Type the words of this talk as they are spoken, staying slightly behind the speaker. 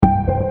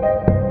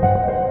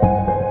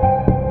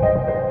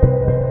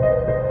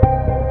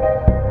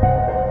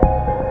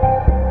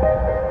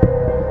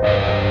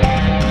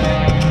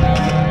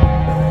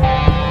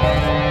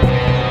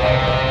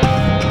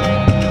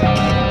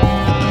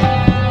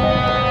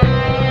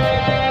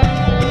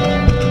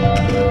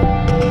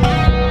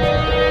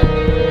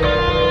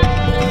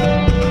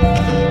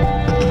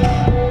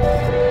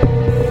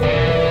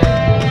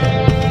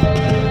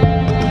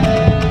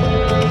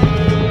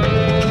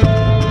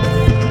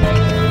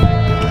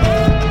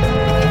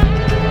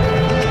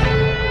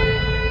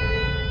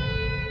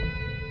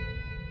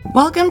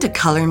Welcome to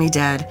Color Me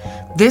Dead.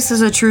 This is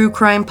a true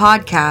crime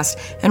podcast,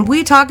 and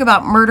we talk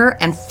about murder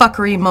and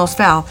fuckery most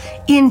foul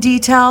in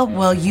detail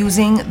while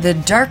using the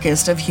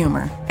darkest of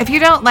humor. If you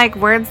don't like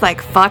words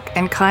like fuck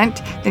and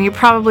cunt, then you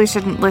probably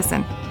shouldn't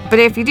listen. But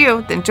if you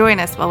do, then join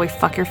us while we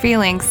fuck your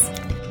feelings.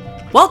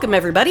 Welcome,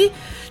 everybody,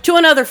 to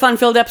another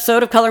fun-filled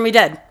episode of Color Me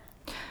Dead.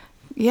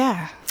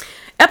 Yeah.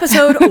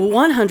 Episode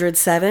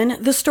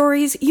 107, The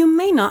Stories You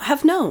May Not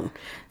Have Known.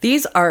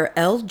 These are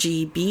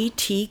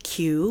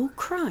LGBTQ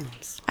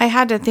crimes. I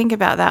had to think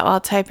about that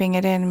while typing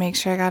it in and make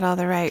sure I got all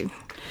the right.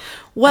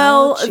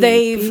 Well,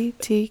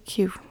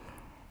 LGBTQ.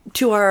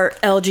 To our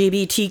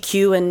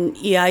LGBTQ and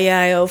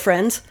EIO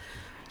friends,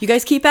 you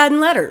guys keep adding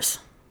letters.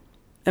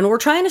 And we're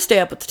trying to stay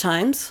up with the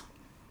times,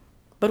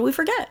 but we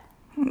forget.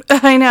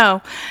 I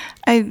know.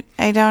 I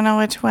don't know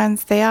which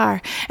ones they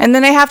are. And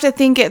then I have to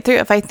think it through.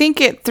 If I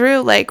think it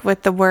through like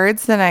with the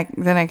words, then I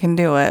can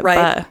do it.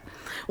 Right. But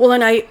well,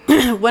 and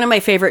one of my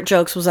favorite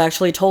jokes was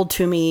actually told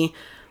to me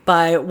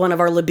by one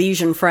of our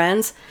Lebesian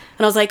friends.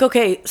 And I was like,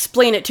 okay,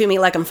 explain it to me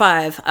like I'm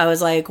 5. I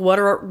was like, what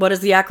is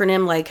the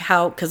acronym? Like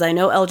how, because I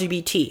know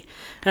LGBT.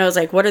 And I was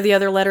like, what are the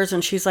other letters?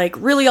 And she's like,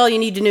 really all you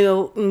need to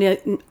know,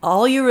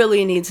 all you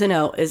really need to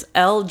know is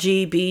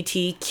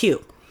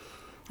LGBTQ.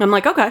 I'm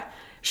like, okay.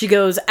 She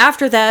goes,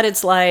 after that,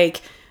 it's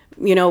like,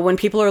 you know, when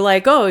people are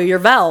like, oh, your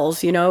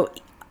vowels, you know,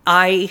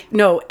 A,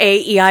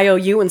 E, I, O,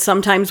 U, and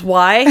sometimes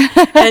Y.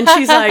 And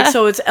she's like,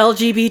 so it's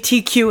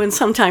LGBTQ and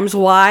sometimes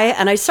Y.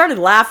 And I started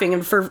laughing,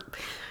 and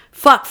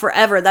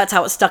forever, that's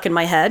how it stuck in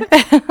my head.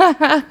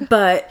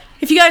 But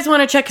if you guys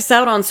want to check us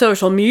out on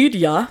social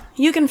media,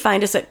 you can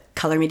find us at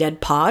Color Me Dead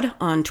Pod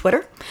on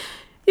Twitter.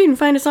 You can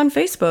find us on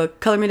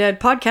Facebook, Color Me Dead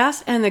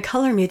Podcast, and the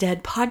Color Me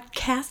Dead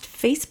Podcast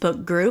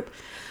Facebook group.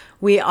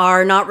 We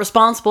are not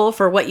responsible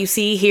for what you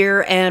see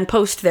here and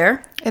post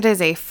there. it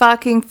is a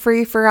fucking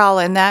free-for-all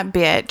in that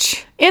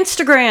bitch.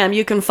 Instagram,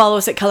 you can follow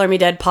us at Color Me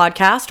Dead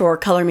Podcast or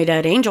Color Me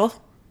Dead Angel.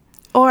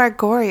 Or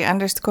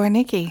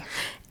Gory_Nikki.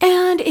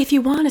 And if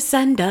you want to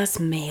send us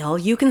mail,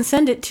 you can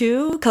send it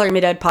to Color Me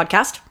Dead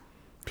Podcast,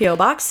 P.O.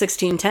 Box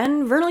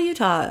 1610, Vernal,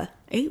 Utah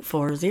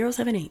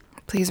 84078.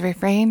 Please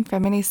refrain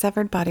from any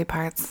severed body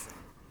parts.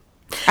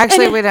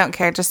 Actually, we don't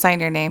care. Just sign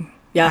your name.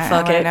 Yeah,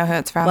 fuck it. I know who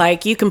it's from.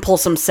 Like, you can pull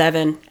some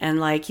 7 and,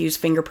 like, use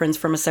fingerprints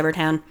from a severed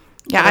hand.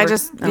 Yeah,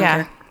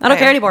 Whatever. I don't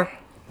care anymore.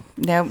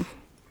 Nope.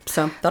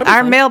 So, that'll be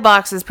Our fun.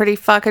 mailbox is pretty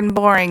fucking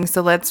boring,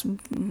 so let's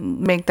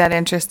make that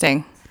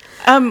interesting.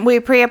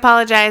 We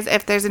pre-apologize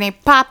if there's any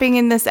popping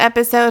in this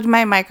episode.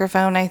 My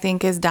microphone, I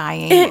think, is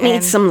dying. It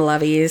needs some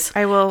lovies.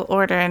 I will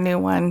order a new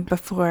one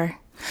before...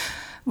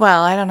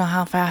 Well, I don't know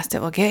how fast it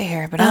will get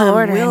here, but I'll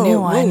order a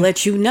new one. We'll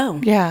let you know.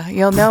 Yeah,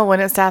 you'll know when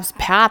it stops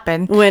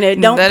popping. When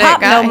it don't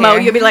pop no more,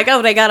 you'll be like,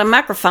 oh, they got a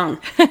microphone.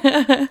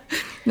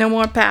 No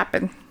more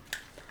popping.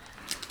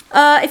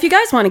 If you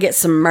guys want to get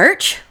some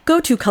merch,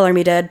 go to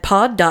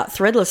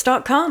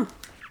colormedeadpod.threadless.com.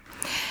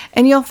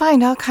 And you'll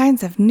find all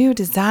kinds of new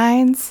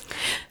designs.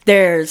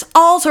 There's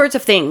all sorts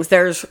of things.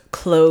 There's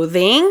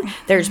clothing,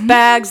 there's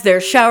bags,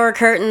 there's shower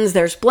curtains,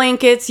 there's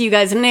blankets, you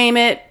guys name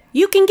it.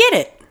 You can get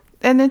it.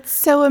 And it's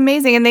so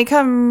amazing. And they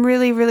come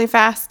really, really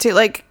fast, too.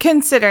 Like,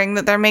 considering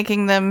that they're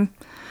making them...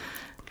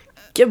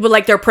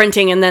 Like they're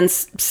printing and then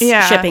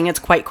shipping. It's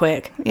quite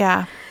quick.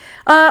 Yeah.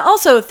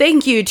 Also,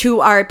 thank you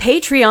to our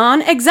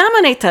Patreon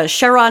examinator,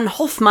 Sharon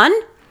Hoffman.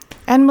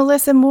 And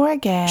Melissa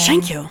Morgan.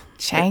 Thank you.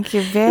 Thank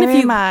you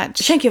very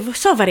much. Thank you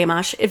so very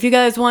much. If you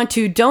guys want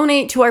to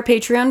donate to our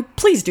Patreon,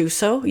 please do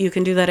so. You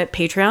can do that at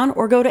Patreon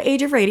or go to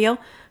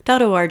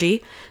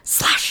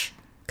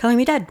ageofradio.org/Color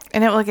Me Dead.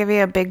 And it will give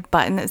you a big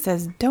button that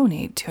says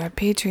donate to our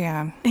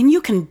Patreon. And you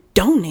can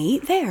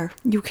donate there.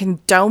 You can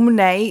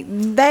donate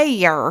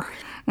there.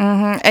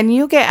 And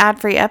you get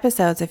ad-free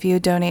episodes if you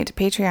donate to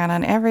Patreon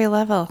on every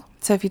level.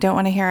 So if you don't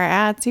want to hear our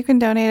ads, you can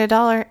donate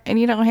 $1 and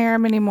you don't hear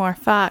them anymore.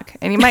 Fuck.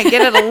 And you might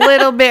get it a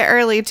little bit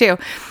early too.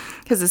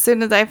 Because as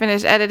soon as I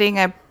finish editing,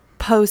 I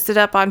post it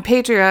up on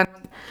Patreon.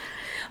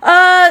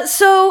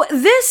 So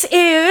this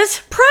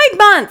is Pride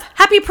Month.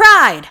 Happy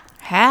Pride.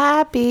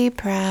 Happy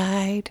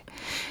Pride.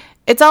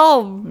 It's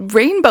all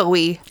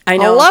rainbowy. I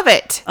know. I love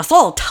it. It's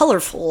all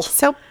colorful.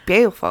 So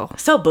beautiful.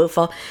 So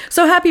beautiful.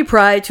 So happy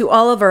Pride to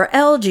all of our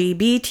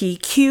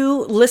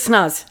LGBTQ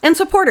listeners and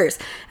supporters.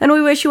 And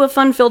we wish you a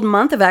fun-filled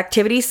month of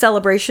activities,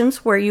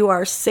 celebrations where you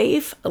are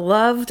safe,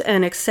 loved,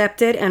 and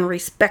accepted and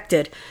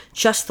respected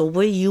just the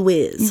way you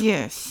is.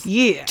 Yes.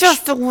 Yeah.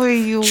 Just the way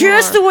you are.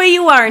 Just the way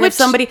you are. And if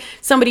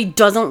somebody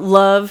doesn't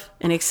love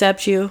and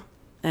accept you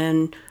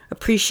and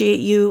appreciate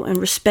you and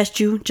respect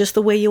you just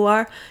the way you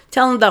are,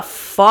 tell them to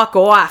fuck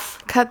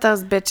off. Cut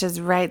those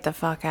bitches right the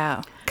fuck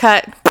out.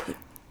 Cut.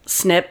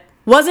 Snip.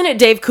 Wasn't it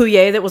Dave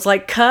Coulier that was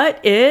like,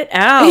 cut it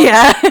out?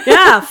 Yeah.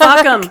 Yeah,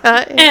 fuck them.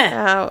 Cut it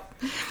out.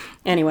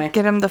 Anyway.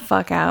 Get them the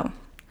fuck out.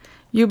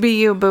 You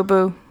be you,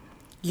 boo-boo.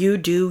 You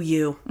do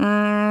you.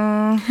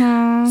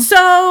 Mm-hmm.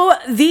 So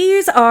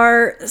these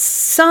are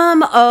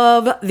some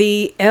of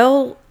the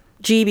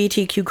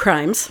LGBTQ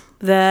crimes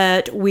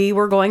that we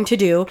were going to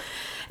do.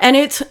 And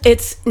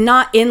it's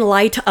not in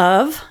light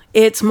of,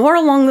 It's more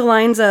along the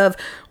lines of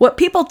what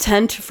people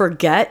tend to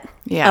forget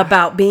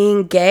about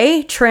being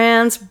gay,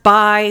 trans,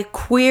 bi,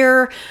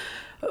 queer,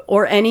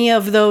 or any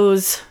of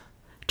those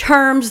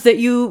terms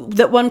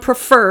that one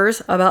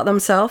prefers about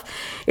themselves,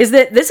 is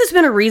that this has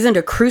been a reason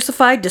to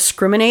crucify,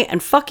 discriminate,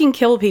 and fucking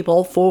kill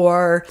people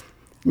for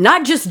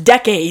not just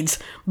decades,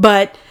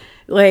 but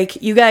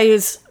like, you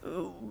guys,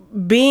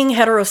 being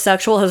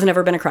heterosexual has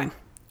never been a crime.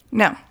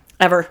 No.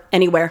 Ever,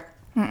 anywhere.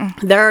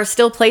 There are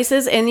still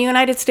places in the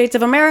United States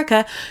of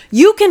America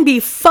you can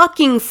be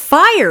fucking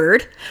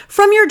fired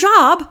from your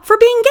job for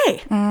being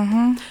gay.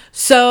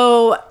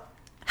 So,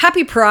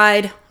 happy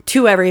Pride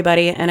to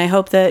everybody, and I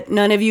hope that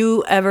none of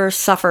you ever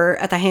suffer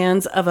at the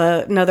hands of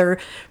another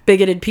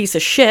bigoted piece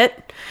of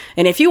shit.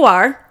 And if you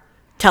are,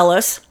 tell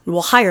us.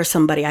 We'll hire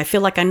somebody. I feel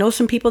like I know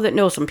some people that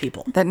know some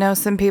people. That know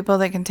some people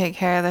that can take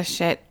care of this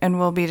shit, and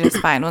we'll be just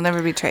fine. We'll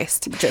never be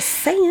traced. Just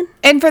saying.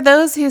 And for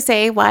those who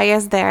say, why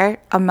is there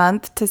a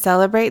month to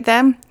celebrate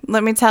them?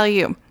 Let me tell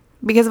you.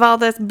 Because of all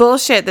this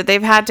bullshit that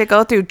they've had to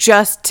go through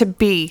just to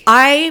be.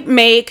 I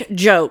make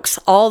jokes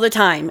all the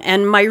time,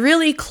 and my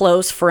really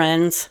close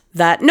friends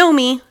that know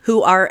me,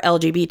 who are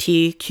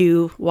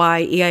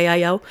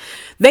LGBTQYEIO,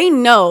 they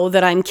know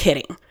that I'm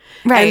kidding.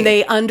 Right. And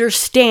they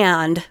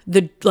understand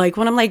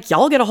when I'm like,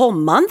 y'all get a whole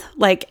month?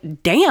 Like,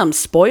 damn,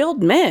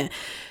 spoiled? Meh.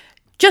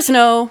 Just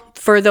know,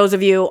 for those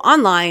of you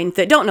online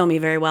that don't know me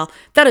very well,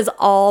 that is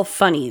all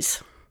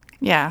funnies.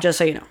 Yeah. Just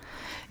so you know.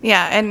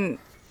 Yeah, and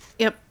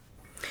yep.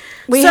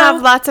 We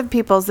have lots of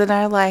peoples in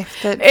our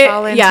life that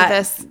fall into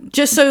this.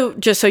 Just so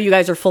you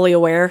guys are fully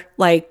aware,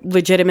 like,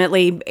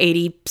 legitimately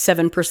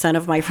 87%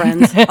 of my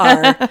friends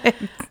are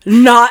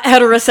not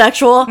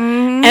heterosexual.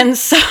 And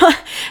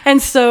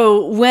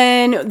so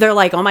when they're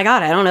like, oh my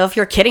God, I don't know if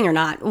you're kidding or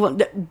not, well,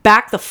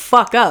 back the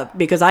fuck up,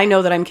 because I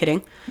know that I'm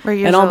kidding.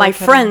 And all my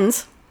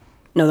friends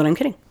know that I'm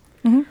kidding.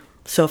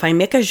 So if I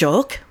make a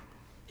joke,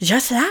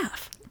 just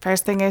laugh.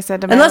 First thing I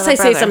said to my Unless I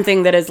brother. say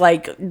something that is,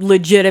 like,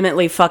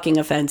 legitimately fucking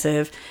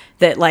offensive.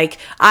 That, like,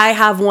 I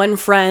have one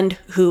friend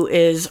who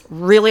is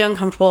really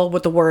uncomfortable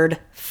with the word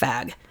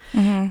fag.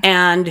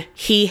 And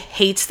he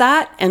hates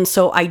that. And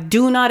so I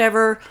do not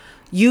ever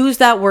use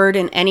that word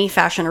in any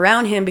fashion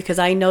around him, because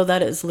I know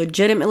that is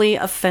legitimately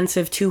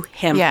offensive to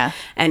him. Yeah.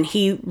 And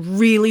he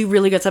really,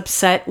 really gets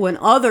upset when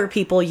other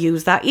people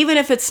use that, even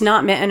if it's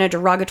not meant in a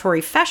derogatory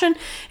fashion.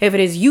 If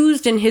it is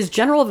used in his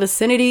general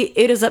vicinity,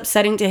 it is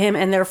upsetting to him,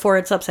 and therefore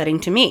it's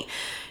upsetting to me.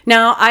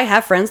 Now, I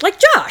have friends like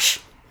Josh,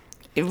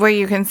 where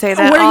you can say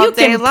that where all you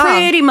day can long.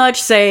 pretty much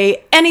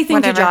say anything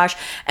Whatever. to Josh,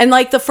 and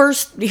like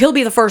he'll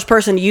be the first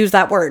person to use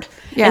that word.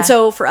 Yeah. And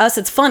so for us,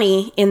 it's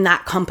funny in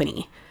that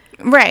company.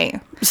 Right.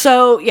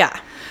 So yeah.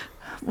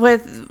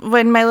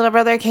 When my little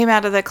brother came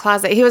out of the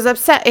closet, he was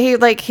upset. He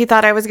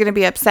thought I was going to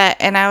be upset.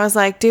 And I was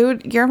like,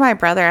 dude, you're my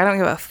brother. I don't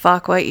give a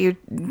fuck what you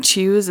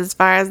choose as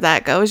far as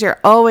that goes. You're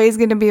always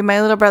going to be my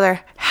little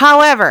brother.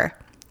 However,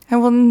 I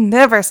will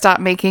never stop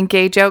making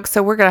gay jokes.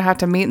 So we're going to have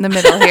to meet in the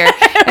middle here.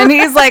 And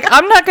he's like,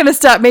 I'm not going to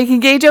stop making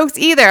gay jokes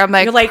either. I'm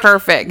like, You're like,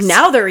 perfect.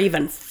 Now they're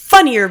even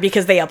funnier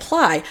because they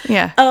apply.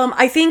 Yeah.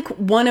 I think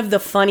one of the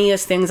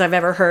funniest things I've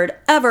ever heard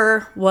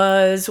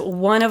was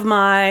one of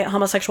my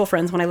homosexual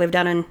friends when I lived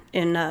down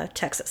in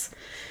Texas.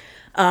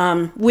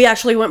 We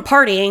actually went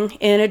partying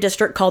in a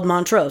district called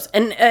Montrose.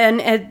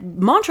 And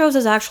Montrose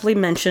is actually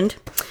mentioned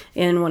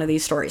in one of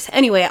these stories.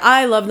 Anyway,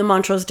 I love the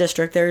Montrose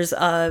district. There's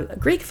a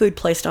Greek food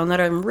place down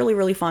that I'm really,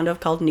 really fond of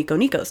called Nico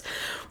Nikos.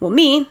 Well,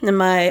 me and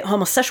my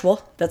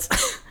homosexual, that's...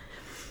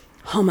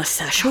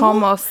 Homosexual?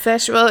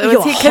 Homosexual.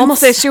 Was he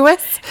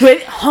conspicuous?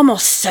 Wait,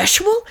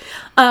 homosexual?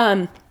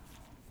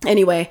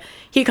 Anyway,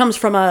 he comes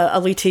from a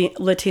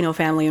Latino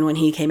family, and when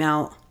he came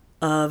out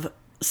of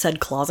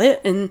said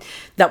closet, and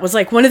that was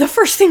like one of the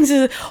first things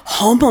is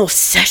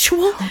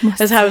homosexual?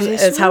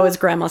 That's how his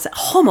grandma said.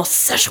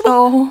 Homosexual?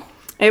 Oh.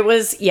 It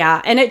was,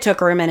 yeah, and it took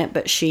her a minute,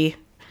 but she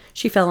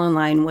fell in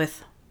line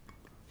with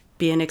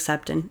being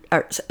accepting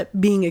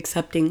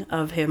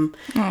of him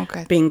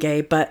being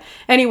gay. But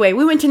anyway,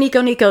 we went to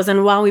Nico Nikos,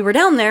 and while we were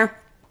down there,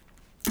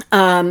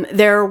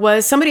 there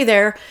was somebody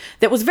there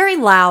that was very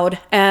loud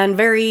and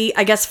very,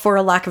 I guess for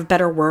a lack of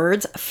better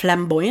words,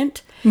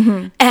 flamboyant.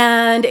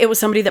 And it was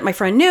somebody that my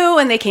friend knew,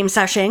 and they came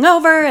sashaying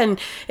over, and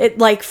it,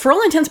 like, for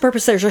all intents and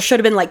purposes, there should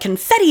have been like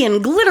confetti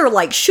and glitter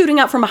like shooting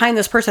out from behind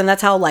this person.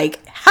 That's how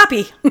like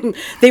happy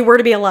they were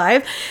to be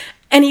alive.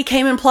 And he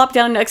came and plopped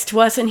down next to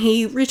us, and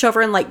he reached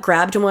over and like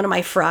grabbed one of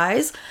my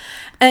fries.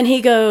 And he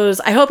goes,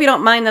 "I hope you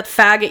don't mind that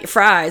fag at your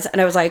fries." And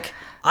I was like,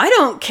 "I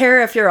don't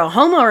care if you're a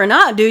homo or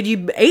not, dude.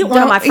 You ate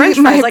one of my French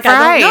fries. Like,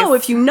 I don't know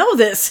if you know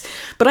this,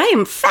 but I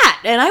am fat,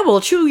 and I will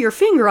chew your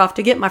finger off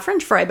to get my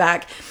French fry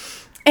back."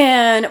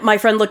 And my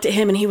friend looked at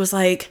him, and he was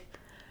like,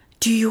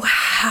 "Do you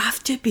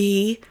have to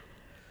be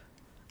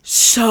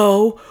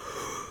so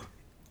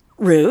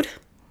rude?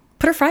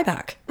 Put her fry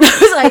back." I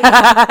was like,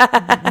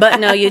 "But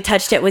no, you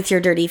touched it with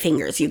your dirty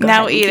fingers. You go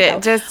now ahead eat and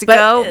it. Just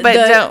go, but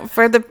don't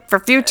for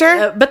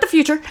future. But the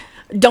future."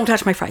 Don't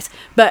touch my fries.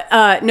 But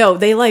no,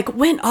 they like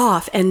went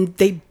off and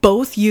they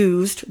both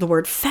used the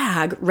word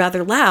fag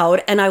rather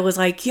loud. And I was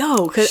like,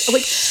 yo, cause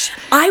like,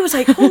 I was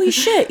like, holy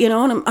shit, you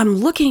know, and I'm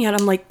looking at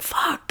them like,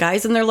 fuck,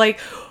 guys. And they're like,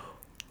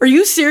 are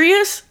you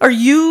serious? Are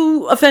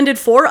you offended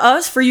for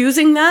us for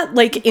using that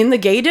like in the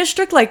gay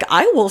district? Like,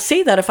 I will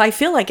say that if I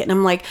feel like it. And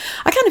I'm like,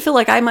 I kind of feel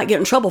like I might get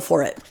in trouble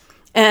for it.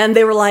 And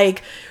they were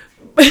like,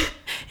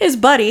 his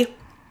buddy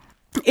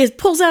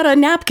pulls out a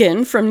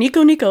napkin from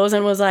Nico Nico's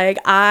and was like,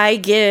 I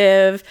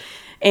give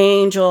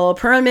Angel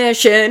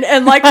permission,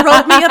 and like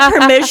wrote me a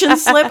permission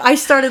slip. I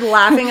started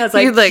laughing. I was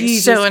like, you like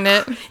Jesus. showing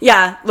it.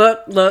 Yeah,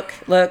 look,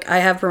 I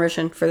have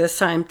permission for this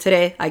time.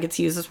 Today, I get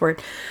to use this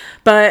word.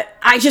 But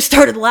I just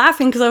started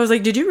laughing because I was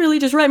like, did you really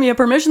just write me a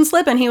permission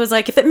slip? And he was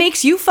like, if it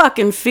makes you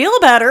fucking feel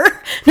better.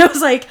 And I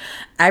was like,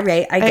 all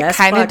right, I guess. It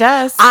kind of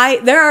does.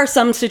 There are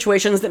some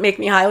situations that make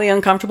me highly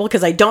uncomfortable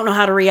because I don't know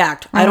how to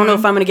react. I don't know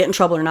if I'm going to get in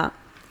trouble or not.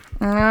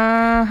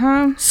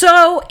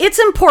 So it's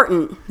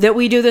important that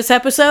we do this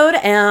episode,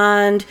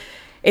 and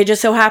it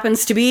just so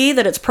happens to be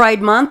that it's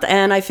Pride Month,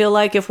 and I feel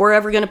like if we're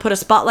ever going to put a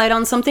spotlight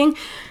on something,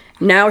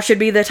 now should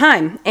be the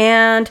time.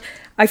 And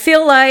I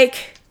feel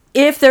like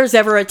if there's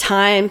ever a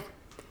time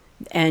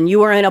and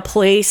you are in a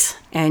place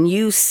and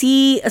you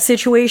see a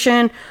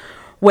situation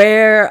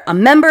where a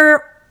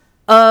member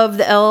of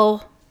the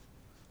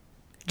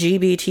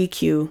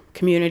LGBTQ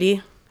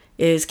community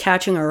is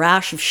catching a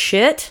rash of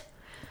shit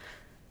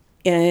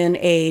in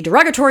a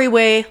derogatory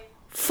way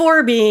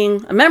for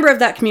being a member of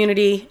that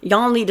community,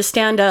 y'all need to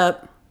stand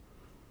up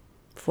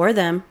for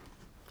them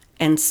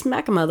and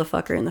smack a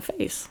motherfucker in the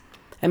face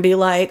and be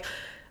like,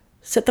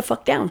 sit the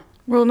fuck down.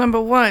 Rule number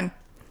 1,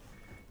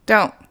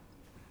 don't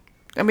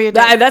be a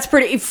dick. That's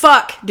pretty,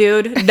 fuck,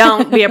 dude,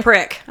 don't be a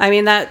prick. I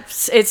mean,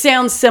 it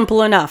sounds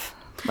simple enough.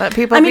 Let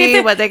people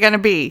be what they're gonna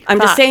be. I'm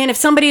just saying, if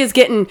somebody is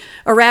getting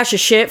a rash of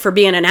shit for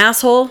being an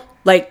asshole,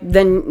 like,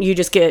 then you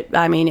just get,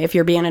 I mean, if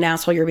you're being an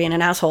asshole, you're being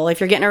an asshole.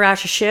 If you're getting a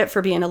rash of shit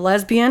for being a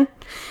lesbian,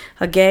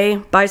 a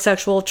gay,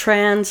 bisexual,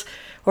 trans,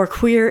 or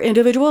queer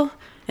individual,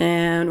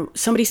 and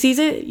somebody sees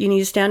it, you need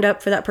to stand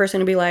up for that person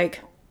and be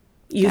like,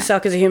 you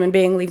suck as a human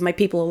being, leave my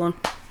people alone.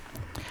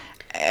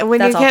 When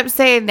That's you kept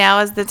saying,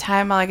 now is the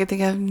time, all I could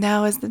think of,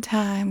 now is the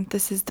time,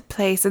 this is the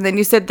place. And then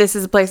you said, this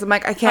is the place. I'm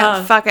like, I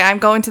can't, fuck it. I'm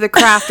going to the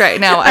craft right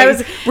now.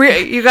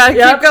 You got to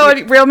keep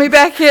going. Reel me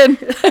back in.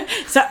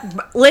 So,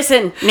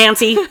 listen,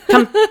 Nancy,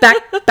 come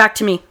back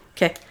to me.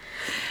 Okay.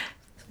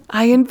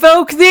 I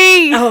invoke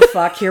thee. Oh,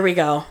 fuck. Here we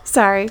go.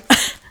 Sorry.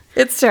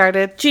 It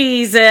started.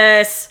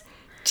 Jesus.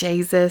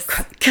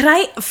 Could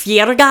I?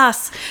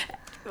 Fiergas.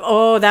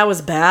 Oh, that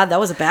was bad. That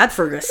was a bad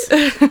Fergus.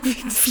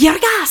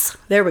 Fiergas.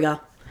 There we go.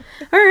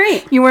 All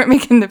right. You weren't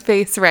making the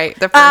face right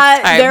the first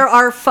time. There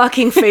are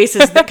fucking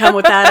faces that come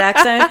with that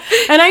accent.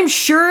 And I'm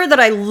sure that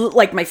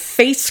like my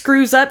face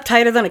screws up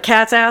tighter than a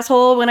cat's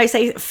asshole when I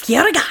say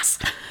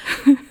Fiergas.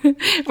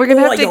 We're going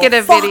to have to get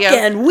a video.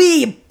 Fucking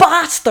wee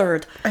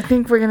bastard. I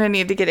think we're going to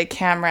need to get a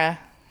camera.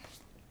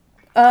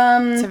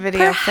 To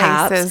video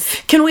perhaps.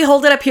 faces. Can we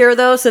hold it up here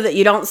though so that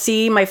you don't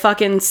see my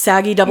fucking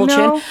saggy double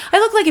chin? I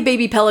look like a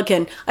baby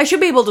pelican. I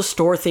should be able to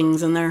store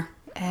things in there.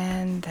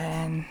 And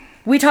then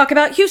we talk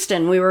about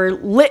Houston. We were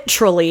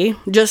literally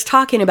just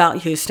talking about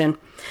Houston.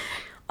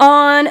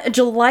 On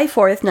July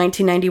 4th,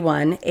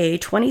 1991, a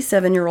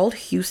 27-year-old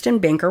Houston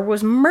banker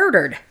was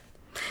murdered.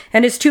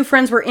 And his 2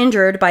 friends were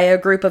injured by a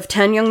group of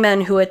 10 young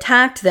men who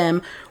attacked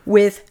them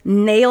with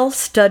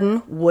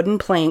nail-studded wooden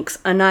planks,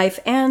 a knife,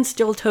 and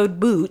steel-toed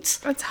boots.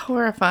 That's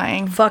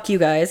horrifying. Fuck you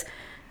guys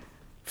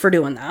for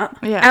doing that.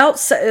 Yeah.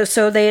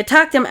 So they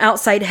attacked them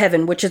outside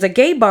Heaven, which is a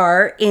gay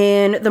bar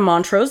in the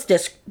Montrose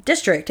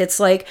district. It's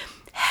like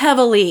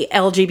heavily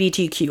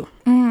LGBTQ.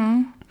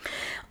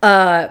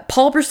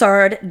 Paul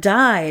Broussard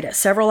died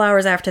several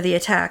hours after the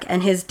attack,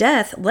 and his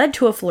death led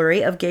to a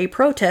flurry of gay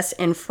protests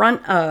in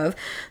front of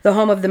the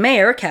home of the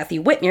mayor, Kathy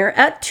Whitner,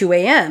 at 2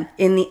 a.m.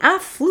 in the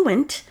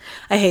affluent,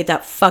 I hate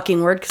that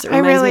fucking word because it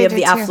reminds me of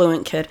the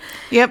affluent kid.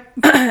 Yep.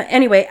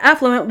 Anyway,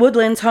 affluent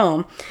Woodlands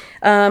home.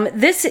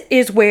 This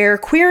is where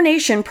Queer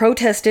Nation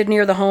protested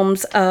near the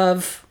homes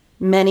of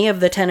many of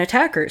the 10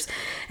 attackers,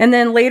 and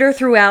then later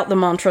throughout the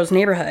Montrose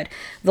neighborhood.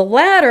 The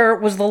latter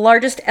was the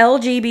largest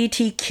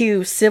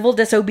LGBTQ civil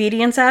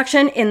disobedience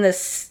action in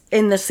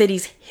the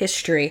city's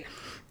history.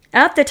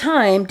 At the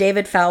time,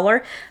 David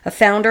Fowler, a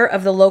founder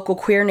of the local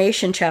Queer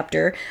Nation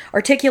chapter,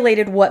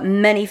 articulated what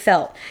many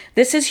felt.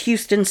 This is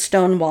Houston's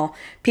Stonewall.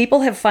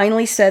 People have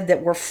finally said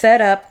that we're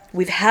fed up,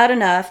 we've had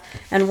enough,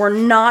 and we're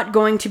not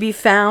going to be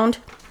found.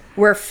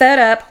 We're fed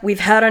up,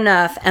 we've had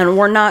enough, and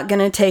we're not going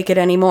to take it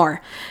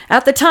anymore.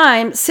 At the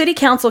time, city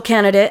council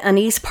candidate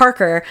Anise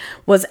Parker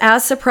was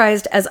as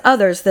surprised as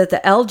others that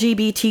the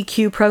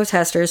LGBTQ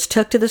protesters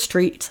took to the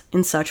streets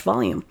in such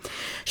volume.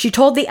 She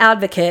told The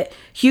Advocate,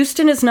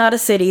 "Houston is not a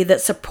city that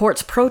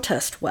supports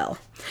protest well.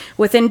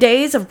 Within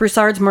days of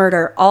Broussard's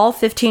murder, all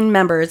 15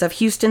 members of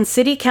Houston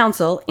City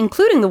Council,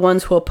 including the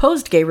ones who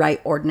opposed gay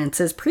right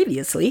ordinances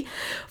previously,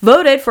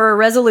 voted for a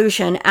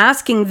resolution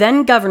asking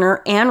then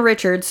Governor Ann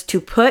Richards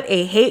to put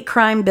a hate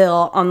crime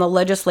bill on the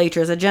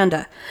legislature's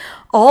agenda.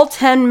 All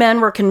 10 men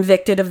were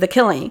convicted of the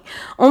killing.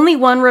 Only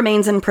one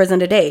remains in prison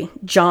today,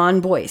 John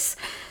Boyce,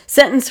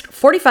 sentenced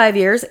 45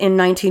 years in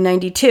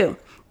 1992.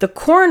 The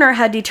coroner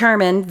had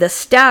determined the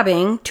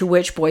stabbing, to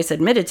which Boyce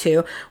admitted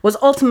to, was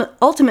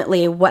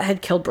ultimately what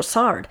had killed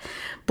Broussard.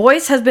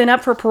 Boyce has been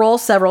up for parole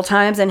several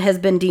times and has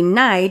been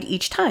denied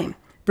each time.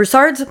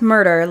 Broussard's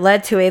murder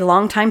led to a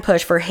long-time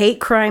push for hate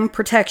crime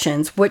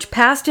protections, which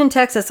passed in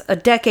Texas a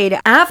decade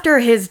after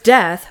his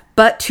death,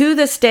 but to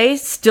this day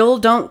still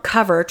don't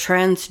cover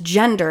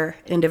transgender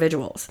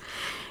individuals.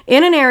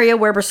 In an area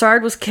where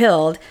Broussard was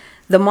killed,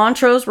 the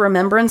Montrose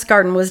Remembrance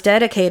Garden was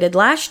dedicated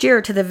last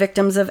year to the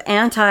victims of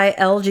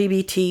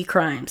anti-LGBT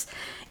crimes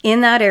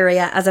in that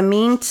area as a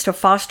means to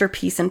foster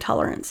peace and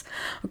tolerance.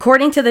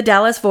 According to the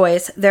Dallas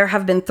Voice, there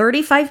have been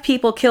 35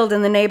 people killed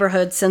in the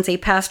neighborhood since a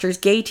pastor's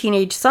gay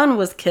teenage son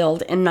was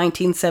killed in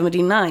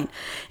 1979,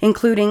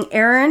 including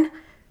Aaron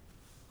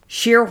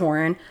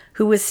Shearhorn,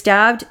 who was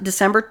stabbed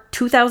December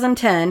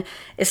 2010,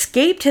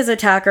 escaped his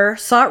attacker,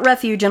 sought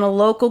refuge in a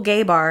local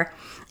gay bar,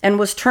 and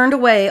was turned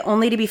away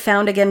only to be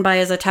found again by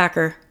his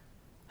attacker,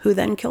 who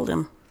then killed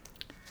him.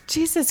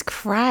 Jesus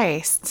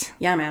Christ.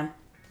 Yeah, man.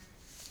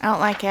 I don't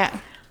like it.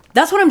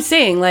 That's what I'm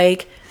saying.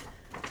 Like,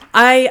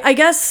 I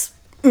guess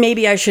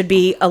maybe I should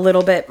be a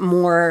little bit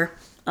more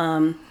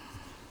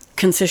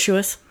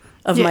conspicuous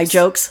of my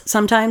jokes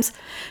sometimes,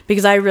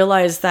 because I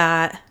realize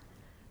that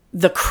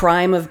the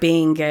crime of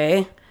being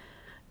gay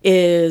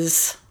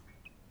is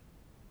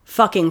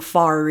fucking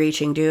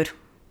far-reaching, dude.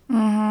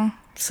 Mm-hmm.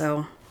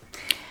 So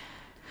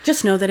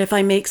just know that if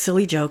I make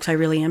silly jokes, I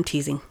really am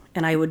teasing,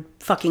 and I would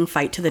fucking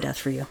fight to the death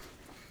for you.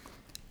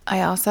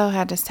 I also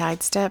had to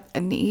sidestep a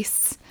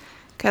niece,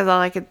 because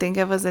all I could think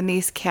of was a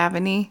niece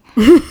Cavany.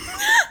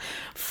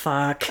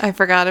 Fuck. I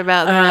forgot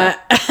about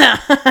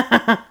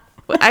that.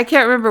 I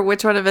can't remember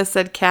which one of us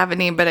said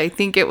Cavany, but I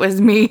think it was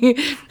me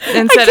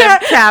instead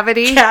of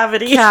cavity.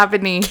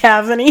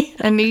 Cavany.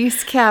 A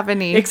niece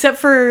Cavany. Except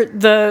for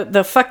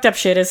the fucked up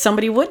shit is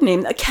somebody would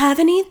name a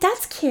Cavany.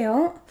 That's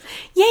cute.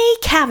 Yay,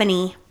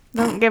 Cavany.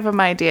 Don't give them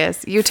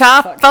ideas.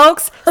 Utah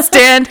folks,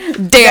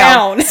 stand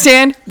down.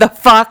 Stand the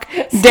fuck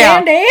down.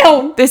 Stand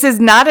down. This is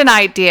not an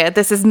idea.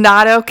 This is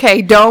not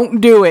okay.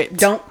 Don't do it.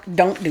 Don't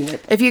do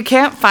it. If you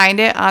can't find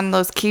it on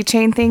those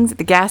keychain things at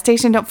the gas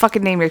station, don't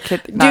fucking name your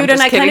kid. No, dude,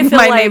 and I kind of feel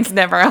my like name's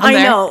never on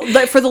there. I know,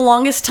 but for the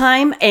longest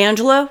time,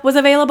 Angela was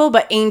available,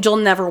 but Angel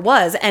never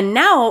was, and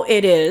now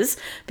it is,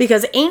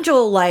 because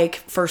Angel, like,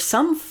 for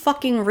some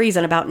fucking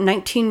reason, about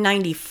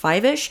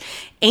 1995-ish,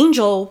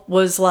 Angel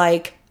was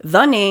like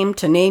the name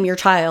to name your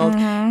child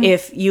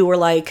if you were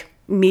like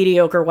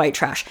mediocre white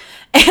trash.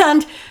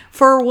 And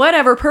for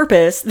whatever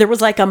purpose, there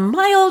was like a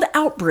mild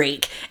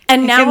outbreak.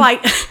 And now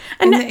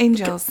and the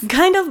angels.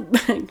 Kind of.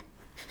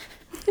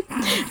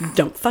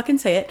 Don't fucking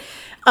say it.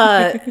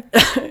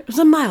 It was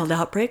a mild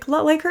outbreak, a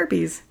lot like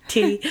herpes.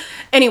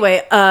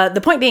 Anyway,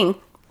 the point being,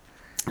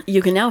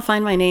 you can now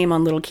find my name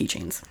on little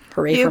keychains.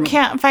 Hooray for me. You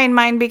can't find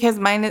mine because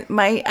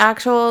my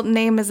actual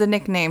name is a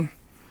nickname.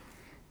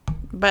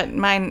 But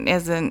mine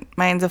isn't.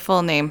 Mine's a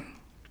full name.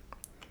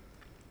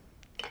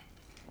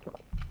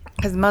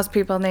 Because most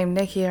people named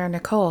Nikki or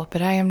Nicole,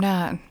 but I am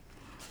not.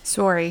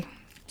 Sorry.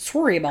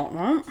 Sorry about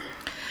that.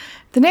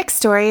 The next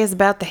story is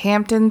about the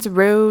Hamptons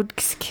Road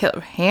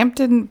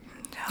Hampton.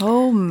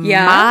 Oh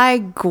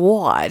my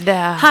God.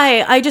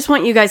 Hi, I just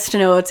want you guys to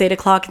know it's 8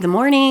 o'clock in the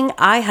morning.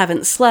 I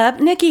haven't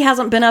slept. Nikki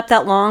hasn't been up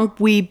that long.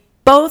 We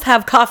both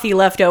have coffee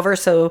left over,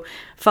 so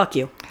fuck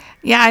you.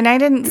 Yeah, and I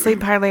didn't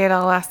sleep hardly at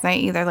all last night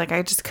either. Like,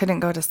 I just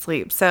couldn't go to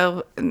sleep.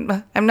 So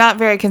I'm not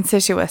very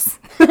conspicuous.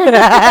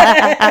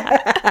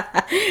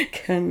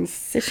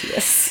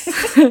 Conspicuous.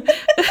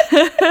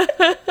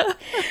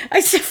 I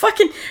said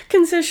fucking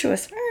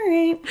conspicuous. All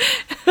right.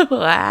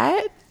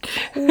 What?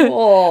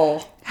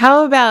 Cool.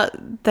 How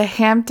about the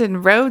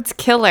Hampton Roads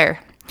Killer?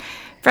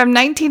 From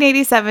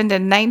 1987 to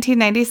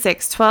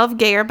 1996, 12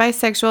 gay or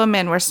bisexual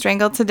men were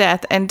strangled to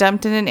death and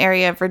dumped in an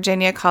area of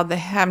Virginia called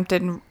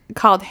Hampton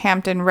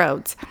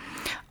Roads.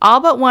 All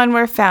but one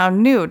were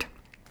found nude.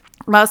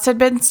 Most had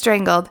been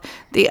strangled.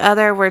 The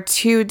other were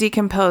too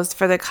decomposed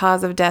for the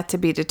cause of death to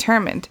be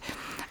determined.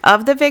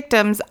 Of the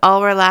victims,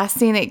 all were last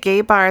seen at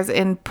gay bars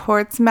in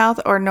Portsmouth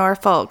or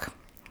Norfolk.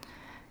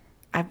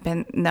 I've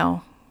been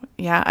there.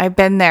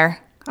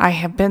 I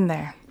have been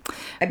there.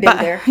 I've been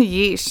there.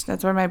 Yeesh.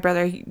 That's where my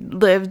brother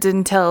lived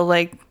until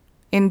like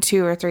in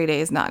 2 or 3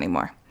 days. Not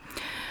anymore.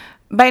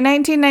 By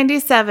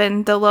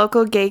 1997, the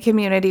local gay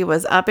community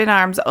was up in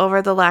arms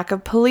over the lack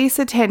of police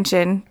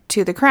attention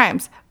to the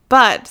crimes.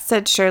 But,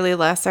 said Shirley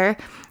Lesser,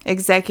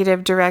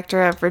 executive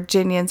director of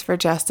Virginians for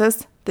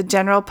Justice, the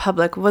general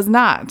public was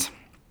not.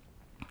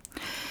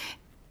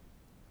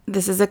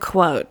 This is a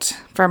quote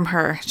from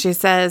her. She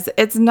says,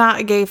 "It's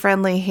not gay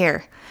friendly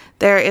here.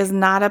 there is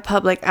not a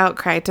public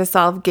outcry to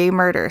solve gay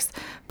murders.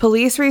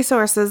 Police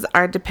resources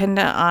are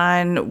dependent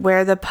on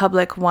where the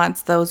public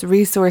wants those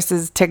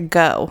resources to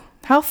go.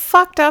 How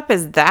fucked up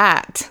is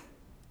that?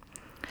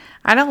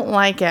 I don't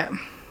like it.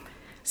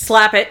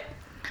 Slap it.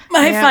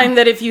 I find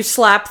that if you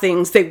slap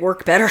things, they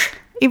work better.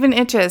 Even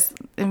itches.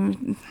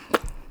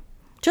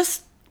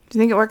 Just... Do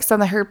you think it works on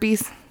the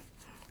herpes?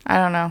 I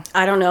don't know.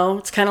 I don't know.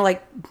 It's kind of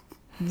like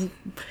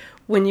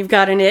when you've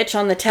got an itch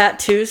on the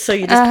tattoo, so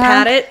you just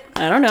pat it.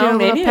 I don't know.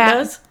 Maybe it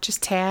does.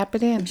 Just tap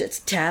it in.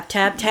 Just tap,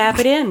 tap, tap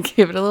it in.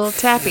 Give it a little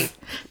tappy.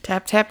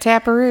 Tap, tap,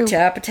 taparoo.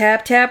 Tap,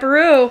 tap,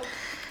 taparoo.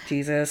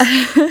 Jesus.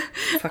 What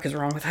the fuck is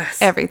wrong with us?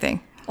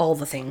 Everything. All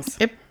the things.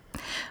 Yep.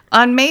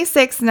 On May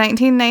 6,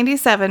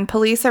 1997,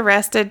 police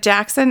arrested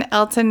Jackson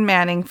Elton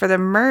Manning for the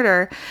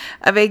murder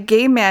of a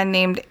gay man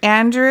named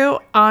Andrew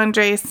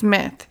Andre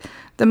Smith,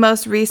 the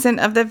most recent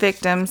of the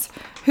victims,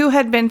 who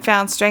had been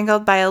found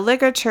strangled by a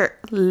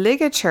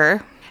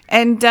ligature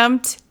and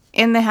dumped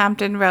in the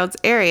Hampton Roads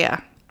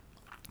area.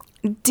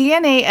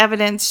 DNA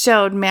evidence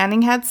showed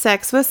Manning had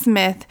sex with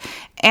Smith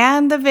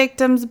and the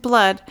victim's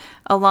blood,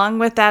 along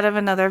with that of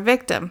another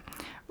victim.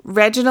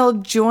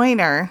 Reginald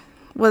Joyner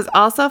was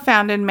also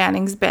found in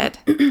Manning's bed.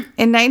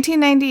 In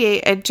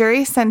 1998, a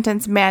jury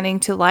sentenced Manning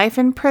to life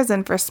in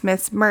prison for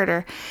Smith's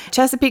murder.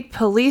 Chesapeake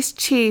Police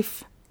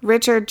Chief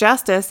Richard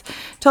Justice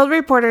told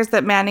reporters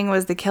that Manning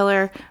was the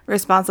killer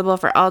responsible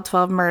for all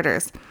 12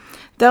 murders.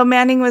 Though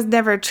Manning was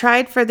never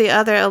tried for the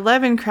other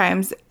 11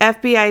 crimes,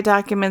 FBI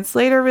documents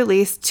later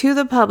released to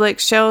the public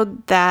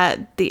showed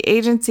that the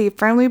agency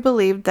firmly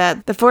believed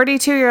that the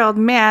 42-year-old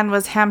man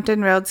was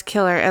Hampton Roads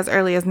killer as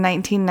early as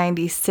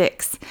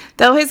 1996.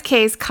 Though his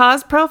case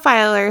caused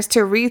profilers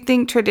to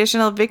rethink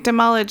traditional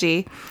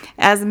victimology,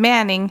 as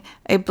Manning,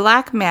 a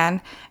black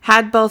man,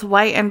 had both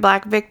white and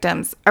black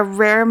victims, a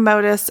rare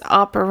modus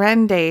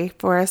operandi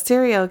for a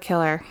serial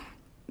killer,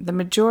 the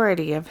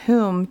majority of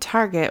whom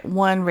target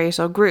one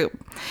racial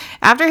group.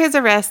 After his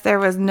arrest, there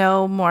was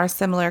no more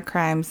similar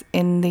crimes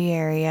in the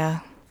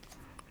area.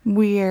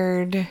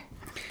 Weird.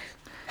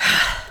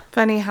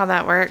 Funny how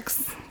that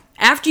works.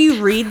 After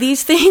you read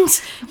these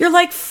things, you're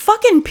like,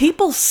 fucking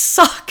people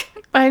suck.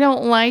 I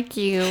don't like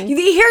you.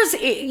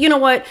 You know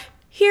what?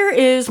 Here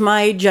is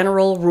my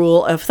general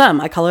rule of thumb.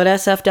 I call it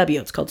SFW.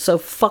 It's called so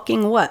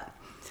fucking what?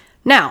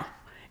 Now,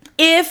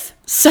 if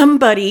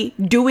somebody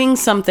doing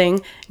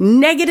something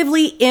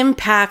negatively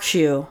impacts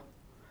you,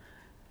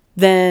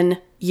 then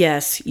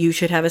yes, you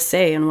should have a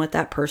say in what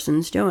that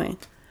person's doing.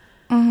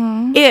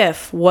 Mm-hmm.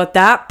 If what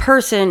that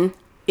person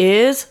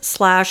is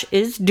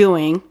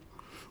doing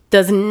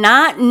does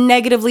not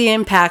negatively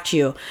impact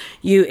you,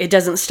 it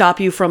doesn't stop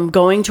you from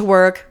going to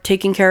work,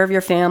 taking care of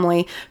your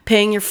family,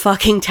 paying your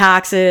fucking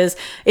taxes.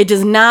 It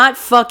does not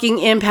fucking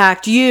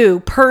impact you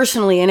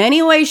personally in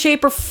any way,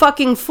 shape, or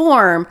fucking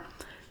form.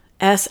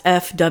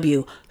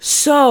 SFW.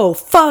 So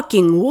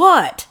fucking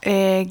what?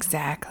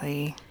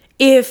 Exactly.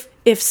 If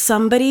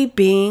somebody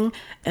being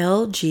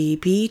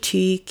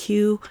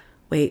LGBTQ,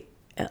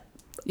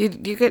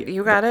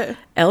 you got it.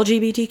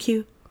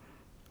 LGBTQ,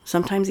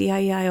 sometimes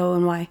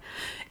EIEIO.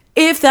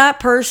 If that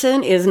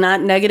person is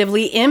not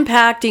negatively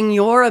impacting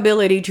your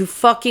ability to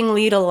fucking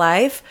lead a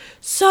life,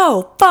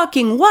 so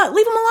fucking what?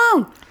 Leave them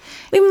alone.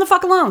 Leave them the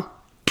fuck alone.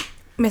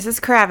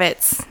 Mrs.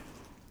 Kravitz.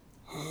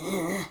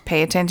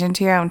 Pay attention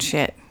to your own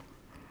shit.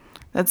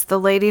 That's the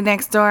lady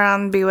next door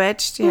on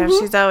Bewitched. Yeah,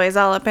 she's always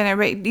all up in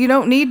it. You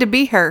don't need to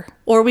be her.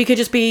 Or we could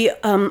just be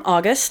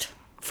August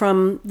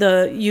from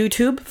the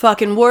YouTube.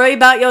 Fucking worry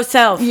about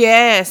yourself.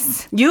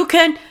 Yes. You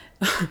can...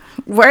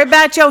 Worry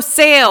about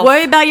yourself.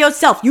 Worry about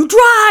yourself. You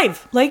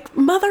drive. Like,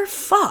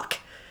 motherfuck.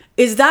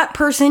 Is that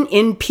person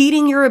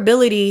impeding your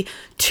ability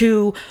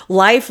to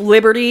life,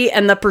 liberty,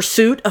 and the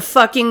pursuit of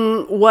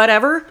fucking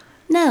whatever?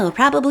 No,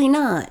 probably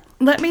not.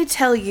 Let me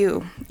tell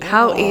you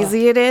how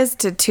easy it is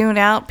to tune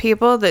out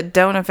people that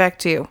don't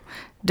affect you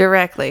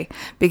directly,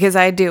 because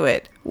I do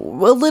it a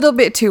little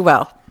bit too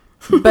well,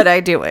 but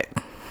I do it.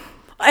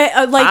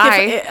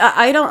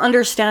 I don't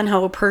understand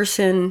how a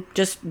person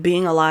just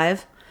being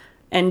alive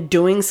and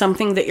doing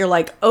something that you're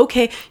like,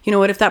 okay, you know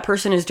what? If that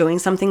person is doing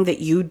something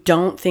that you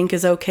don't think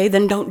is okay,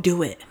 then don't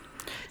do it.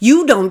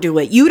 You don't do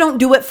it. You don't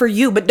do it for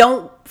you, but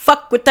don't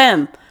fuck with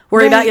them.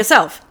 Worry about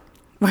yourself.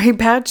 Worry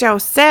about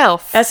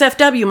yourself.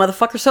 SFW,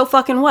 motherfucker. So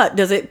fucking what?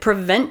 Does it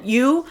prevent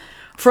you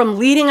from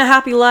leading a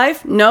happy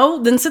life?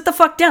 No? Then sit the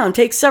fuck down.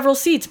 Take several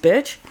seats,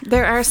 bitch.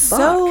 There are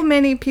so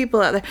many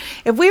people out there.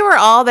 If we were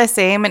all the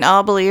same and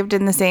all believed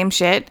in the same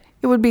shit,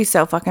 it would be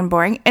so fucking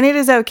boring. And it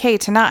is okay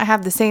to not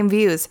have the same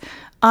views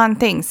on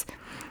things.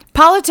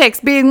 Politics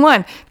being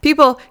one.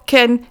 People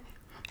can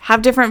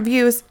have different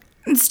views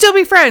and still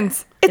be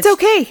friends. It's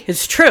okay.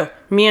 It's true.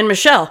 Me and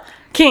Michelle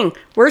King,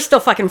 we're still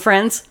fucking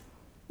friends.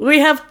 We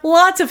have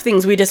lots of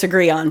things we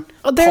disagree on.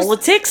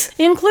 Politics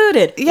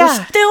included. Yeah.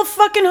 We're still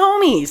fucking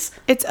homies.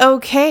 It's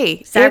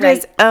okay. It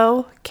is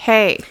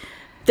okay.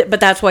 But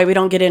that's why we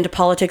don't get into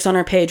politics on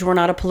our page. We're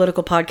not a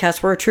political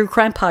podcast. We're a true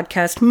crime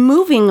podcast.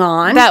 Moving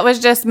on. That was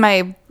just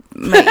my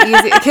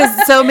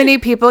because so many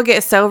people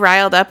get so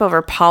riled up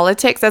over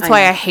politics. That's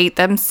why I hate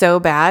them so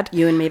bad.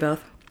 You and me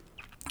both.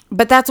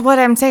 But that's what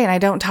I'm saying. I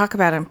don't talk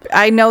about them.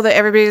 I know that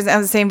everybody doesn't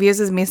have the same views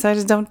as me, so I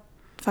just don't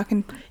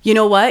fucking... You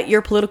know what?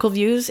 Your political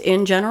views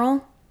in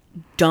general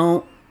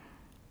don't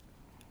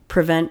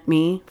prevent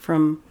me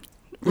from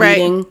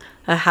leading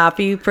a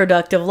happy,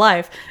 productive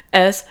life.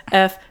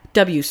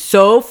 SFW.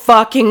 So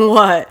fucking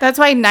what? That's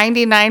why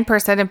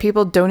 99% of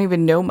people don't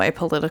even know my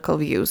political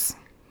views.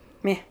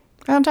 Meh.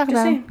 I don't talk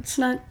about them. It's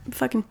not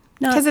fucking...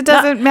 Because it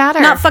doesn't matter.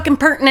 Not fucking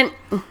pertinent.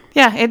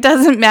 Yeah, it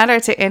doesn't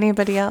matter to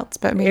anybody else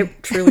but me.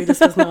 It truly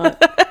just does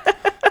not.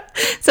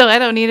 So I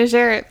don't need to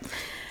share it.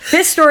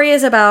 This story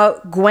is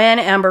about Gwen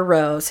Amber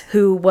Rose,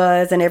 who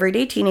was an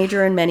everyday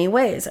teenager in many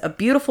ways. A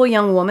beautiful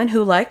young woman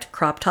who liked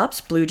crop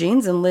tops, blue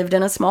jeans, and lived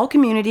in a small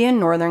community in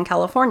Northern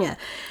California,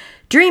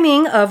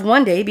 dreaming of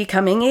one day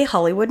becoming a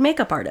Hollywood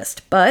makeup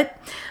artist. But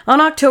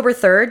on October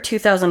 3rd,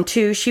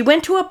 2002, she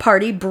went to a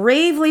party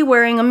bravely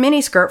wearing a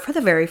miniskirt for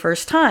the very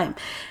first time,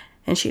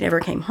 and she never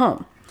came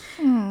home.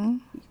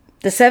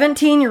 The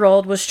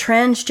 17-year-old was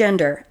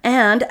transgender,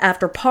 and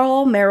after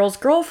Paul Merrill's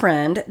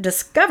girlfriend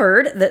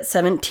discovered that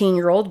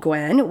 17-year-old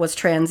Gwen was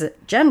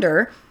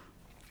transgender,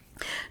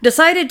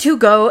 decided to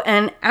go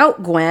and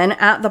out Gwen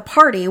at the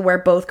party where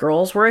both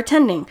girls were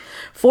attending.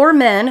 4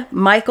 men,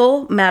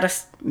 Michael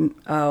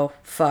McGidson.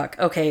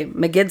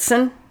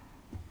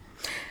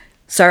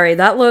 Sorry,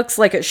 that looks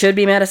like it should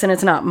be Madison.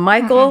 It's not.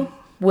 Michael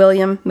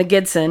William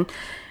McGidson,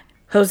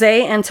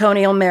 Jose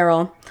Antonio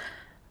Merrill,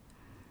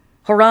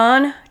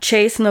 Horan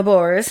Chase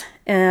Nabors,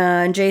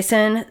 and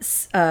Jason,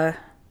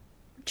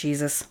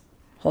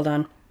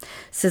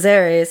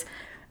 Cesares,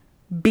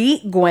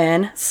 beat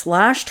Gwen,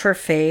 slashed her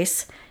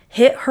face,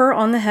 hit her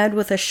on the head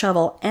with a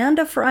shovel and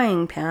a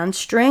frying pan,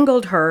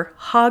 strangled her,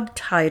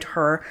 hog-tied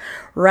her,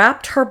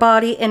 wrapped her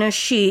body in a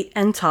sheet,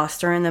 and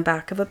tossed her in the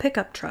back of a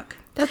pickup truck.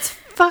 That's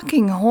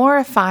fucking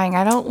horrifying.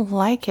 I don't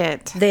like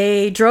it.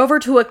 They drove her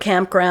to a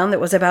campground that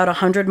was about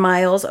 100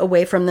 miles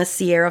away from the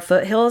Sierra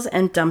foothills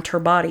and dumped her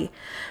body.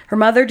 Her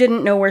mother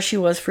didn't know where she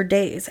was for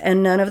days,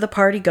 and none of the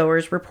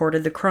partygoers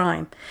reported the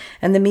crime.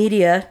 And the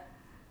media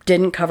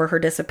didn't cover her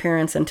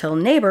disappearance until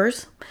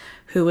Neighbors,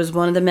 who was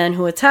one of the men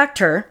who attacked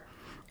her,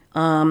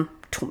 a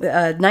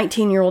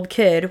 19-year-old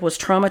kid, was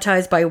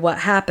traumatized by what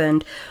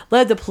happened,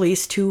 led the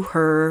police to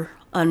her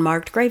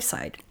unmarked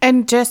graveside.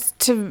 And just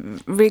to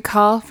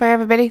recall for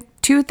everybody,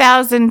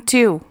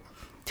 2002.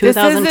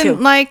 2002. This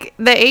isn't like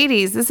the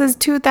 80s. This is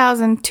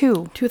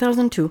 2002.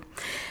 2002.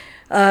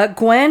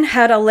 Gwen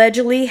had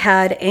allegedly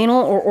had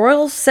anal or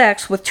oral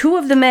sex with 2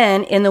 of the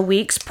men in the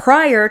weeks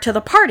prior to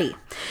the party.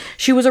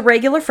 She was a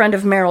regular friend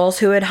of Merrill's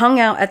who had hung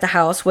out at the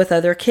house with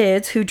other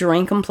kids who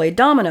drank and played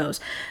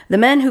dominoes. The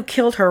men who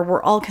killed her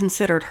were all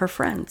considered her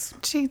friends.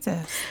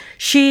 Jesus.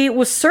 She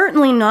was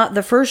certainly not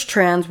the first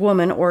trans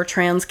woman or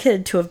trans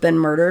kid to have been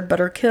murdered, but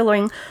her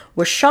killing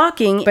was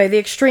shocking by the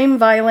extreme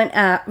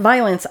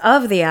violence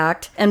of the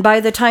act and by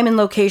the time and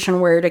location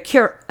where it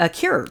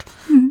occurred.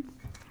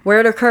 Where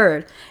it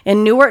occurred,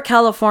 in Newark,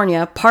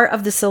 California, part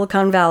of the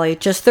Silicon Valley,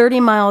 just 30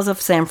 miles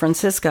of San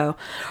Francisco.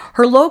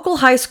 Her local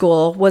high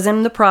school was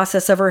in the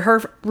process of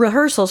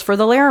rehearsals for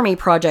the Laramie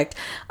Project,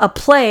 a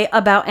play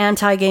about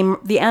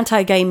the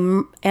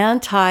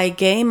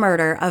anti-gay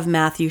murder of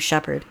Matthew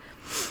Shepard.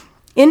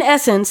 In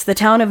essence, the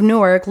town of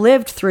Newark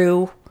lived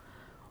through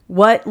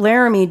what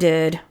Laramie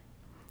did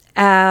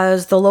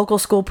as the local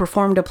school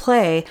performed a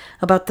play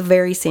about the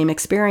very same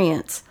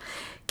experience.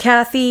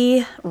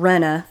 Kathy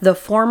Renna, the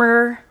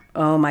former...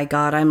 Oh my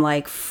God, I'm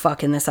like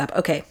fucking this up.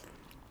 Okay.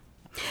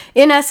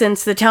 In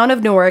essence, the town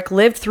of Newark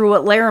lived through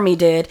what Laramie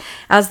did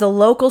as the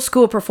local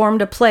school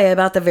performed a play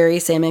about the very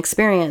same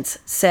experience,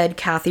 said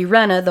Kathy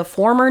Renna, the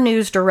former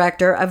news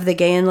director of the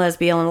Gay and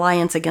Lesbian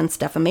Alliance Against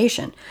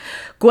Defamation.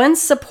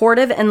 Gwen's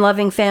supportive and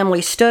loving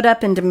family stood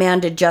up and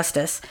demanded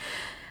justice.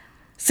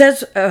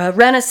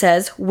 Renna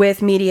says,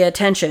 with media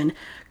attention,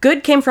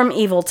 "Good came from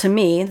evil to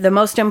me. The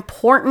most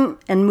important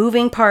and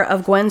moving part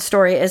of Gwen's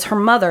story is her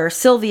mother,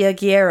 Sylvia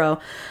Guerrero,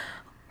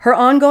 her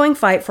ongoing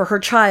fight for her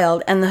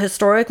child, and the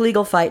historic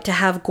legal fight to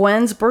have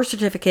Gwen's birth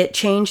certificate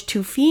changed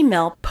to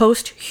female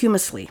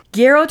posthumously."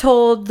 Guerrero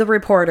told the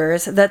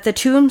reporters that the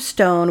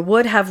tombstone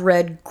would have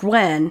read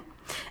Gwen,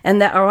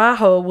 and that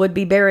Araujo would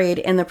be buried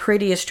in the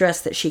prettiest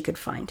dress that she could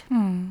find.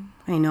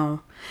 I know.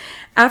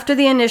 After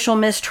the initial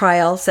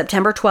mistrial,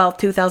 September 12,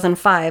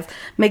 2005,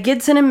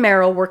 McGidson and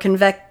Merrill were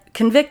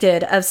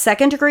convicted of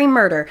second-degree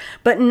murder,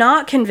 but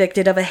not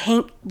convicted of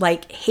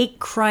hate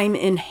crime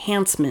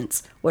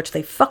enhancements, which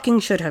they fucking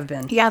should have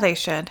been. Yeah, they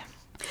should.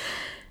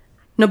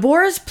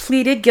 Nabors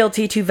pleaded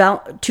guilty to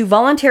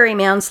voluntary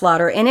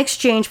manslaughter in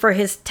exchange for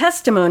his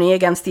testimony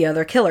against the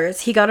other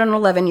killers. He got an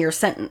 11-year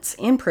sentence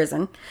in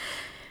prison.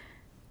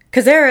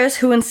 Cazares,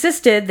 who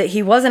insisted that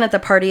he wasn't at the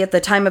party at the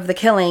time of the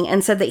killing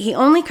and said that he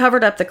only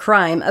covered up the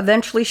crime,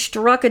 eventually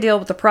struck a deal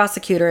with the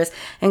prosecutors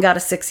and got a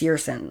 6-year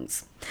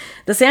sentence.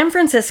 The San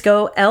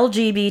Francisco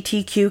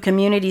LGBTQ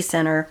Community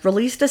Center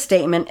released a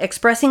statement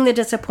expressing the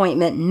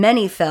disappointment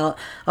many felt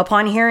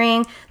upon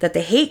hearing that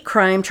the hate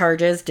crime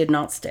charges did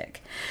not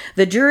stick.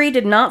 The jury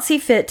did not see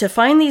fit to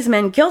find these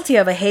men guilty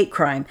of a hate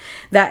crime.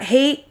 That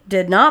hate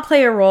did not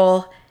play a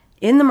role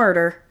in the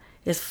murder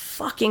is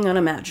fucking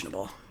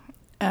unimaginable.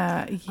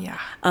 Yeah.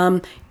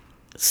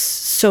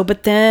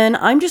 But then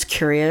I'm just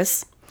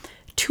curious.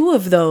 2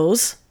 of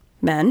those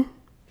men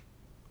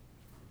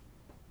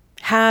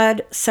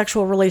had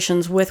sexual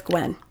relations with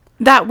Gwen.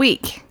 That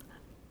week.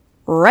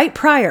 Right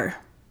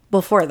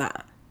before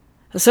that.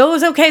 So it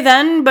was okay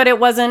then, but it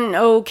wasn't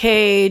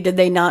okay. Did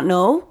they not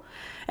know?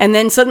 And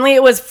then suddenly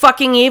it was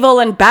fucking evil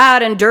and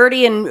bad and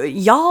dirty and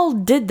y'all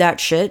did that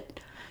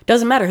shit.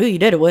 Doesn't matter who you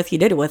did it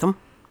with them.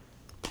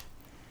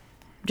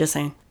 Just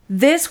saying.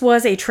 This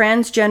was a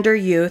transgender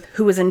youth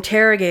who was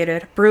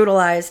interrogated,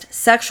 brutalized,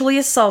 sexually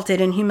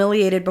assaulted, and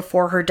humiliated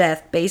before her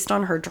death based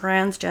on her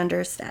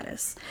transgender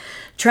status.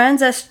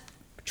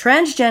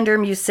 Transgender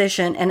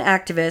musician and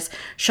activist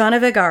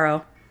Shauna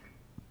Vigaro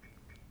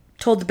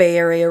told the Bay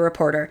Area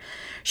Reporter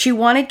she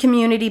wanted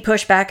community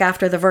pushback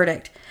after the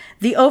verdict.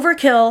 The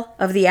overkill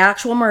of the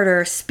actual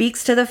murder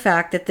speaks to the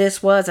fact that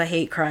this was a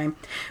hate crime.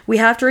 We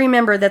have to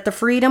remember that the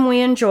freedom we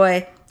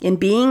enjoy in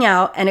being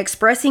out and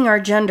expressing our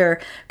gender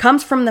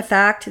comes from the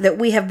fact that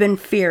we have been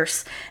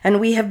fierce and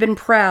we have been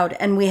proud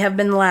and we have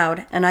been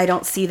loud, and I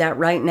don't see that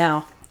right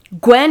now.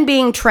 Gwen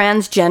being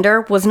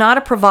transgender was not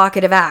a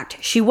provocative act.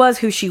 She was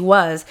who she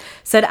was,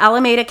 said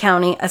Alameda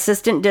County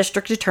Assistant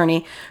District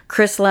Attorney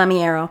Chris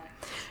Lamiero,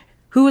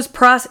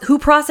 who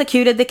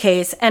prosecuted the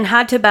case and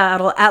had to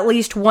battle at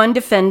least one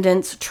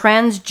defendant's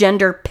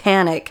transgender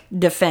panic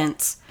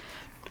defense.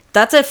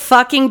 That's a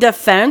fucking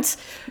defense?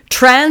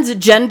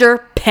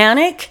 Transgender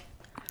panic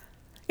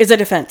is a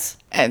defense.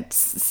 It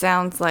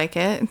sounds like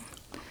it.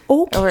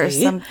 Okay. Or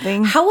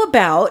something. How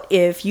about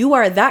if you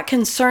are that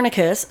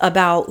concernicus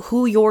about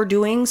who you're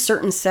doing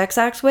certain sex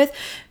acts with,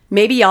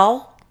 maybe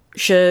y'all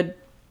should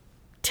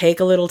take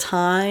a little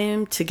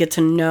time to get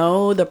to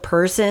know the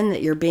person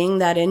that you're being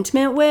that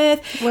intimate with.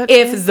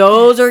 If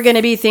those are going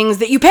to be things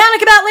that you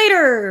panic about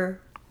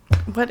later.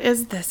 What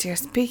is this you're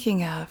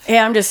speaking of? Hey,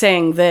 I'm just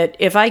saying that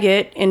if I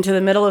get into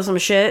the middle of some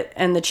shit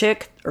and the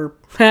chick,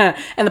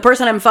 and the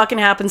person I'm fucking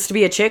happens to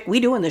be a chick, we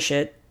doing this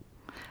shit.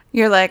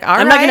 You're like, all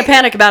right. I'm not going to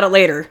panic about it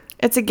later.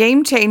 It's a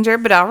game changer,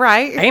 but all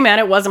right. Hey, man,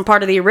 it wasn't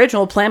part of the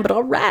original plan, but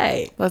all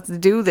right. Let's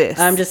do this.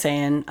 I'm just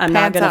saying, I'm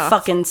not going to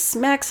fucking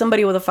smack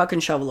somebody with a fucking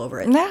shovel over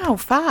it. No,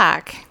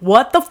 fuck.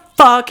 What the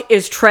fuck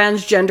is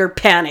transgender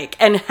panic?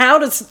 And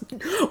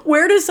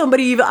where does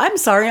somebody even, I'm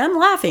sorry, I'm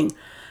laughing.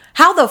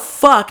 How the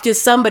fuck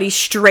does somebody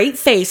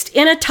straight-faced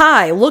in a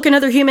tie look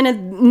another human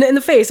in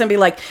the face and be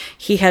like,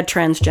 he had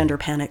transgender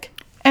panic?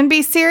 And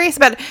be serious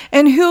about it.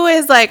 And who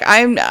is like,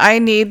 I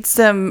need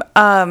some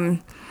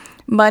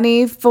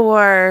money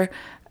for,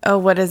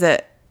 what is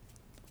it?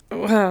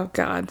 Oh,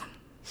 God.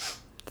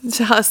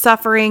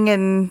 Suffering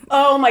and...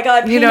 Oh, my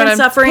God. Pain and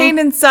suffering. Pain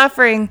and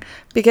suffering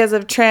because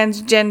of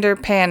transgender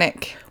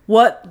panic.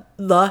 What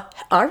the...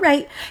 All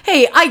right.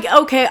 Hey,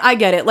 I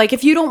get it. Like,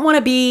 if you don't want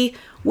to be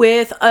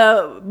with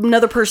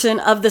another person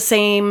of the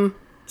same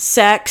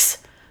sex,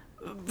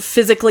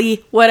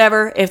 physically,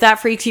 whatever, if that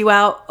freaks you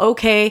out,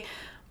 okay.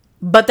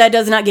 But that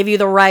does not give you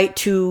the right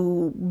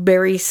to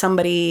bury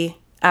somebody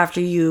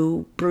after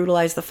you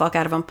brutalize the fuck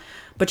out of them.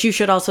 But you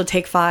should also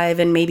take 5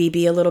 and maybe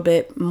be a little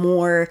bit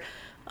more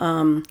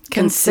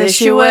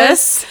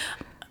conspicuous.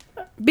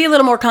 Be a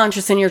little more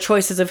conscious in your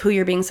choices of who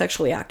you're being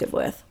sexually active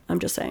with. I'm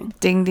just saying.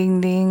 Ding, ding,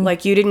 ding.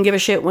 Like, you didn't give a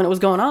shit when it was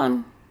going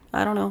on.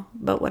 I don't know,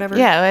 but whatever.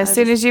 Yeah, as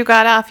soon as you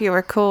got off, you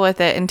were cool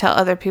with it until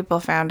other people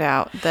found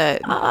out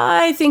that...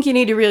 I think you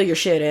need to reel your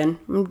shit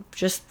in.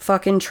 Just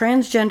fucking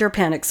transgender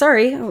panic.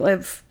 Sorry,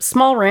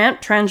 small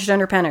rant,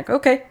 transgender panic.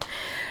 Okay.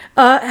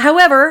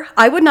 However,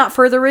 I would not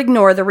further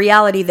ignore the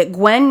reality that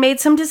Gwen made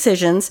some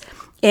decisions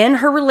in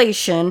her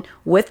relation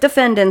with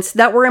defendants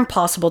that were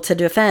impossible to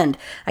defend.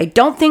 I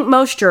don't think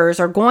most jurors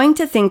are going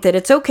to think that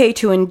it's okay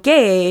to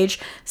engage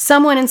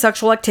someone in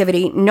sexual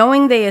activity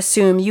knowing they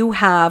assume you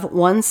have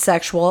one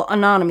sexual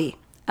anatomy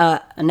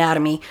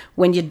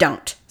when you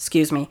don't.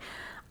 Excuse me.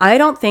 I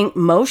don't think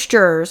most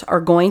jurors are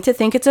going to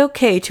think it's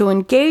okay to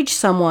engage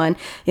someone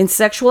in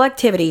sexual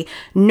activity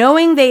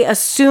knowing they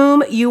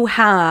assume you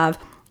have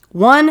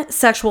one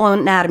sexual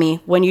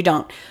anatomy when you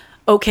don't.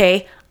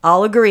 Okay,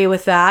 I'll agree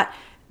with that.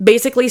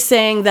 Basically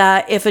saying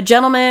that if a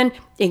gentleman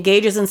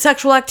engages in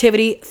sexual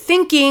activity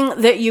thinking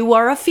that you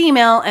are a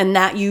female and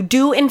that you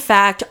do in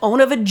fact own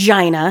a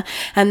vagina,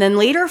 and then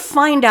later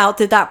find out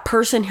that that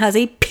person has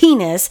a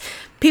penis,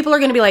 people are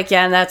going to be like,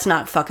 yeah, that's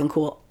not fucking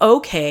cool.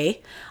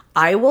 Okay,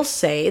 I will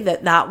say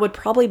that would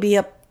probably be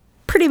a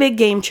pretty big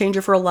game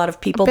changer for a lot of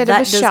people. A bit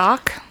of a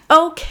shock.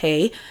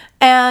 Okay,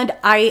 and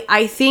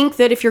I think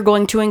that if you're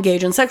going to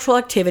engage in sexual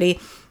activity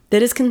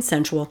that is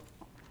consensual,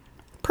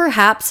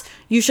 perhaps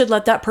you should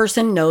let that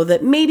person know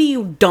that maybe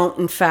you don't,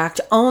 in fact,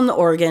 own the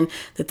organ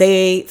that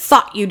they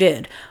thought you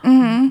did.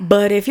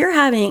 But if you're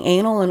having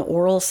anal and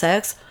oral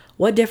sex,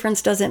 what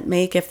difference does it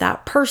make if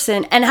that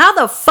person, and how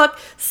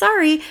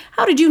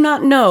did you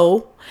not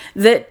know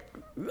that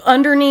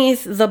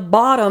underneath the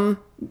bottom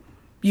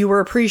you were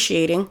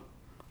appreciating,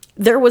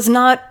 there was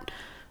not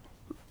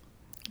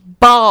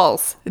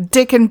balls,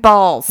 dick and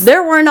balls.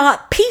 There were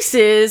not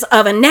pieces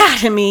of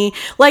anatomy.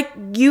 Like,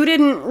 you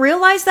didn't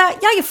realize that?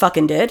 Yeah, you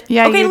fucking did.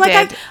 Yeah, you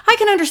did. I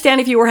can understand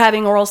if you were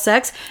having oral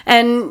sex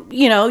and,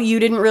 you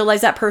didn't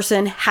realize that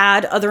person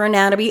had other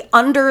anatomy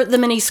under the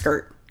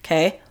miniskirt.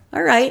 Okay?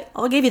 All right,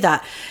 I'll give you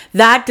that.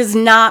 That does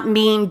not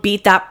mean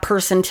beat that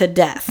person to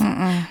death.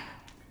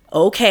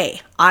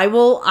 Okay, I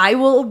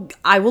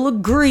will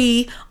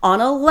agree on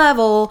a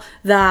level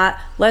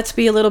that let's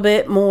be a little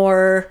bit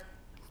more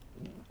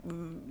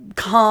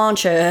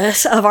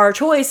conscious of our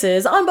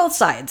choices on both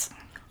sides.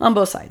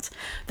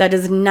 That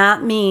does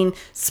not mean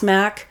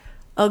smack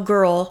a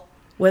girl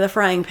with a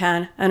frying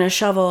pan and a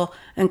shovel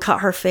and cut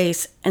her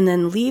face and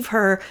then leave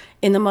her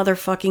in the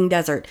motherfucking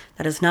desert.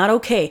 That is not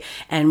okay.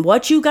 And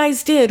what you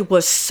guys did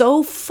was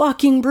so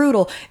fucking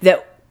brutal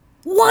that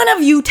one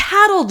of you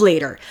tattled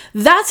later.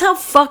 That's how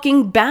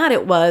fucking bad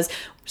it was.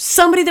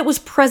 Somebody that was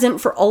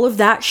present for all of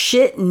that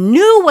shit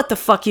knew what the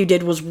fuck you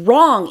did was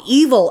wrong,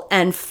 evil,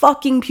 and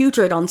fucking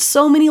putrid on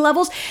so many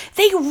levels.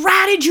 They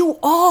ratted you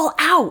all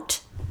out.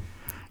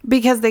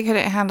 Because they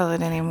couldn't handle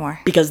it anymore.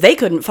 Because they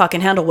couldn't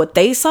fucking handle what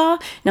they saw.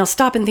 Now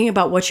stop and think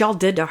about what y'all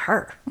did to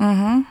her.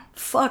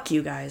 Fuck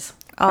you guys.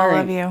 All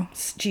of you.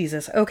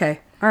 Jesus. Okay.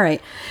 All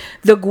right.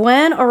 The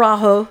Gwen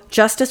Araujo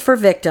Justice for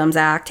Victims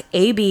Act,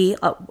 AB...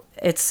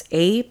 it's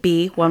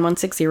AB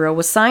 1160,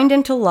 was signed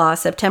into law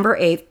September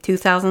 8th,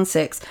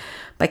 2006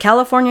 by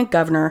California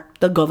Governor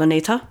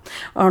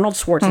Arnold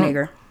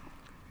Schwarzenegger.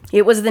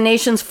 It was the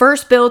nation's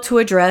first bill to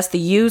address the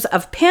use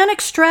of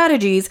panic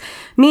strategies,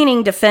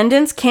 meaning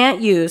defendants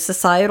can't use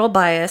societal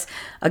bias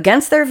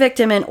against their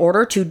victim in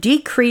order to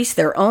decrease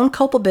their own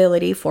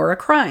culpability for a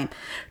crime.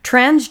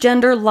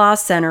 Transgender Law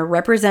Center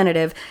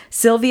Representative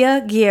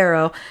Sylvia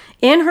Guerrero,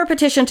 in her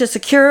petition to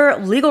secure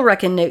legal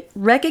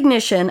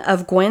recognition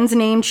of Gwen's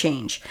name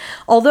change.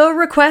 Although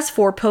requests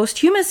for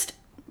posthumous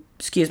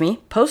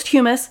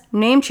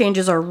name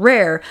changes are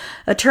rare,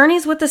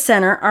 attorneys with the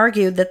center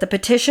argued that the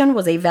petition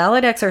was a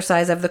valid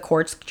exercise of the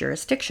court's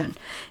jurisdiction.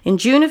 In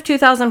June of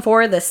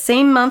 2004, the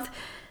same month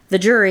the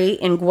jury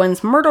in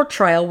Gwen's murder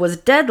trial was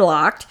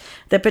deadlocked,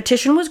 the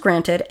petition was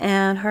granted,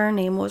 and her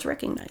name was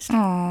recognized.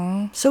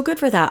 Aww. So good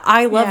for that.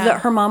 I love that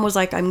her mom was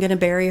like, I'm going to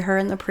bury her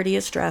in the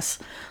prettiest dress.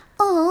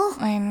 Oh,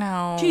 I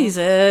know.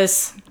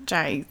 Jesus.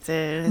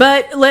 Jesus.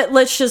 But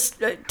let's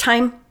just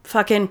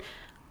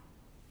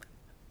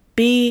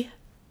be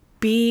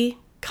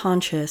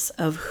conscious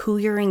of who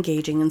you're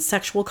engaging in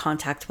sexual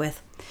contact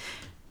with.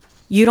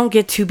 You don't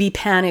get to be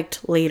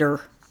panicked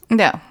later.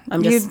 No,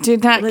 you do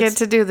not get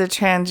to do the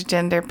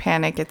transgender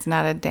panic. It's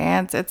not a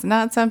dance. It's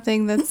not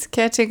something that's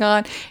catching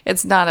on.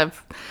 It's not a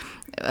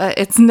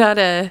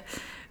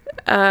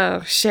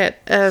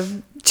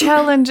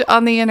challenge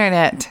on the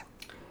internet.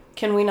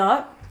 Can we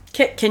not?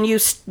 Can you?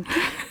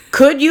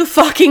 Could you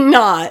fucking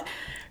not?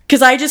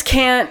 Because I just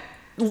can't.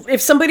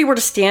 If somebody were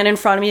to stand in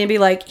front of me and be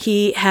like,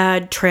 he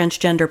had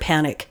transgender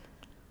panic,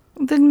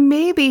 then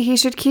maybe he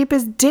should keep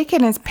his dick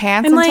in his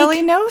pants until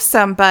he knows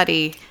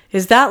somebody.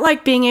 Is that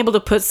like being able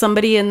to put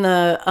somebody in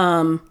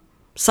the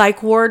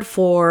psych ward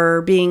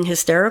for being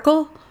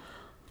hysterical?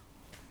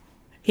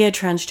 He had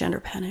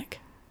transgender panic.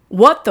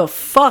 What the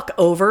fuck,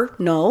 over?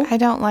 No. I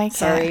don't like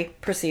Sorry,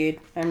 proceed.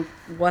 And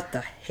what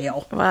the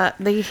hell? What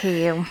the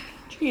hell?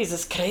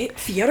 Jesus Christ.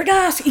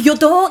 Fiergas, you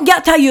don't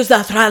get to use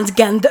that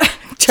transgender.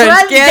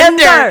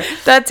 Transgender.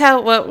 That's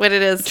what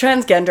it is.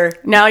 Transgender.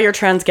 Now you're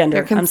transgender.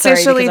 You're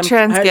consensually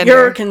transgender.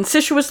 You're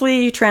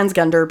consensuously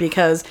transgender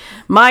because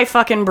my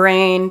fucking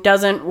brain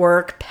doesn't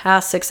work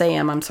past 6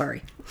 a.m. I'm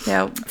sorry.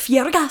 Yeah.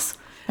 Fiergas.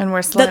 And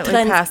we're slightly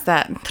past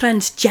that.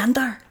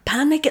 Transgender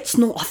panic, it's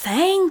not a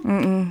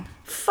thing.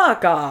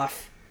 Fuck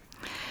off.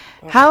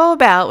 How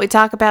about we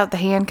talk about the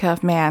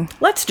handcuff man?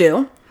 Let's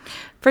do.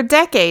 For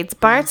decades,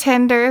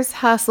 bartenders,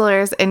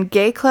 hustlers, and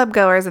gay club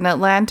goers in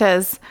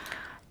Atlanta's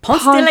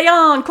Ponce de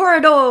Leon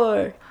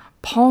corridor.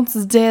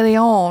 Ponce de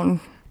Leon,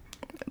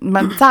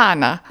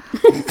 Manzana.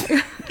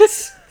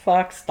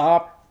 Fuck,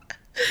 stop.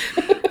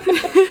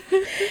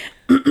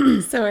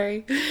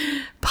 Sorry.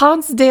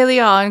 Ponce de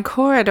Leon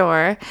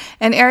corridor,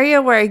 an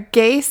area where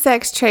gay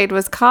sex trade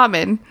was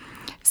common,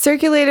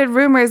 circulated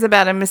rumors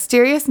about a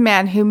mysterious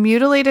man who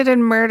mutilated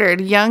and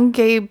murdered young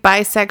gay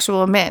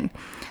bisexual men.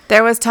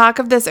 There was talk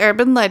of this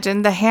urban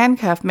legend, the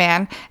handcuff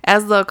man,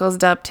 as locals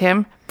dubbed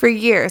him, for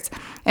years,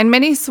 and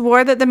many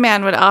swore that the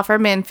man would offer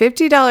men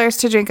 $50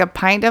 to drink a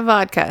pint of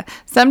vodka,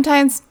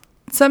 sometimes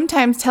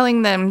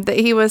telling them that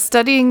he was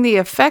studying the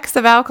effects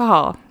of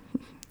alcohol.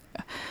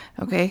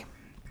 Okay.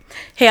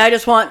 Hey, I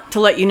just want to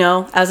let you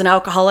know, as an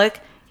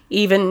alcoholic,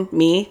 even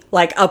me,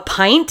 like a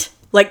pint,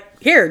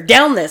 like, here,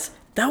 down this.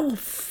 That will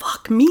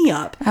fuck me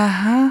up.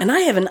 And I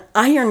have an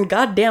iron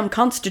goddamn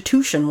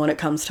constitution when it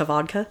comes to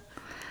vodka.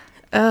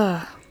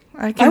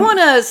 I want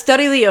to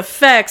study the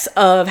effects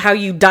of how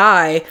you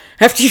die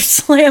after you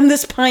slam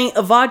this pint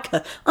of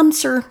vodka.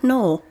 Sir,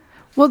 no.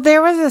 Well,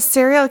 there was a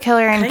serial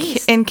killer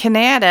in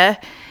Canada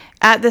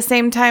at the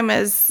same time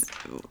as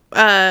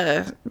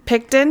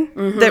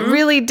Picton that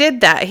really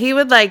did that. He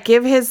would like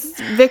give his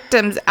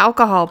victims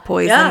alcohol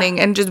poisoning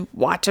and just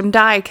watch them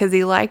die because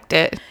he liked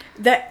it.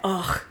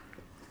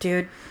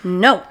 Dude,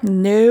 no.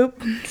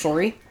 Nope.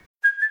 Sorry.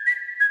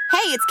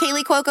 Hey, it's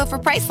Kaylee Cuoco for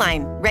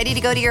Priceline. Ready to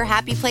go to your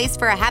happy place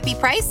for a happy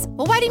price?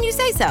 Well, why didn't you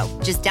say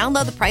so? Just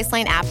download the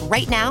Priceline app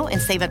right now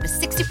and save up to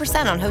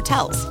 60% on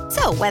hotels.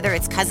 So whether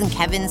it's Cousin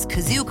Kevin's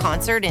Kazoo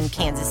Concert in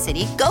Kansas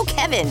City, go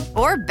Kevin,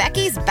 or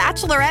Becky's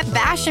Bachelorette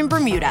Bash in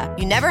Bermuda,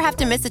 you never have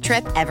to miss a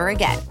trip ever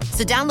again.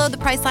 So download the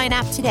Priceline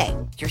app today.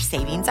 Your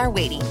savings are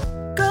waiting.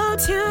 Go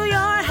to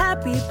your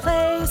happy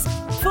place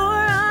for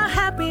a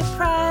happy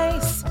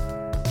price.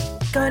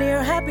 Go to your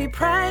happy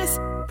price,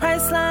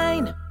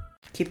 Priceline.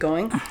 Keep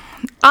going.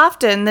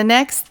 Often, the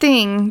next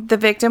thing the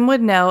victim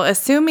would know,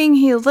 assuming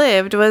he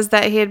lived, was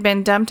that he had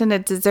been dumped in a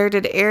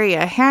deserted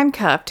area,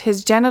 handcuffed,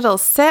 his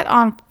genitals set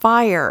on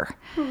fire.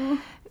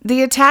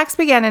 The attacks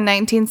began in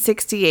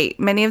 1968.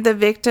 Many of the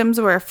victims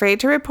were afraid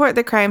to report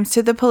the crimes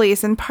to the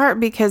police, in part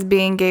because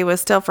being gay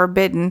was still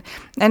forbidden,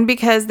 and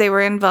because they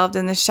were involved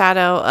in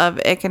shadow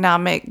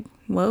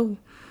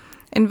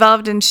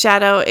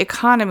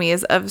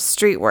economies of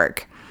street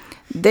work.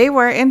 They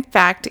were, in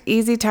fact,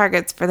 easy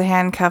targets for the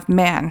handcuffed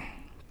man.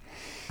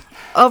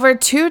 Over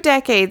 2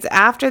 decades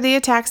after the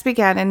attacks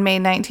began in May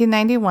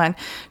 1991,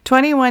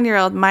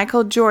 21-year-old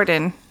Michael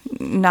Jordan,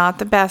 not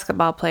the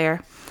basketball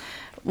player,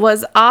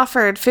 was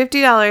offered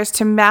 $50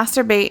 to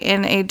masturbate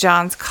in a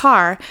John's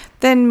car,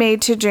 then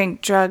made to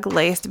drink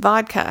drug-laced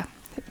vodka.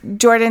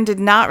 Jordan did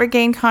not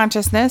regain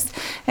consciousness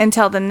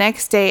until the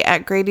next day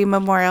at Grady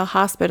Memorial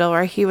Hospital,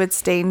 where he would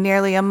stay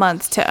nearly a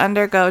month to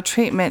undergo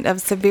treatment of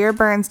severe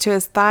burns to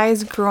his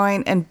thighs,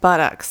 groin, and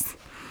buttocks.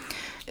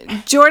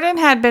 Jordan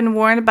had been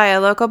warned by a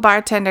local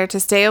bartender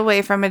to stay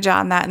away from a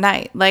John that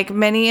night. Like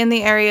many in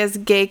the area's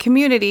gay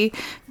community,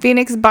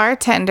 Phoenix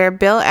bartender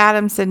Bill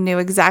Adamson knew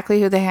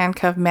exactly who the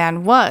handcuffed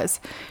man was.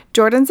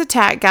 Jordan's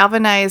attack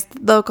galvanized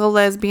local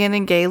lesbian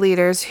and gay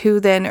leaders, who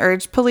then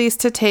urged police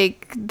to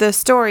take the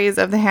stories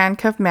of the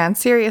handcuffed man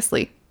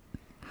seriously.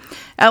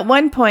 At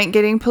one point,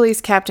 getting police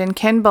captain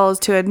Ken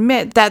Bowles to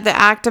admit that the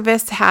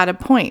activists had a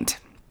point.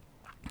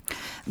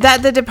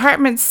 That the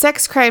department's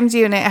sex crimes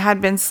unit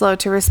had been slow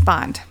to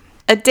respond.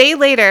 A day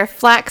later,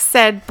 Flack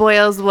said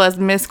Boyles was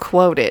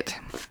misquoted.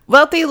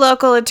 Wealthy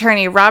local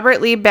attorney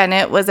Robert Lee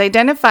Bennett was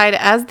identified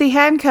as the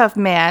handcuffed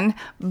man,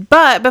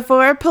 but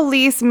before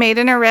police made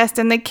an arrest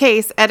in the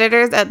case,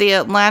 editors at the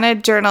Atlanta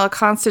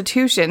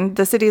Journal-Constitution,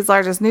 the city's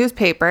largest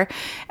newspaper,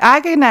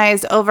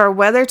 agonized over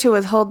whether to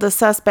withhold the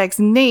suspect's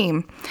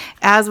name,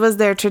 as was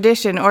their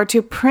tradition, or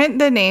to print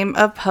the name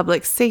of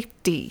public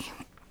safety.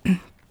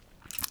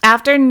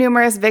 After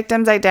numerous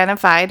victims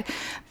identified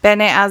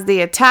Bennett as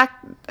the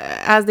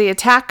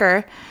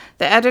attacker,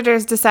 the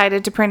editors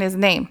decided to print his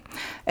name.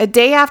 A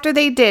day after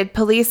they did,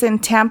 police in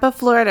Tampa,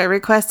 Florida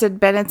requested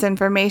Bennett's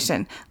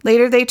information.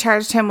 Later, they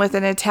charged him with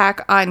an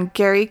attack on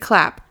Gary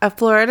Clapp, a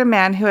Florida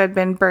man who had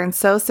been burned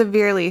so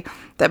severely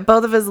that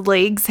both of his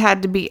legs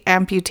had to be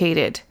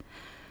amputated.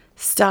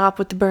 Stop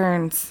with the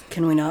burns.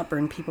 Can we not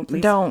burn people,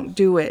 please? Don't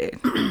do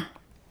it.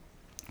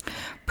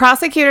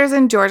 Prosecutors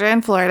in Georgia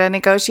and Florida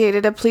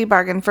negotiated a plea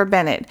bargain for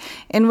Bennett,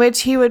 in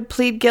which he would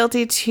plead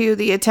guilty to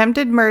the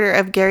attempted murder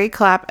of Gary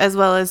Clapp as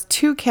well as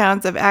 2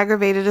 counts of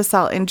aggravated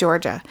assault in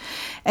Georgia,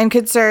 and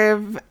could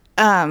serve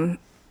a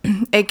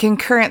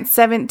concurrent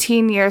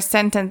 17-year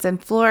sentence in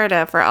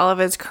Florida for all of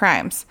his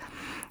crimes.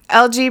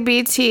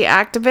 LGBT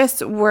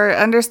activists were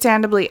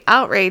understandably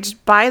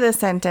outraged by the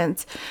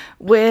sentence,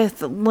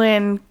 with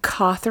Lynn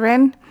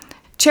Cothran,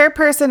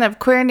 chairperson of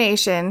Queer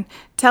Nation,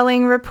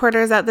 telling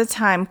reporters at the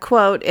time,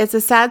 quote, "It's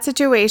a sad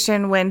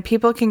situation when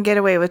people can get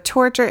away with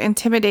torture,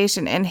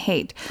 intimidation, and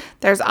hate.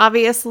 There's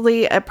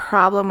obviously a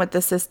problem with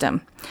the system."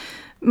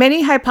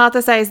 Many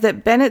hypothesized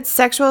that Bennett's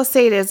sexual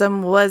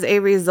sadism was a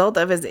result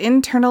of his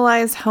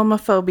internalized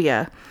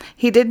homophobia.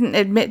 He didn't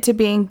admit to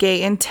being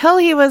gay until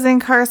he was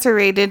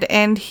incarcerated,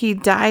 and he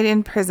died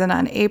in prison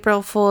on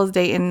April Fool's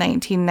Day in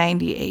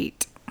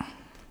 1998.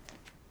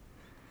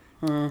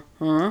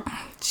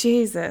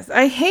 Jesus,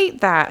 I hate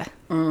that.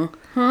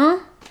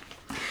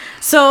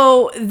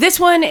 So this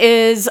one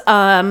is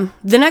the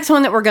next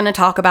one that we're going to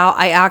talk about.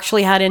 I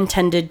actually had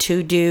intended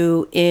to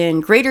do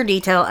in greater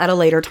detail at a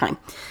later time.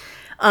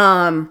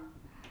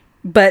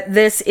 But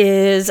this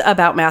is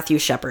about Matthew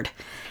Shepard.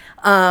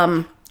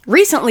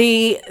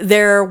 Recently,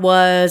 there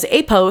was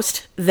a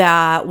post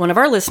that one of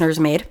our listeners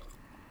made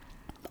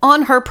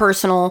on her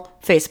personal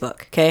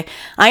Facebook. Okay,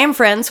 I am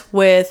friends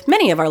with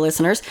many of our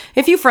listeners.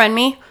 If you friend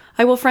me,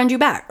 I will friend you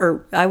back,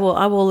 or I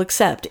will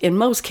accept in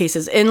most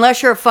cases,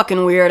 unless you're a fucking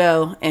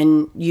weirdo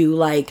and you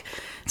like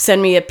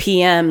send me a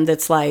PM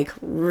that's like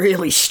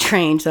really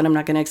strange, then I'm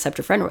not going to accept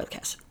your friend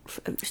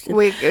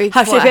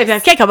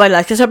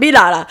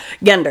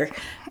Gender.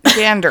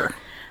 Gander.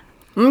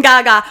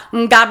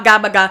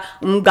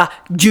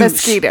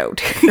 Juice.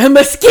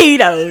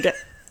 Mosquitoed.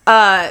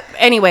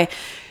 Anyway,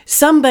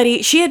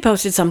 she had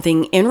posted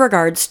something in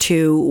regards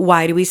to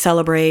why do we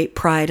celebrate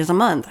Pride as a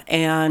month,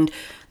 and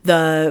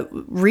the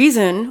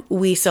reason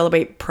we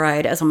celebrate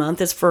Pride as a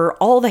month is for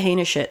all the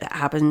heinous shit that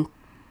happened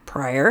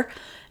prior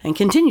and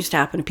continues to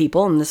happen to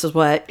people. And this is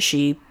what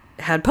she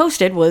had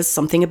posted, was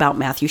something about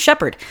Matthew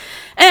Shepard.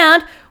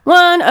 And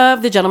one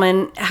of the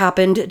gentlemen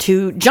happened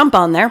to jump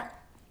on there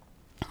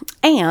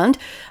and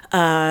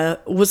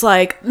was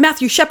like,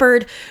 Matthew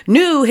Shepard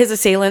knew his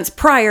assailants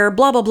prior,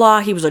 blah, blah,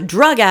 blah. He was a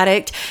drug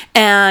addict,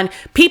 and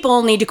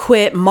people need to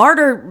quit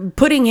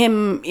putting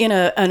him in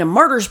a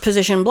martyr's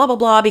position, blah, blah,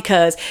 blah,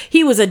 because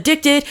he was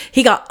addicted.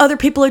 He got other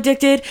people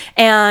addicted.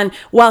 And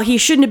while he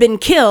shouldn't have been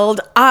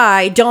killed,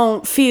 I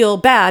don't feel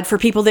bad for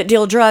people that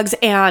deal drugs.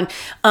 And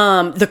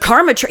the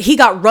karma train, he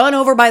got run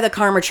over by the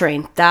karma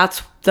train.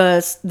 That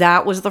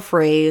was the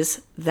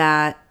phrase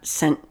that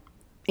sent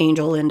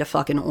Angel into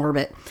fucking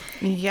orbit.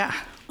 Yeah.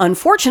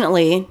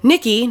 Unfortunately,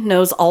 Nikki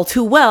knows all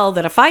too well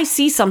that if I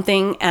see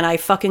something and I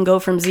fucking go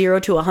from 0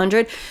 to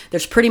 100,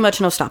 there's pretty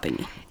much no stopping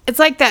me. It's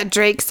like that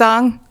Drake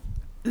song,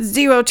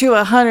 0 to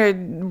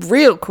 100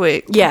 real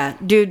quick. Yeah,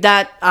 dude,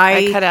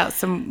 I cut out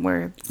some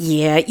words.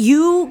 Yeah,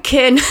 you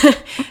can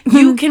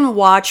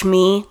watch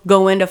me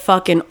go into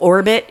fucking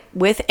orbit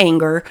with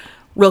anger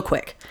real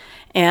quick.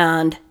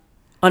 And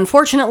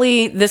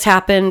unfortunately, this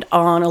happened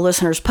on a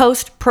listener's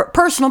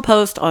personal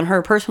post on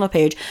her personal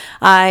page.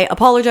 I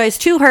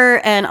apologized to her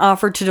and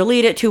offered to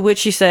delete it, to which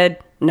she said,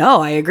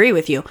 no, I agree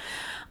with you.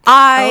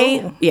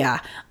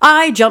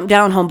 I jumped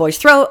down homeboy's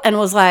throat and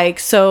was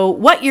like, so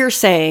what you're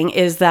saying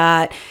is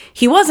that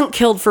he wasn't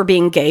killed for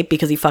being gay,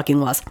 because he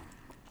fucking was.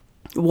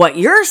 What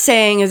you're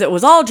saying is it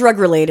was all drug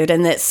related,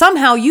 and that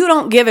somehow you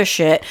don't give a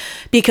shit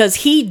because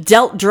he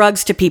dealt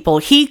drugs to people.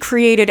 He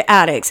created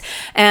addicts,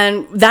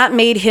 and that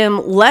made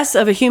him less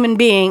of a human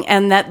being,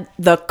 and that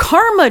the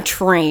karma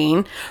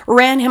train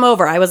ran him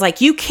over. I was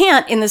like, you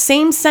can't, in the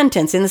same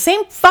sentence, in the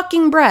same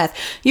fucking breath,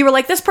 you were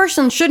like, this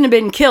person shouldn't have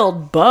been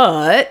killed,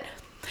 but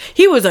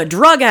he was a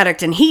drug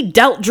addict and he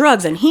dealt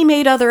drugs and he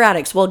made other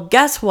addicts. Well,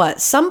 guess what?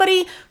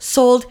 Somebody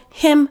sold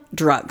him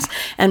drugs.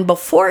 And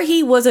before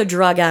he was a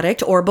drug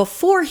addict, or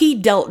before he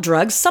dealt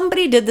drugs,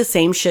 somebody did the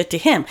same shit to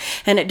him.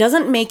 And it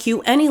doesn't make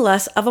you any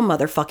less of a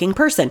motherfucking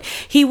person.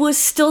 He was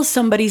still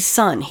somebody's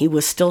son. He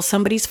was still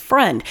somebody's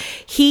friend.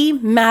 He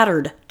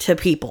mattered to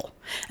people.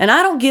 And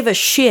I don't give a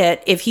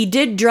shit if he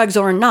did drugs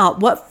or not.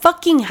 What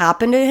fucking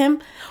happened to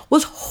him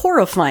was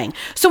horrifying.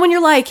 So when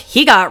you're like,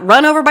 he got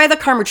run over by the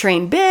karma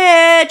train,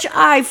 bitch,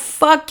 I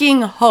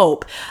fucking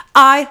hope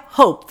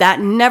that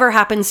never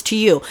happens to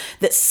you.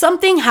 That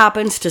something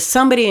happens to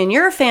somebody in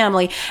your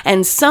family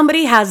and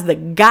somebody has the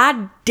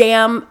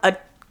goddamn I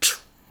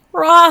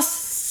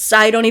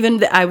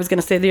was going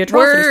to say the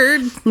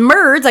atrocities.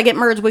 Merds, I get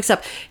merds mixed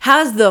up.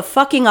 Has the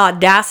fucking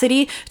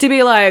audacity to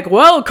be like,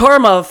 well,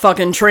 karma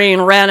fucking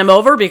train ran him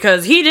over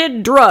because he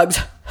did drugs.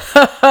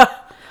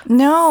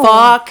 No.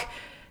 Fuck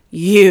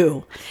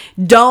you.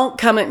 Don't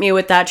come at me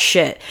with that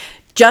shit.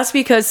 Just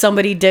because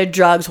somebody did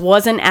drugs,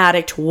 was an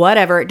addict,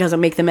 whatever, it doesn't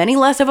make them any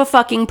less of a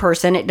fucking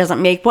person. It doesn't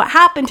make what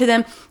happened to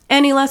them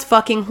any less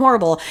fucking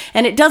horrible.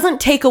 And it doesn't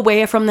take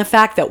away from the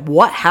fact that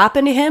what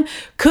happened to him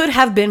could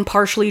have been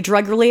partially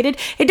drug related.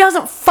 It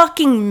doesn't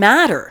fucking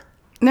matter.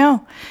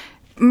 No.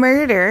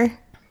 Murder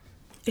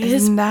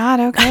is not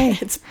okay.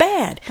 It's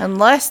bad.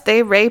 Unless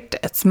they raped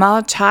a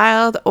small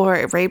child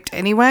or raped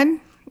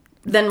anyone.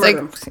 Then murder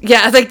him.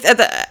 Yeah, like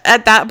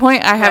at that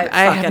point, I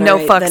have no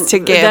fucks to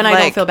give. Then I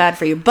don't feel bad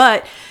for you.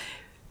 But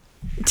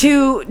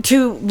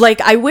to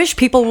like, I wish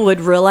people would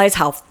realize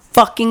how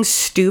fucking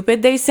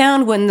stupid they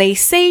sound when they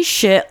say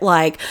shit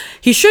like,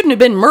 he shouldn't have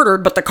been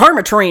murdered, but the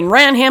karma train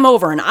ran him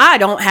over, and I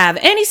don't have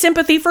any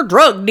sympathy for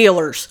drug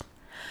dealers.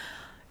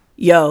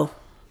 Yo,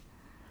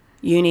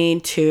 you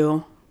need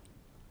to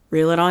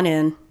reel it on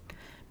in,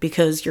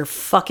 because your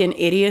fucking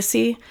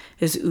idiocy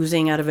is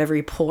oozing out of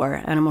every pore,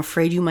 and I'm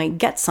afraid you might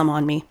get some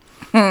on me.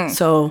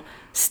 So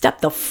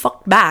step the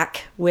fuck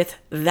back with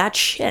that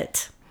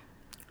shit.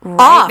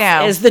 Off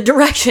now is the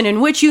direction in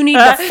which you need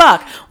to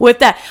fuck with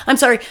that. I'm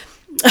sorry.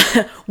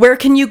 Where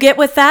can you get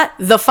with that?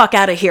 The fuck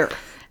out of here.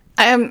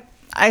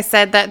 I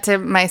said that to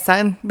my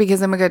son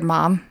because I'm a good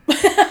mom.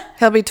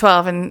 He'll be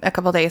 12 in a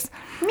couple days.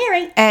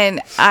 Mary.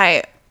 And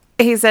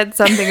he said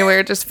something and we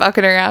were just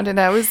fucking around, and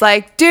I was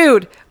like,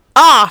 dude,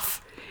 off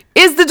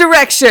is the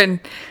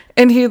direction.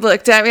 And he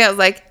looked at me. I was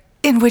like,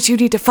 in which you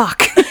need to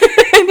fuck.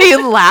 And he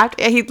laughed.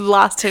 He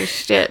lost his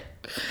shit.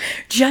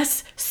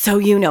 Just so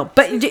you know.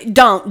 But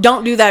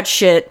don't do that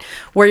shit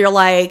where you're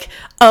like,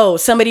 oh,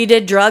 somebody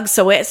did drugs,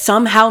 so it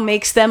somehow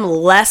makes them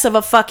less of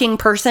a fucking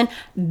person.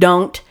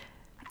 Don't.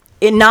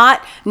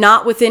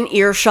 Not within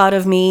earshot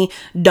of me.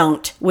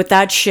 Don't. With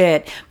that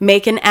shit,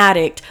 make an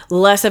addict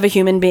less of a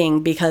human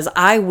being, because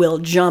I will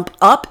jump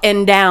up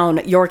and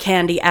down your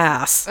candy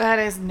ass. That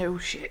is no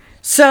shit.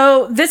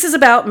 So this is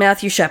about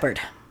Matthew Shepard.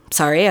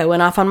 sorry, I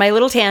went off on my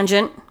little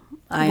tangent.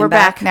 We're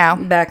back now.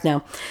 Back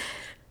now.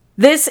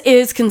 This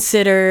is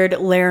considered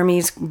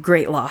Laramie's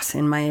great loss,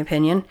 in my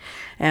opinion.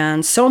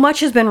 And so much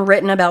has been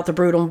written about the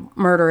brutal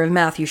murder of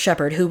Matthew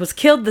Shepard, who was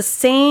killed the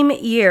same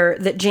year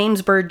that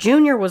James Byrd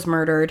Jr. was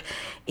murdered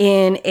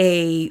in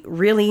a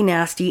really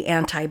nasty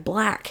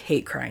anti-black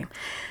hate crime.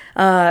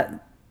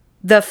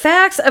 The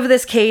facts of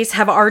this case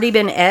have already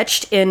been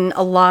etched in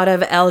a lot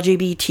of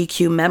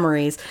LGBTQ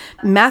memories.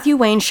 Matthew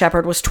Wayne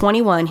Shepard was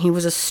 21. He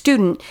was a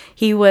student.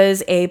 He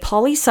was a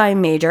poli-sci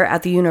major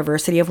at the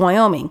University of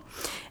Wyoming.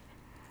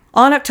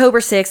 On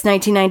October 6,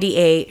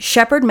 1998,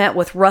 Shepard met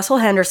with Russell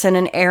Henderson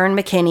and Aaron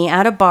McKinney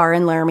at a bar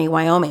in Laramie,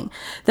 Wyoming.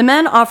 The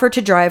men offered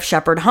to drive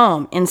Shepard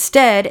home.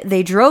 Instead,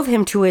 they drove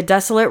him to a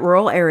desolate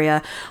rural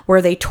area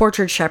where they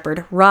tortured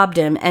Shepard, robbed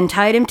him, and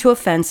tied him to a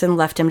fence and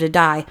left him to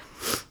die.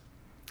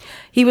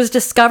 He was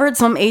discovered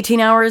some 18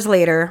 hours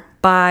later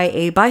by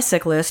a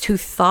bicyclist who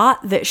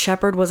thought that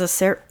Shepard was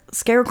a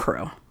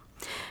scarecrow.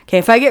 Okay,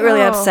 if I get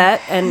really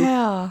upset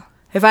and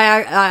if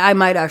I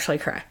might actually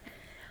cry.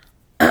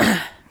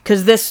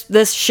 Because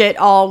this shit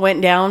all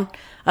went down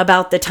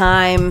about the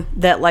time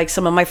that like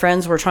some of my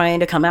friends were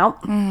trying to come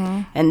out.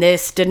 Mm-hmm. And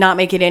this did not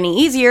make it any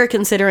easier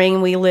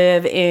considering we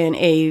live in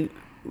a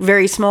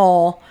very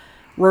small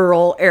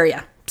rural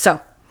area.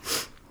 So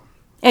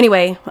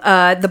anyway,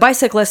 the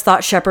bicyclist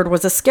thought Shepard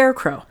was a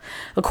scarecrow.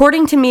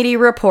 According to media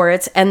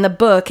reports and the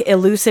book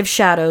Elusive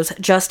Shadows,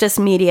 Justice,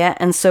 Media,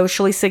 and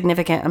Socially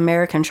Significant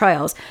American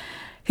Trials,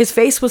 his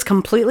face was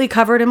completely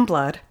covered in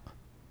blood,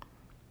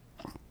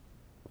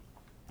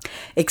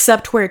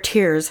 except where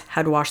tears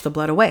had washed the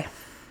blood away.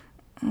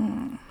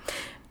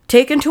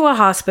 Taken to a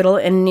hospital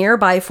in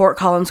nearby Fort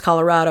Collins,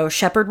 Colorado,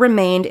 Shepard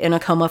remained in a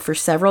coma for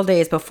several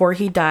days before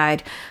he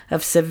died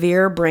of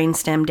severe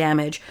brainstem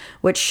damage,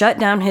 which shut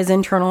down his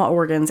internal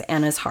organs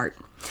and his heart.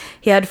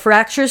 He had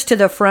fractures to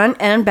the front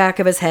and back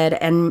of his head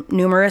and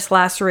numerous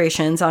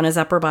lacerations on his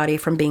upper body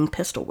from being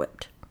pistol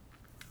whipped.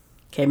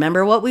 Okay,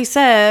 remember what we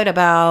said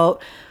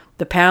about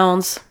the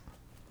pounds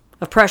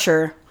of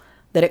pressure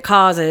that it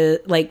causes,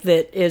 like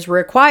that is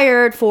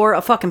required for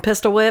a fucking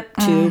pistol whip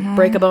to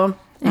break a bone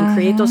and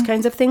create those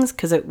kinds of things,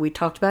 because we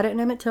talked about it in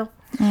Emmett Till.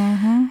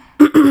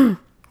 The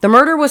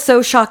murder was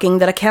so shocking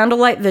that a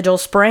candlelight vigil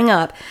sprang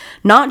up,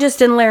 not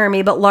just in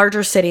Laramie, but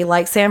larger city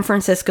like San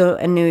Francisco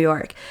and New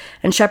York.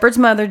 And Shepard's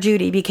mother,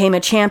 Judy, became a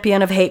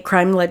champion of hate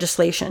crime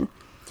legislation.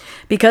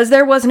 Because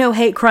there was no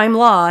hate crime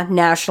law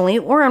nationally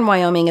or in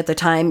Wyoming at the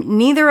time,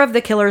 neither of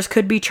the killers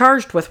could be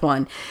charged with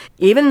one,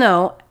 even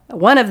though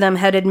one of them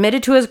had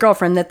admitted to his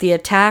girlfriend that the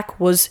attack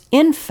was,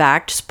 in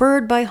fact,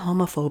 spurred by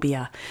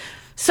homophobia.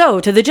 So,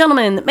 to the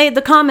gentleman that made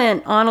the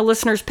comment on a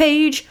listener's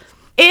page,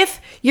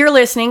 if you're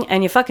listening,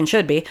 and you fucking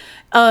should be,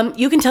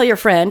 you can tell your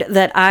friend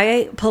that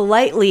I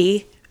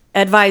politely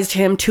advised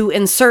him to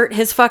insert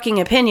his fucking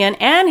opinion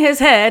and his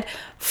head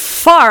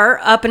far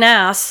up an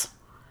ass,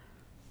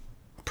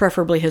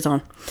 preferably his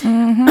own.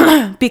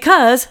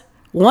 Because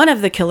one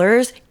of the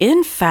killers,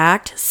 in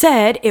fact,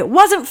 said it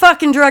wasn't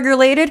fucking drug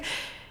related.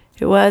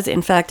 It was,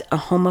 in fact, a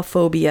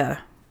homophobia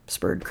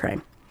spurred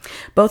crime.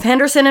 Both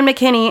Henderson and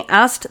McKinney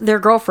asked their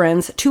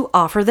girlfriends to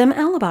offer them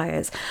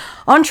alibis.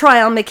 On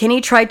trial,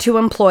 McKinney tried to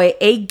employ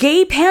a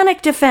gay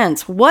panic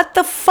defense. What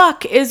the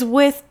fuck is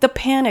with the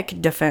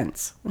panic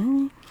defense?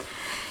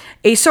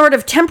 A sort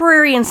of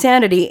temporary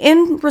insanity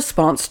in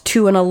response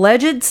to an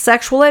alleged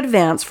sexual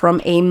advance from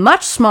a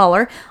much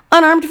smaller,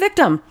 unarmed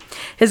victim.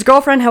 His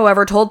girlfriend,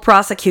 however, told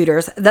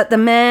prosecutors that the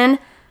men...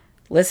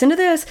 Listen to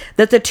this,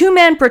 that the two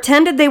men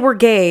pretended they were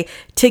gay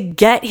to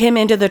get him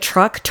into the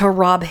truck to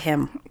rob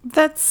him.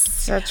 That's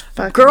such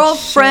fucking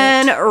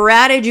girlfriend shit.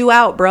 ratted you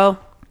out, bro,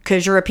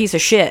 because you're a piece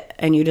of shit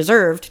and you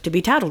deserved to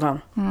be tattled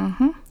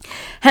on.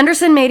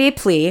 Henderson made a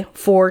plea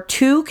for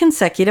 2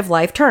 consecutive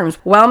life terms,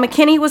 while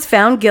McKinney was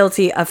found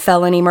guilty of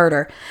felony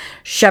murder.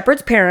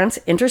 Shepard's parents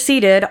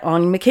interceded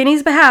on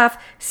McKinney's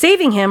behalf,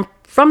 saving him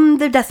from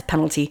the death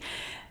penalty.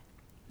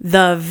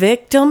 The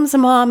victim's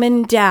mom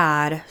and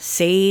dad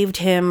saved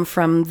him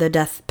from the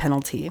death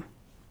penalty.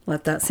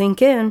 Let that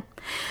sink in.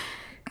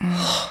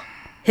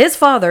 His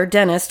father,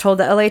 Dennis, told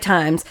the LA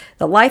Times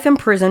that life in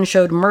prison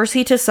showed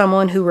mercy to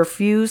someone who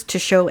refused to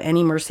show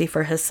any mercy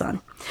for his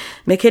son.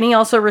 McKinney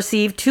also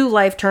received 2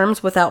 life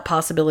terms without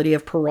possibility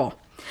of parole.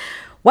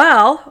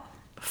 Well,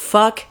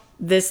 fuck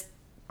this.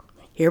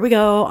 Here we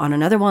go on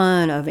another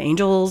one of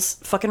Angel's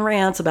fucking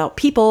rants about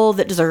people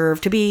that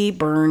deserve to be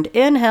burned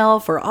in hell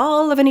for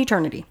all of an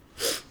eternity.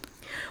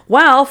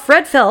 While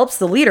Fred Phelps,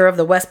 the leader of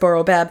the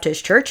Westboro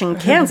Baptist Church in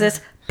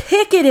Kansas,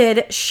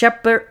 picketed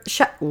Shepard's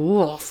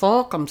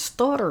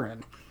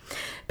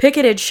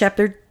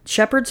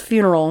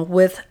funeral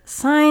with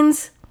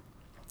signs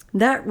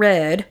that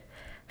read,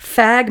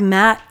 "Fag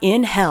Matt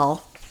in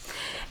hell,"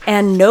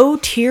 and "No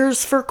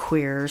tears for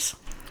queers."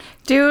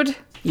 Dude.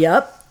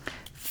 Yep.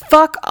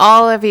 Fuck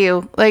all of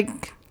you.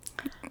 Like,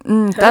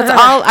 that's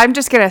all. I'm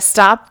just going to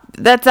stop.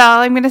 That's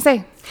all I'm going to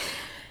say.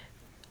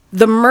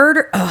 The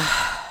murder...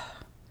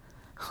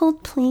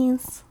 Hold,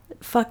 please.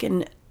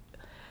 Fucking...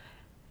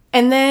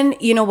 And then,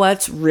 you know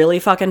what's really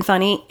fucking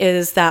funny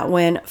is that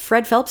when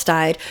Fred Phelps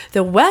died,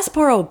 the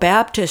Westboro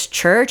Baptist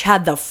Church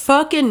had the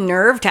fucking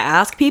nerve to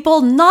ask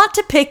people not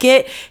to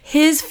picket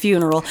his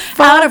funeral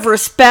out of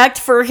respect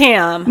for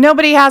him.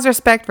 Nobody has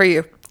respect for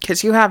you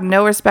because you have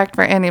no respect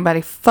for anybody.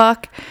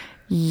 Fuck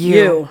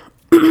you.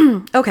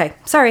 Okay,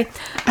 sorry.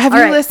 Have All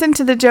you right. listened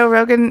to the Joe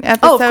Rogan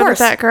episode Oh, of course. with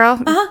that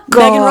girl? Uh-huh.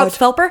 God. Megan Ropes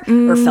Felper?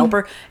 Or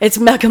Felper. It's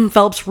Megan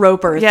Phelps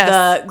Roper, Yes.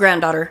 the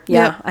granddaughter.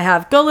 Yeah, Yep. I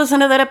have. Go listen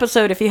to that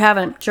episode if you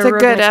haven't. Joe It's a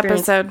Rogan good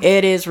Experience. episode.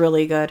 It is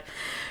really good.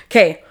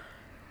 Okay.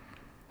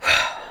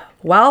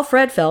 While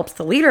Fred Phelps,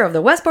 the leader of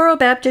the Westboro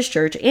Baptist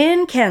Church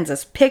in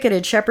Kansas,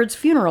 picketed Shepard's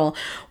funeral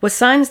with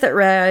signs that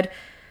read,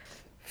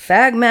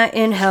 "Fagmat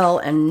in hell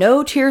and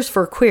no tears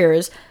for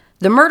queers,"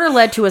 the murder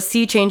led to a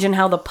sea change in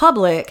how the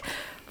public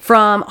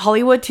from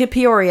Hollywood to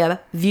Peoria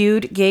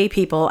viewed gay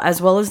people,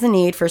 as well as the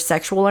need for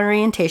sexual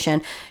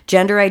orientation,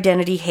 gender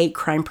identity, hate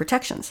crime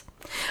protections.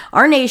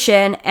 Our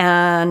nation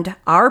and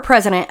our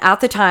president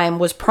at the time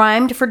was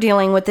primed for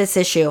dealing with this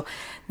issue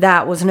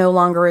that was no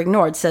longer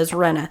ignored, says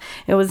Renna.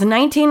 It was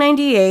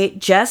 1998,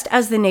 just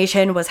as the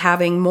nation was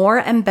having more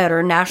and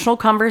better national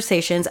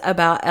conversations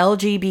about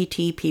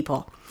LGBT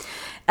people.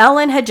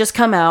 Ellen had just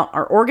come out,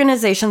 our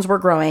organizations were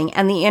growing,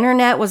 and the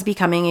internet was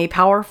becoming a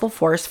powerful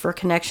force for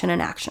connection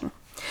and action.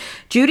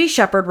 Judy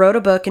Shepard wrote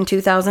a book in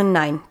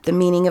 2009, The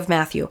Meaning of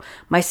Matthew,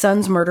 My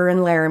Son's Murder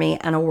in Laramie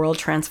and a World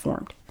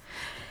Transformed.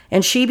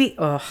 And she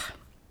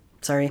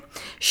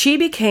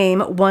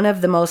became one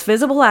of the most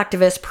visible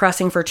activists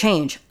pressing for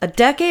change. A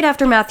decade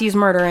after Matthew's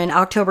murder in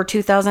October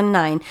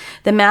 2009,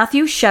 the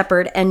Matthew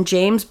Shepard and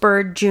James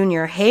Byrd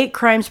Jr. Hate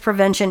Crimes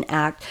Prevention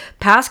Act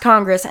passed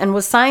Congress and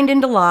was signed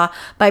into law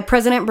by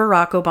President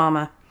Barack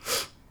Obama.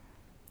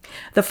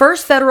 The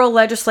first federal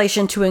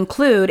legislation to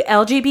include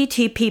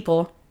LGBT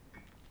people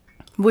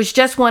was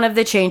just one of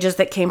the changes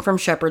that came from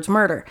Shepard's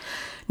murder.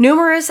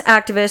 Numerous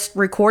activists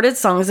recorded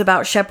songs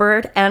about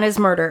Shepard and his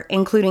murder,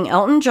 including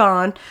Elton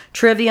John,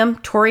 Trivium,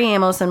 Tori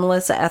Amos, and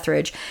Melissa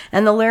Etheridge,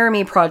 and The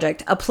Laramie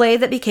Project, a play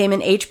that became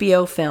an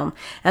HBO film,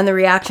 and the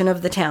reaction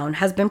of the town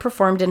has been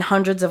performed in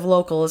hundreds of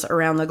locals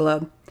around the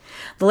globe.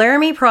 The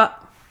Laramie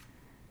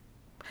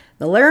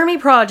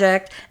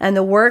Project and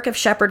the work of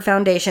Shepard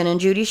Foundation and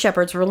Judy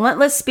Shepard's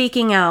relentless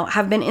speaking out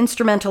have been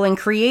instrumental in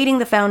creating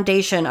the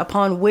foundation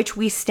upon which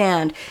we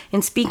stand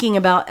in speaking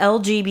about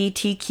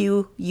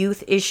LGBTQ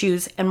youth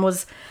issues and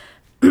was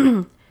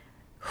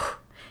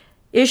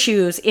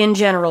issues in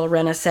general,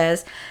 Renna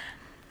says.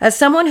 As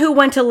someone who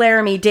went to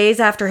Laramie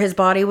days after his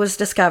body was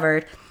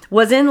discovered,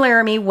 was in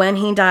Laramie when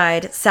he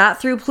died, sat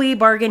through plea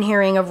bargain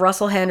hearing of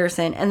Russell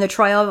Henderson and the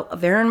trial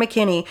of Aaron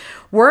McKinney,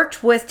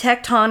 worked with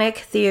Tectonic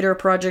Theater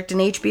Project and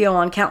HBO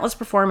on countless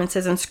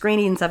performances and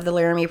screenings of the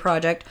Laramie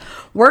Project,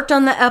 worked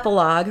on the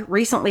epilogue,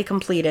 recently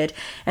completed,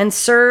 and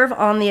serve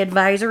on the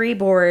advisory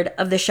board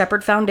of the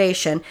Shepard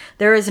Foundation,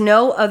 there is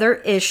no other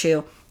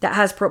issue that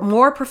has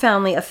more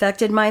profoundly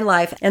affected my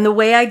life and the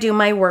way I do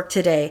my work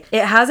today.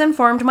 It has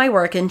informed my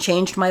work and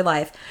changed my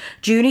life.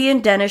 Judy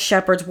and Dennis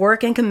Shepard's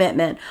work and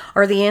commitment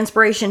are the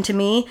inspiration to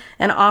me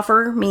and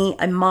offer me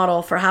a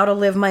model for how to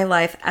live my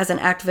life as an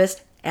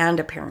activist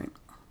and a parent.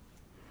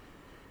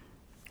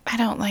 I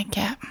don't like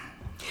it.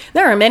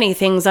 There are many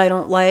things I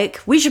don't like.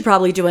 We should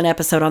probably do an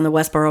episode on the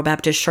Westboro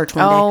Baptist Church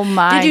one day. Oh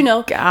my Did you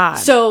know? God.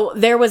 So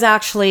there was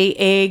actually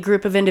a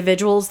group of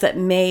individuals that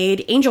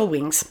made angel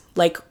wings,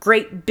 like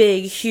great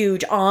big,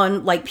 huge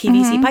on like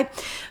PVC pipe,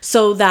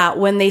 so that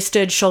when they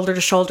stood shoulder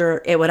to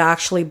shoulder, it would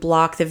actually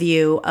block the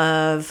view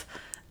of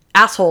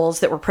assholes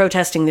that were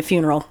protesting the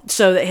funeral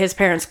so that his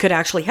parents could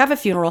actually have a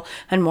funeral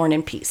and mourn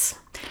in peace.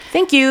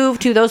 Thank you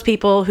to those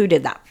people who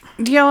did that.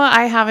 You know what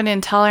I have an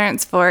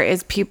intolerance for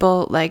is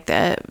people like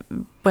the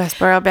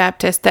Westboro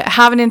Baptist that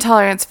have an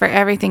intolerance for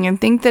everything and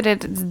think that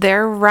it's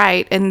their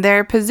right and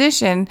their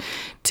position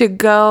to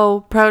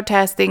go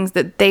protest things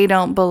that they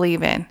don't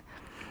believe in.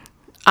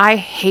 I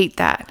hate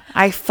that.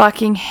 I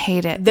fucking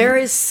hate it. There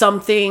is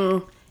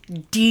something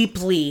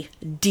deeply,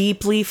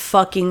 deeply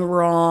fucking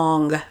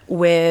wrong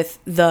with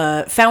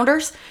the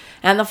founders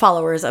and the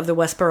followers of the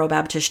Westboro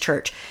Baptist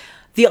Church.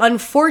 The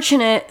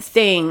unfortunate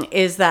thing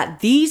is that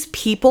these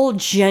people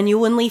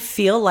genuinely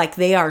feel like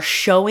they are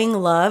showing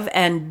love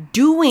and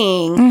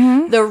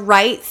doing the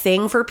right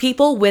thing for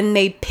people when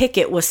they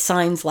picket with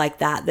signs like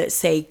that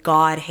say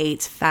God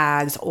hates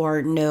fags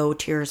or no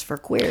tears for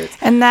queers.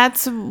 And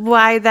that's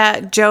why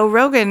that Joe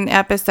Rogan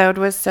episode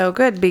was so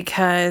good,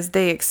 because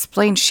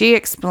she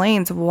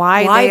explains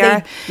why they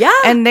are. Yeah.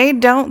 And they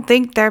don't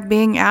think they're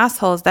being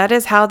assholes. That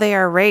is how they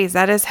are raised.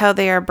 That is how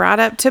they are brought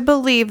up to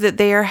believe that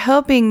they are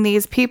helping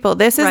these people.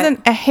 This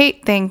isn't a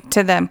hate thing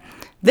to them.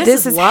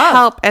 This is love.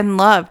 help and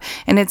love.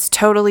 And it's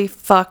totally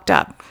fucked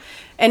up.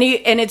 And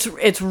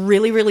it's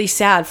really, really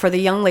sad for the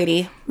young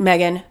lady,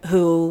 Megan,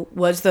 who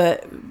was the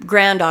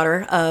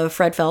granddaughter of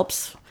Fred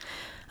Phelps.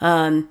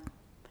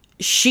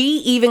 She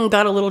even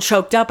got a little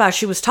choked up as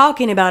she was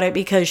talking about it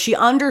because she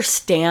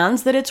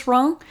understands that it's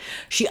wrong.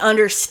 She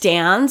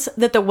understands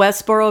that the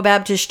Westboro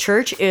Baptist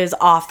Church is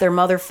off their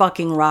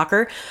motherfucking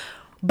rocker.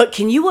 But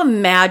can you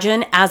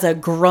imagine as a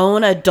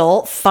grown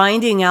adult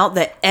finding out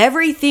that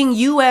everything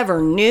you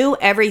ever knew,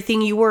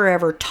 everything you were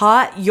ever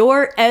taught,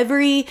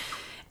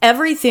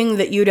 everything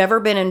that you'd ever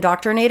been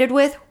indoctrinated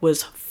with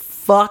was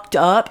fucked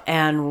up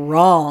and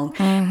wrong.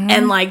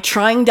 And like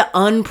trying to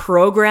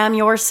unprogram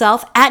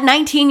yourself at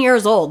 19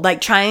 years old,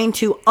 like trying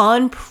to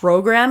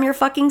unprogram your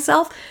fucking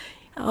self.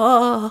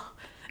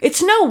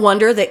 It's no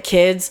wonder that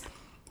kids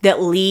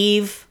that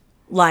leave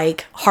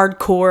like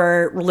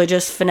hardcore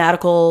religious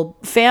fanatical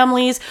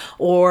families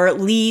or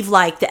leave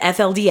like the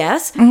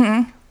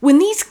FLDS. When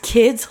these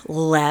kids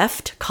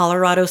left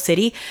Colorado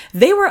City,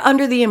 they were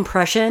under the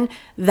impression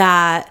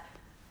that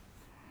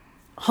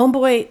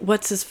homeboy,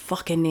 what's his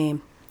fucking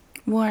name?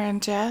 Warren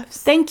Jeffs.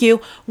 Thank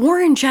you.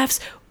 Warren Jeffs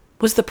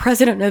was the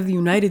president of the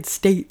United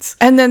States.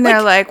 And then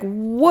they're like, whoa.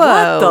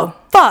 What the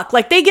fuck?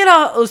 Like they get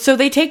out, so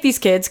they take these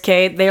kids,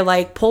 okay, they're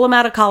like pull them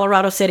out of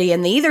Colorado City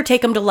and they either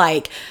take them to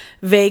like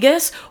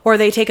Vegas or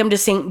they take them to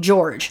St.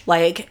 George,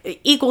 like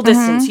equal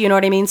distance, you know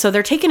what I mean? So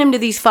they're taking them to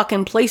these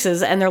fucking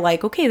places and they're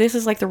like, okay, this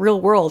is like the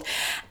real world.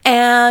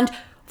 And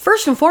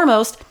first and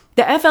foremost,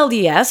 the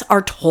FLDS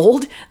are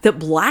told that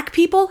black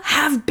people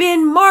have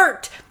been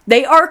marked.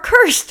 They are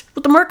cursed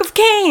with the mark of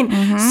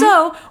Cain.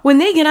 So when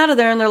they get out of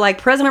there and they're like,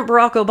 President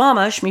Barack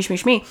Obama,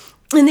 shmee,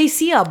 and they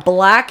see a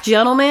black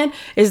gentleman,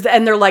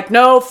 and they're like,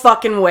 no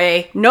fucking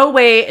way. No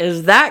way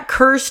is that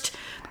cursed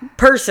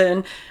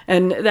person.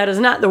 And that is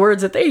not the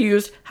words that they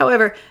used.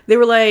 However, they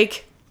were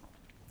like,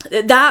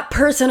 that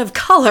person of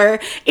color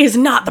is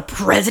not the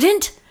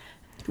president.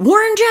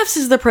 Warren Jeffs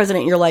is the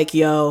president. You're like,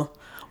 yo,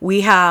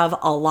 we have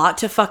a lot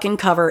to fucking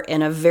cover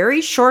in a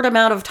very short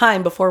amount of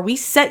time before we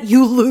set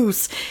you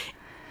loose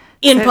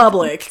in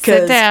public.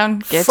 Sit down,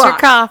 get your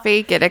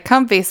coffee, get a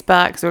comfy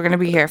spot, because we're going to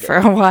be here for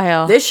a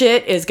while. This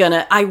shit is going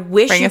to... I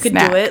wish Bring you a could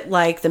snack. do it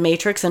like The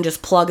Matrix and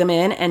just plug them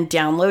in and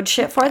download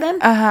shit for them.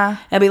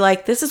 And be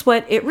like, this is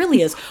what it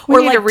really is.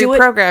 We need like to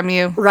reprogram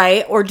you.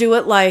 Right? Or do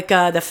it like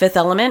The Fifth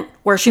Element,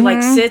 where she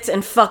like sits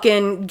and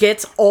fucking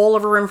gets all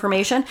of her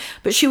information.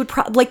 But she would...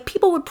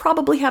 people would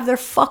probably have their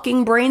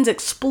fucking brains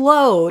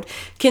explode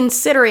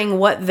considering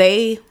what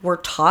they were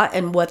taught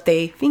and what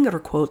they, finger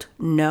quote,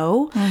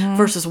 know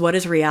versus what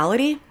is reality.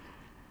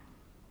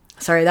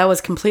 Sorry, that was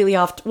completely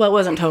off... Well, it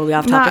wasn't totally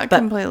off topic, Not but...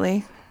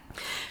 completely.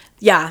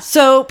 Yeah,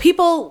 so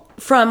people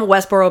from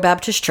Westboro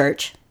Baptist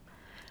Church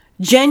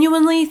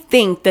genuinely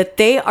think that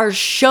they are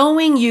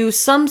showing you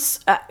some...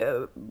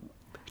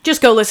 just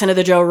go listen to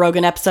the Joe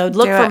Rogan episode.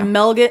 Look for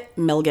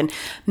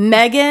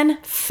Megan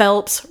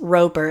Phelps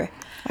Roper.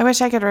 I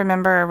wish I could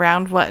remember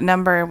around what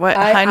number, what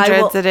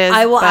hundreds it is.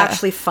 I will but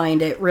actually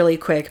find it really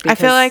quick. I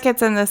feel like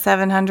it's in the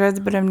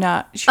 700s, but I'm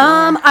not sure.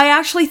 I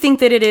actually think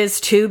that it is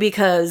too,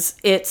 because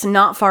it's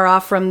not far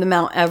off from the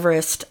Mount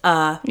Everest.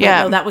 Yeah.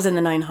 No, that was in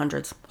the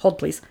 900s. Hold,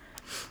 please.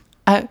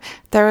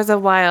 There was a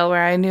while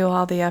where I knew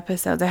all the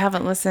episodes. I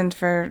haven't listened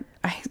for...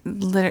 I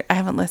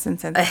haven't listened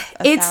since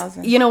It's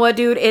 1,000. You know what,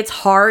 dude? It's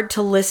hard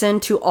to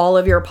listen to all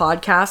of your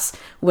podcasts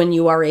when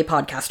you are a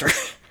podcaster.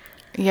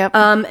 Yep.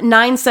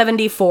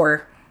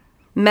 974.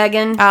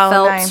 Megan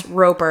Phelps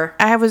Roper.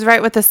 I was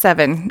right with the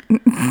 7.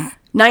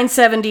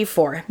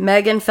 974.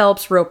 Megan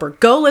Phelps Roper.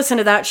 Go listen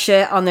to that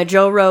shit on the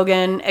Joe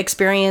Rogan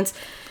Experience.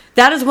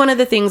 That is one of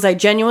the things I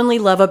genuinely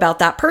love about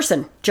that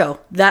person. Joe.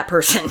 That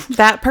person.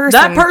 That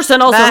person. That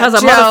person also That has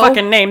a Joe.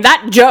 motherfucking name.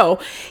 That Joe.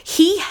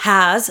 He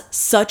has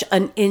such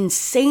an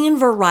insane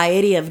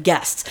variety of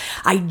guests.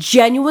 I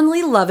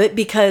genuinely love it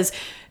because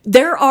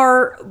there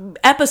are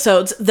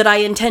episodes that I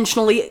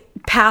intentionally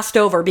passed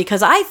over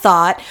because I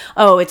thought,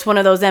 oh, it's one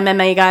of those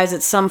MMA guys.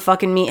 It's some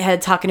fucking meathead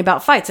talking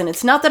about fights. And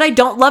it's not that I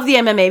don't love the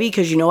MMA,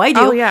 because you know I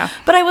do. Oh, yeah.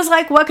 But I was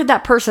like, what could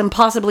that person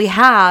possibly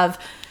have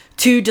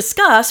to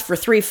discuss for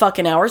 3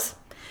 fucking hours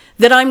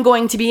that I'm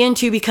going to be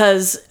into?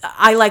 Because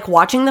I like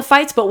watching the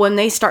fights, but when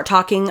they start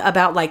talking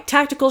about like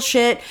tactical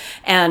shit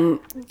and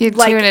You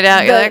like tune it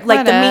out. You're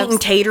like the "Whatevs." meat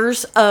and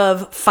taters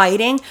of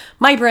fighting,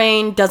 my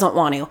brain doesn't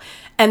want to.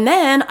 And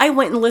then I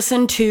went and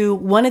listened to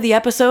one of the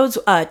episodes,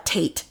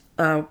 Tate.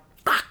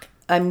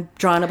 I'm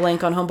drawing a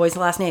blank on Homeboy's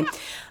last name.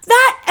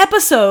 That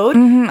episode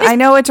is I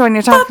know which one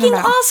you're talking fucking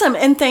about. awesome.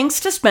 And thanks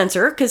to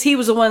Spencer, because he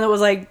was the one that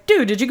was like,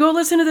 dude, did you go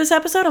listen to this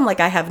episode? I'm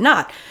like, I have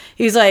not.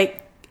 He's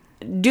like,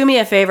 do me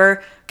a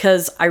favor,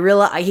 because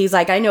he's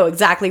like, I know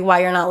exactly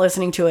why you're not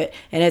listening to it,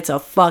 and it's a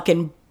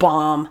fucking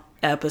bomb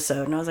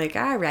episode. And I was like,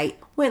 all right.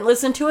 Went and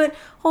listened to it.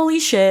 Holy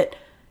shit.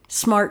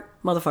 Smart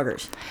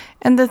motherfuckers.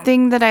 And the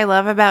thing that I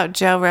love about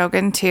Joe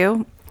Rogan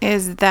too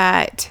is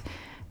that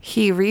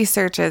he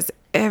researches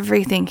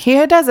everything.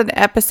 He does an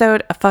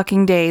episode a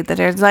fucking day that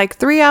is like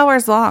 3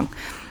 hours long,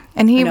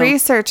 and he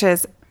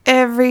researches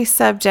every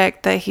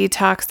subject that he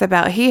talks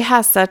about. He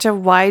has such a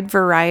wide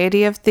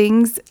variety of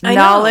things,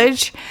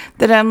 knowledge,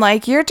 that I'm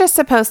like, you're just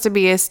supposed to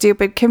be a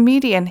stupid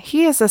comedian.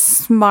 He is a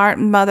smart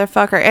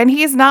motherfucker, and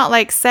he's not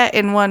like set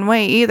in one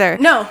way either.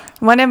 No.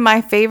 One of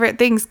my favorite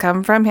things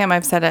come from him.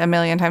 I've said it a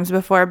million times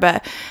before,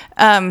 but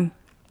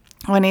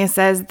when he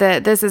says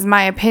that this is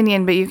my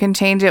opinion, but you can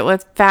change it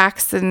with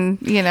facts and,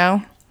 you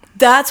know.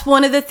 That's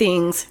one of the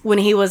things when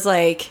he was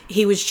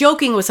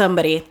joking with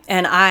somebody,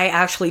 and I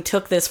actually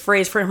took this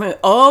phrase from him,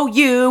 oh,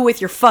 you with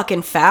your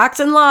fucking facts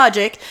and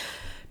logic,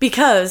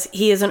 because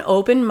he is an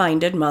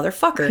open-minded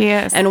motherfucker.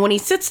 Yes. And when he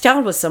sits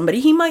down with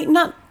somebody, he might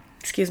not,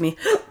 excuse me,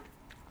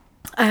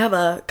 I have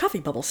a coffee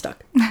bubble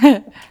stuck.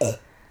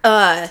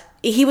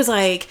 He was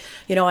like,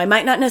 I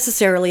might not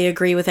necessarily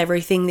agree with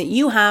everything that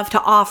you have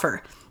to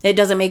offer. It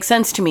doesn't make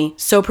sense to me.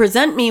 So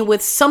present me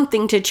with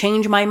something to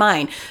change my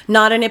mind.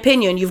 Not an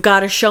opinion. You've got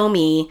to show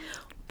me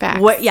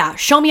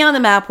Facts. show me on the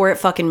map where it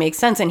fucking makes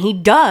sense. And he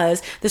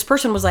does. This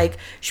person was like,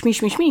 shmee,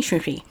 shmee, shmee,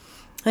 shmee.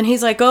 And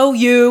he's like, oh,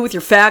 you with your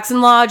facts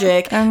and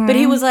logic. Mm-hmm. But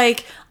he was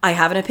like, I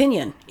have an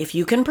opinion. If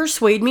you can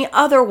persuade me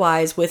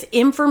otherwise with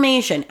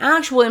information,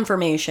 actual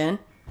information,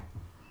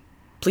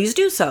 please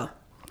do so.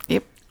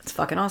 Yep. It's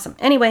fucking awesome.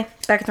 Anyway,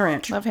 back at the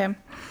ranch. Love him.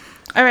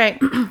 All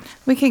right.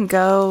 We can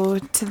go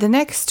to the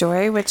next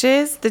story, which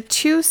is the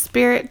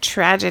Two-Spirit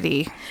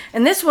tragedy.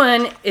 And this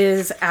one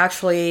is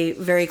actually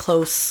very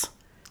close.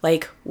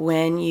 Like,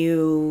 when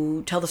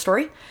you tell the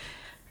story,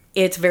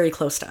 it's very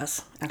close to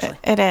us, actually.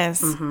 It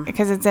is,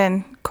 because it's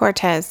in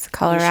Cortez,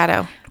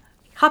 Colorado.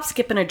 Hop,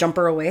 skip, and a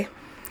jumper away.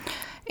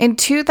 In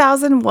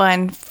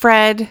 2001,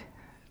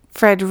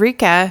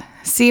 Frederica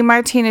C.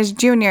 Martinez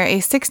Jr., a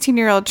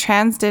 16-year-old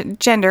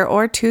transgender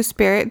or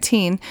two-spirit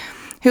teen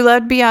who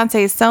loved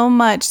Beyonce so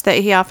much that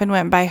he often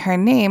went by her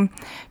name,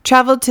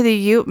 traveled to the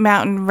Ute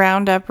Mountain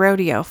Roundup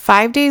Rodeo.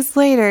 5 days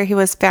later, he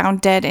was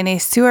found dead in a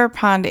sewer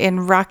pond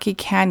in Rocky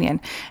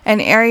Canyon,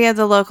 an area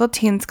the local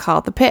teens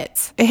call the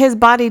Pits. His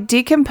body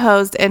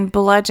decomposed and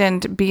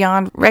bludgeoned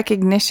beyond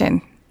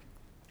recognition.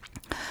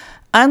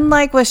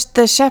 Unlike with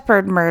the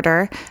Shepherd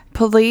murder,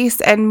 police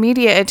and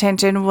media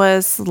attention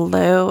was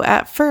low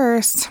at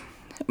first.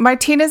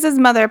 Martinez's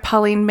mother,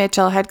 Pauline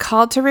Mitchell, had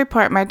called to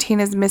report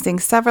Martinez missing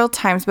several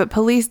times, but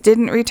police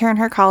didn't return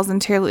her calls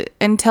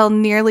until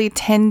nearly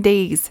 10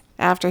 days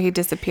after he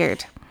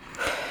disappeared.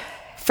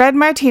 Fred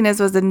Martinez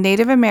was a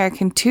Native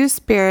American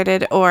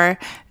two-spirited, or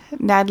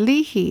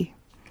Nadlihi,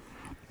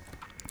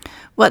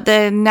 what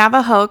the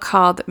Navajo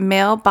called a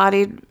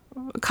male-bodied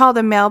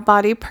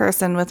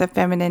person with a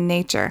feminine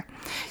nature.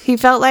 He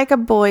felt like a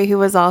boy who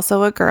was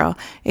also a girl,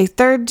 a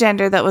third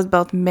gender that was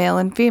both male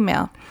and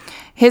female.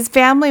 His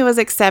family was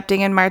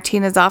accepting, and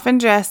Martinez often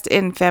dressed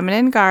in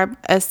feminine garb,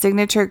 a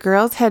signature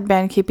girl's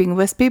headband keeping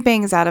wispy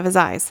bangs out of his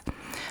eyes.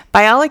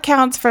 By all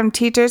accounts from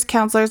teachers,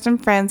 counselors,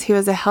 and friends, he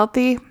was a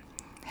healthy,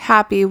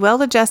 happy,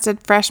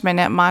 well-adjusted freshman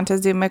at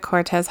Montezuma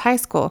Cortez High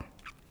School.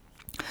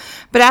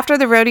 But after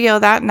the rodeo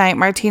that night,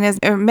 Martinez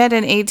met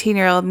an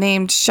 18-year-old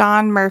named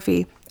Sean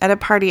Murphy at a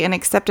party and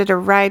accepted a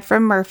ride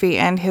from Murphy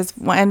and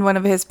one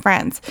of his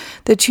friends.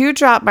 The two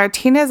dropped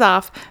Martinez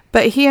off,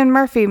 but he and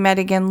Murphy met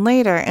again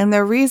later, and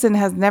the reason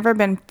has never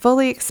been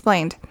fully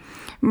explained.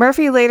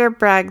 Murphy later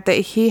bragged that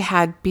he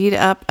had beat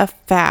up a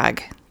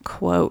fag.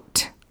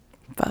 Quote,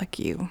 "Fuck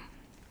you."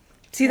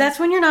 See, that's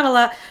when you're not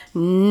allowed.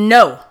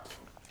 No.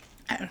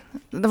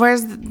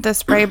 Where's the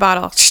spray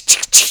bottle?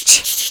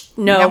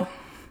 No.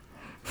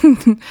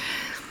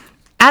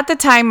 At the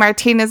time,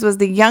 Martinez was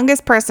the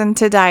youngest person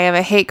to die of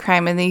a hate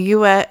crime in the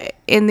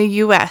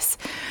U.S.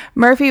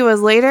 Murphy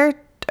was later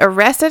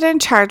arrested and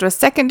charged with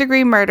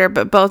second-degree murder,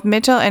 but both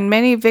Mitchell and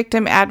many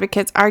victim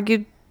advocates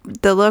argued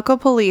the local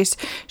police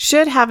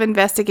should have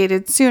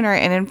investigated sooner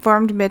and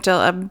informed Mitchell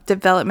of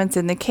developments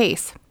in the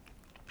case.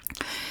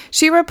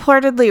 She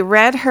reportedly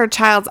read her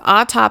child's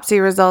autopsy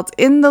results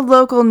in the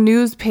local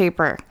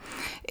newspaper.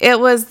 It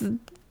was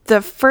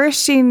the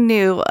first she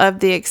knew of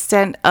the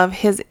extent of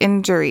his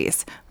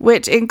injuries,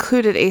 which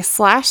included a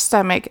slashed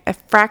stomach, a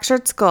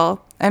fractured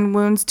skull, and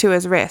wounds to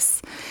his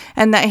wrists,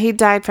 and that he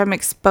died from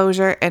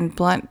exposure and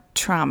blunt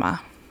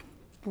trauma.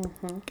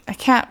 Mm-hmm. I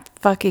can't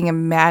fucking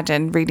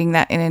imagine reading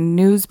that in a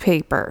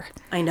newspaper.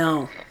 I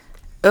know.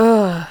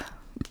 Ugh.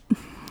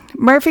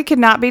 Murphy could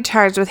not be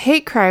charged with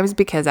hate crimes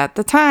because at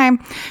the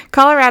time,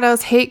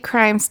 Colorado's hate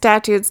crime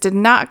statutes did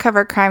not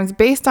cover crimes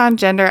based on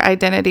gender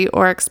identity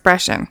or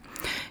expression.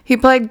 He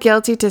pled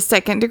guilty to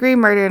second-degree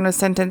murder and was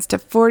sentenced to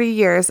 40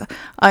 years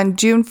on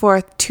June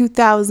 4th,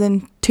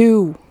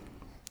 2002.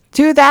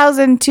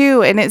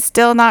 2002, and it's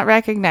still not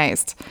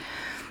recognized.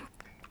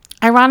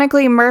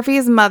 Ironically,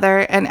 Murphy's mother,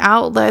 an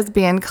out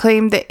lesbian,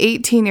 claimed the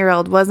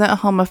 18-year-old wasn't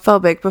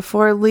homophobic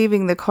before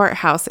leaving the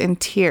courthouse in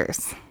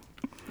tears.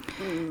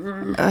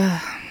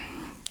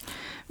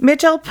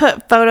 Mitchell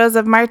put photos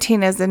of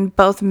Martinez in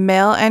both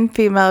male and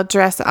female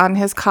dress on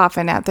his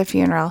coffin at the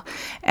funeral,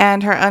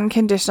 and her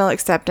unconditional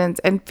acceptance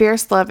and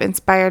fierce love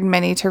inspired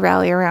many to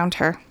rally around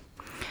her.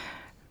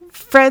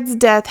 Fred's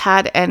death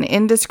had an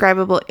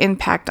indescribable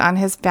impact on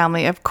his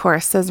family, of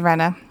course, says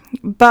Renna,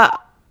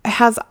 but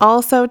has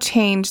also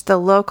changed the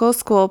local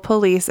school,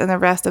 police, and the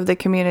rest of the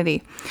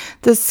community.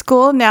 The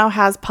school now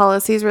has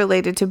policies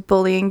related to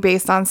bullying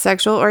based on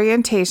sexual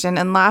orientation,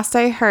 and last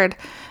I heard,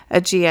 a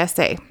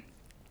GSA.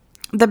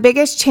 The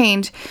biggest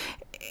change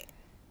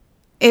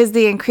is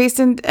the increased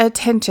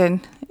attention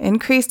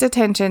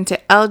to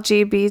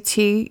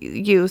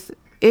LGBT youth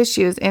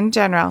issues in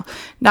general,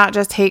 not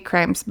just hate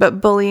crimes,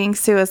 but bullying,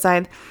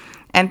 suicide,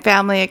 and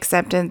family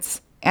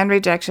acceptance and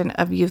rejection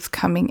of youth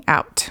coming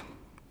out.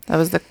 That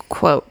was the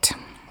quote.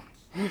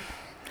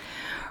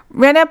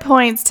 Renna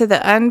points to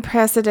the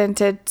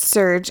unprecedented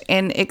surge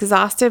in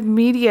exhaustive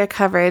media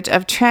coverage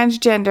of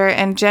transgender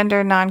and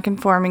gender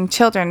nonconforming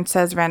children,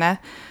 says Renna.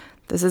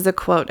 This is a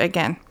quote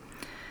again.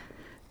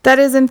 That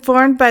is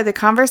informed by the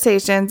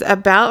conversations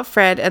about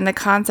Fred and the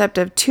concept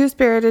of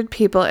two-spirited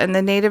people in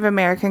the Native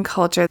American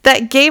culture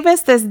that gave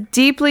us this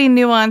deeply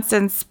nuanced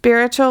and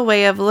spiritual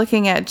way of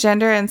looking at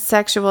gender and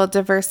sexual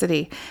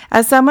diversity.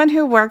 As someone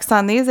who works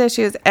on these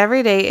issues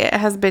every day, it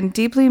has been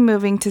deeply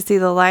moving to see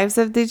the lives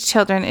of these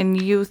children and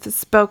youth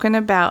spoken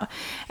about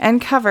and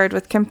covered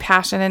with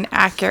compassion and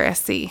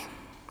accuracy.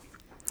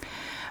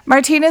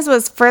 Martinez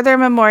was further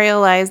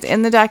memorialized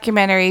in the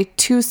documentary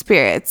Two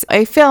Spirits,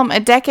 a film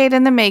a decade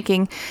in the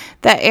making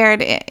that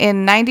aired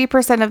in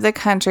 90% of the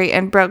country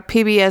and broke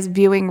PBS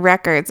viewing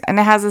records, and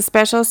it has a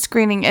special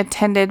screening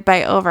attended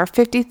by over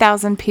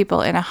 50,000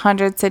 people in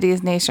 100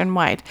 cities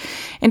nationwide.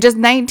 In just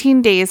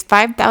 19 days,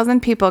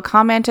 5,000 people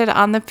commented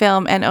on the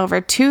film and over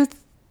 2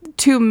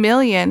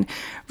 million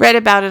read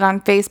about it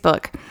on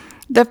Facebook.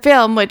 The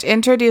film, which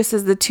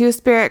introduces the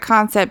two-spirit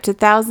concept to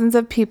thousands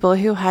of people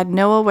who had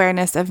no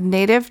awareness of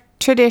Native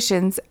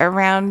traditions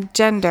around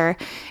gender,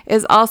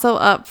 is also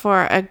up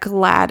for a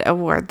GLAAD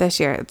award this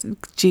year. It's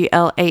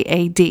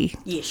GLAAD.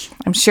 Yeesh.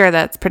 I'm sure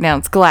that's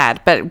pronounced GLAAD,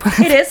 but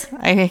It is.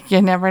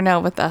 You never know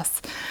with us.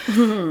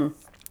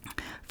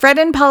 Fred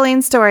and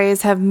Pauline's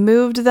stories have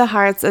moved the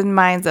hearts and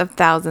minds of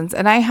thousands,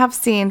 and I have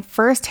seen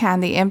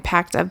firsthand the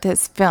impact of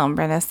this film,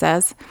 Renna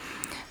says.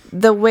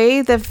 The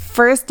way the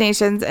First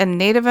Nations and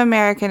Native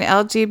American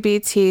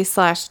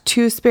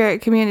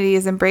LGBT/two-spirit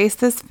communities embrace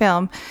this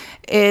film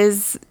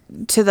is,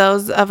 to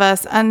those of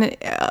us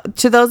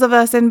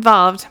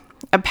involved,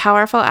 a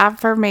powerful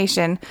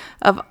affirmation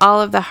of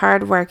all of the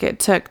hard work it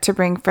took to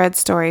bring Fred's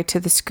story to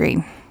the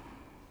screen.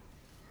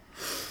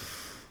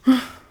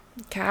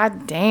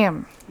 God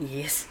damn.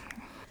 Yes.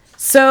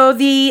 So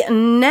the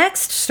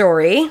next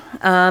story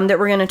that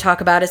we're going to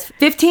talk about is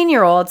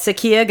 15-year-old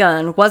Sakia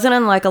Gunn wasn't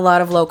unlike a lot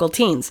of local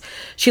teens.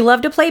 She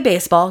loved to play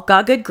baseball,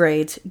 got good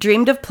grades,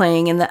 dreamed of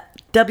playing in the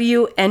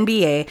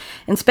WNBA,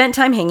 and spent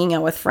time hanging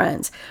out with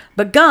friends.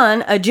 But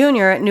Gunn, a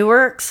junior at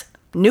Newark,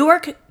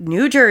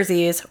 New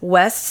Jersey's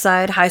West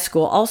Side High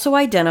School, also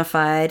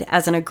identified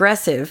as an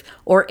aggressive,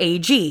 or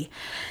AG,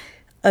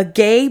 a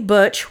gay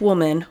butch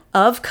woman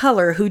of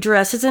color who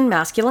dresses in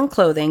masculine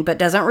clothing but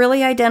doesn't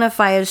really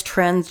identify as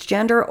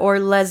transgender or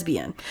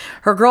lesbian.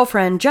 Her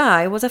girlfriend,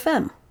 Jai, was a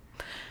femme.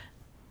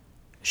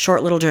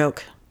 Short little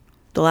joke.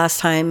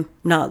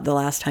 Not the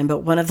last time, but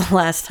one of the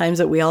last times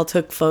that we all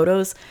took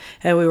photos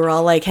and we were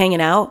all like hanging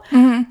out.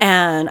 Mm-hmm.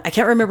 And I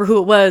can't remember who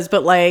it was,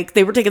 but like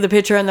they were taking the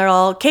picture and they're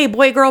all, okay,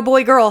 boy,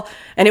 girl.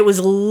 And it was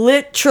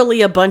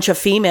literally a bunch of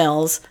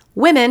females,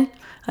 women.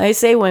 I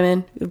say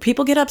women.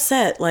 People get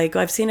upset. Like,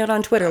 I've seen it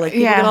on Twitter. Like,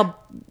 people get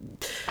all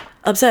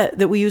upset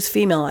that we use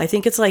female. I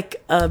think it's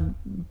like a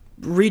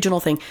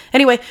regional thing.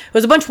 Anyway, it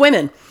was a bunch of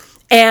women.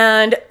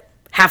 And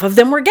half of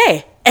them were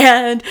gay.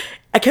 And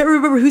I can't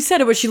remember who said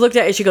it, but she looked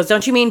at it and she goes,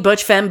 don't you mean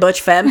butch femme?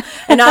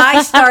 And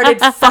I started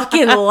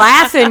fucking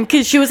laughing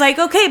because she was like,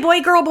 okay,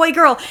 boy,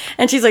 girl.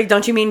 And she's like,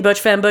 don't you mean butch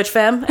femme?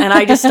 And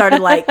I just started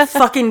like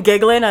fucking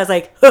giggling. I was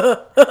like,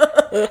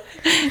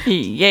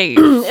 yay.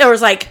 There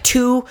was like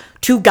two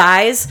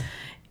guys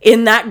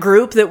in that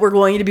group that were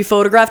going to be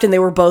photographed and they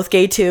were both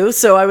gay too.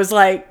 So I was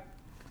like,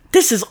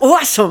 this is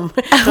awesome.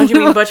 Don't you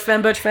mean butch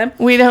femme?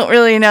 We don't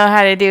really know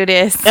how to do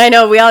this. I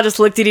know. We all just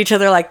looked at each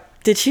other like,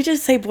 did she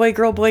just say boy,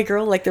 girl?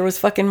 Like there was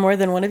fucking more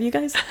than one of you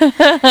guys?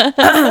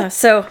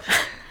 So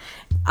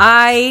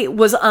I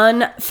was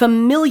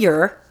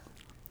unfamiliar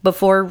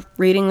before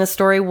reading the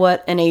story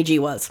what an AG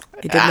was.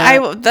 I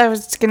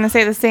was going to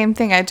say the same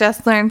thing. I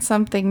just learned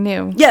something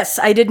new. Yes,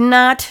 I did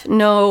not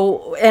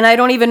know, and I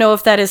don't even know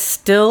if that is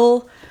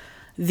still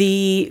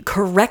the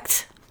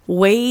correct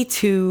way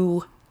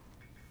to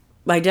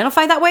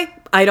identify that way.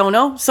 I don't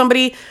know.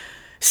 Somebody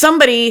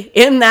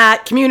in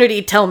that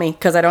community tell me,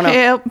 because I don't know.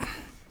 Yep.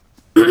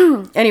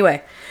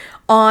 Anyway,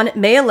 on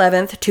May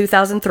 11th,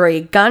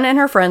 2003, Gunn and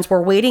her friends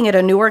were waiting at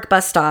a Newark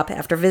bus stop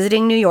after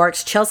visiting New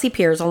York's Chelsea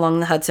Piers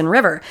along the Hudson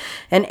River,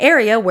 an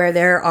area where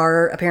there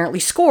are apparently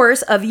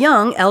scores of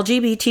young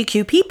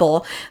LGBTQ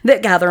people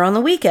that gather on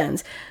the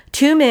weekends.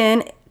 Two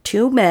men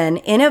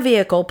in a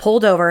vehicle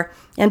pulled over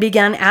and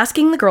began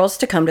asking the girls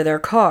to come to their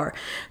car.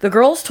 The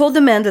girls told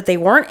the men that they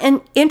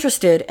weren't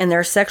interested in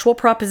their sexual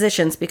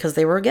propositions because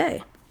they were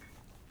gay.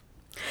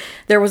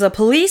 There was a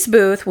police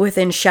booth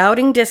within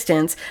shouting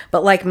distance,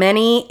 but like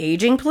many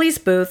aging police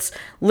booths,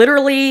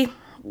 literally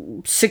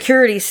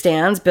security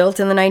stands built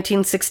in the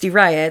 1960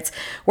 riots,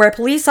 where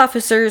police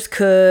officers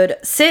could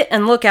sit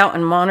and look out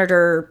and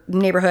monitor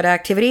neighborhood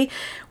activity,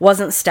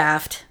 wasn't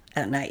staffed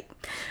at night.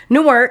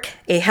 Newark,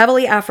 a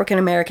heavily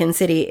African-American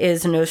city,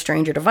 is no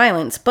stranger to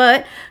violence,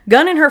 but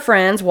Gunn and her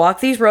friends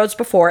walked these roads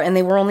before and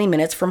they were only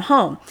minutes from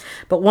home.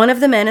 But one of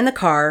the men in the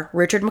car,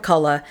 Richard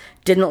McCullough,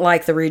 didn't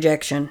like the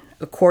rejection.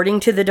 According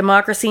to the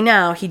Democracy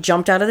Now!, he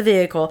jumped out of the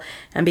vehicle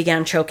and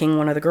began choking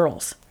one of the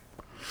girls.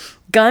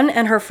 Gunn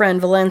and her friend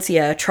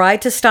Valencia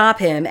tried to stop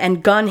him,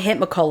 and Gunn hit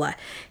McCullough.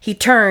 He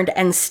turned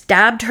and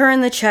stabbed her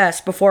in the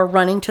chest before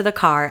running to the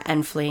car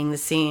and fleeing the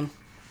scene.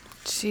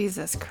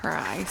 Jesus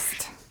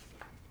Christ.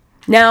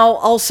 Now,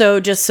 also,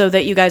 just so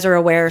that you guys are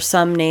aware,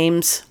 some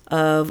names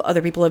of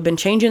other people have been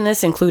changing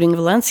this, including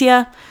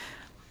Valencia.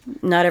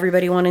 Not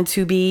everybody wanted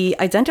to be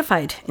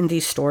identified in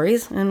these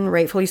stories, and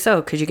rightfully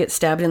so, because you get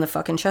stabbed in the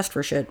fucking chest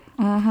for shit.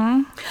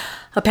 Mm-hmm.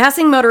 A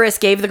passing motorist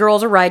gave the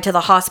girls a ride to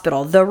the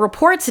hospital. The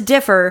reports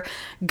differ.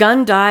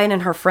 Gunn died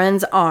in her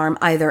friend's arm,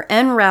 either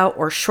en route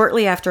or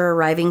shortly after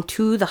arriving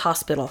to the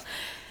hospital.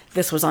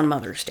 This was on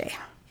Mother's Day.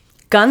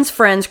 Gunn's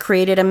friends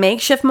created a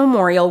makeshift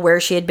memorial where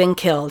she had been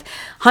killed.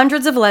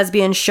 Hundreds of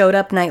lesbians showed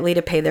up nightly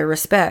to pay their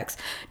respects.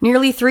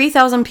 Nearly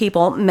 3,000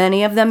 people,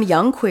 many of them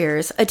young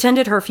queers,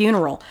 attended her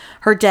funeral.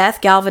 Her death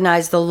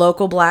galvanized the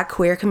local black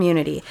queer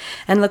community,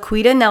 and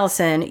Laquita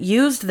Nelson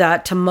used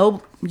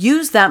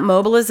that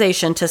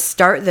mobilization to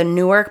start the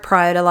Newark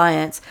Pride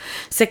Alliance.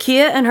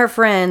 Sakia and her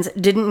friends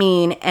didn't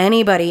mean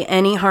anybody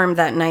any harm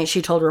that night,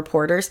 she told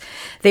reporters.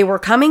 They were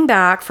coming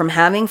back from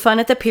having fun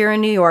at the pier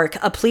in New York,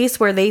 a place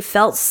where they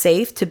felt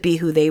safe to be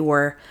who they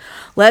were.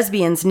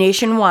 Lesbians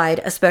nationwide,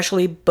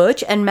 especially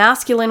butch and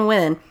masculine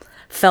women,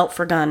 felt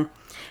for Gunn.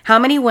 How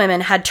many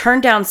women had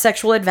turned down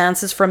sexual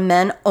advances from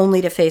men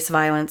only to face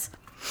violence?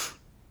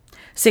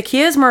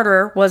 Sakia's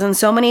murder was in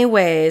so many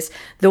ways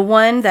the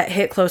one that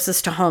hit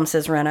closest to home,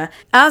 says Renna.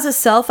 As a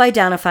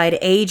self-identified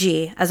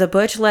AG, as a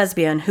butch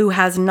lesbian who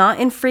has not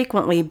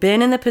infrequently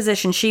been in the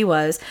position she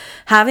was,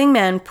 having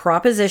men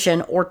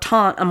proposition or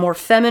taunt a more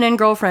feminine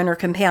girlfriend or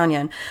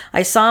companion,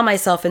 I saw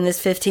myself in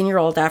this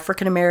 15-year-old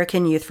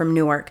African-American youth from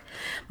Newark.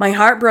 My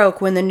heart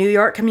broke when the New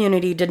York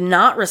community did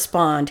not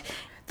respond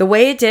the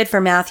way it did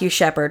for Matthew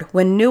Shepard,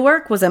 when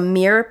Newark was a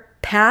mere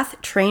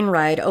path train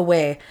ride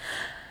away.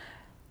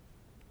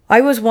 I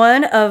was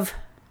one of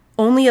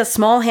only a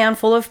small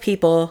handful of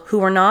people who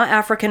were not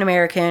African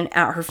American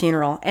at her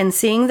funeral, and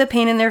seeing the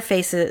pain in their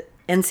faces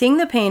and seeing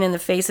the pain in the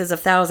faces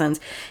of thousands,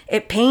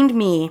 it pained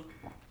me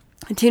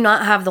to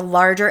not have the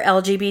larger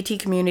LGBT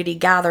community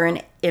gather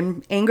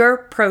in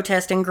anger,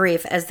 protest, and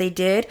grief as they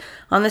did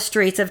on the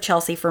streets of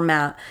Chelsea for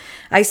Matt.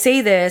 I say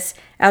this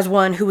as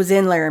one who was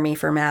in Laramie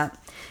for Matt.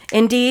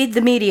 Indeed,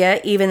 the media,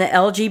 even the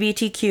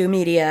LGBTQ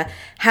media,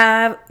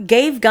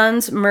 gave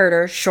Gunn's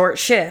murder short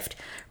shift.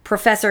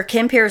 Professor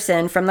Kim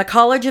Pearson from the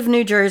College of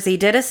New Jersey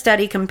did a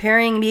study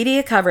comparing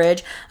media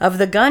coverage of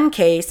the Gunn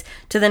case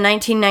to the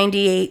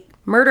 1998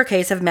 murder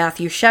case of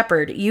Matthew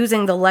Shepard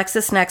using the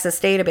LexisNexis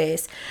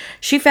database.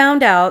 She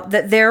found out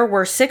that there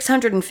were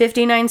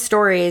 659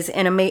 stories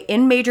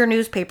in major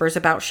newspapers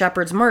about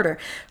Shepard's murder,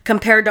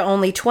 compared to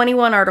only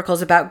 21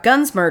 articles about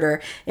Gunn's murder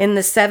in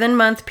the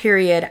 7-month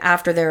period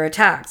after their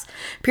attacks.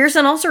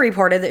 Pearson also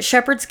reported that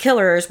Shepard's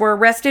killers were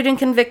arrested and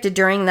convicted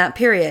during that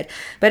period,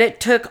 but it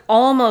took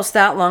almost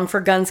that long for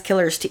Gunn's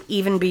killers to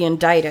even be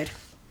indicted.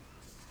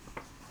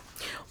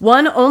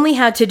 One only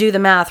had to do the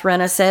math,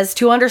 Renna says,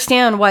 to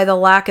understand why the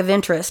lack of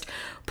interest.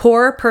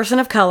 Poor, person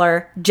of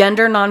color,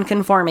 gender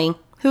nonconforming.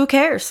 Who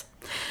cares?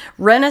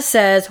 Renna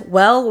says,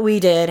 well, we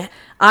did.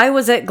 I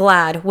was at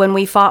GLAAD when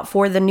we fought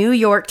for the New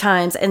York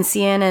Times and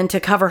CNN to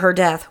cover her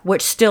death,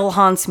 which still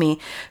haunts me,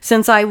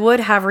 since I would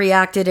have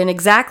reacted in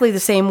exactly the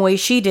same way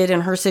she did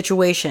in her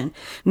situation.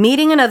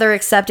 Meeting another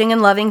accepting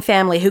and loving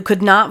family who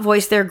could not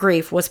voice their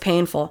grief was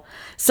painful.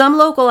 Some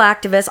local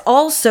activists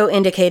also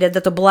indicated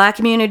that the black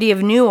community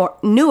of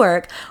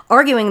Newark,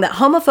 arguing that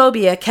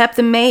homophobia kept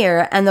the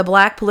mayor and the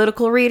black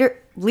political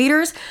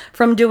leaders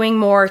from doing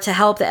more to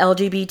help the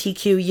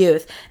LGBTQ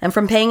youth and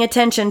from paying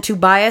attention to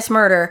bias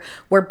murder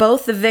where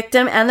both the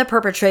victim and the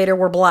perpetrator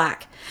were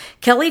black.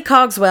 Kelly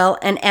Cogswell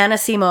and Anna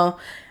Simo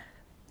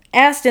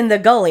asked in The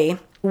Gully,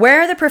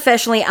 where are the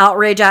professionally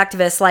outraged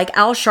activists like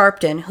Al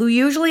Sharpton, who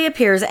usually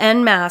appears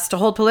en masse to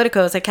hold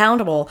politicos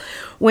accountable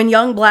when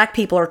young black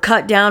people are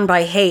cut down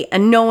by hate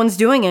and no one's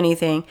doing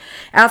anything?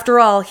 After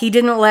all, he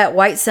didn't let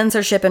white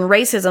censorship and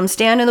racism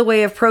stand in the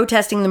way of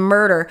protesting the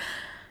murder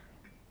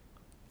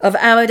of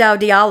Amadou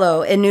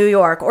Diallo in New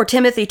York, or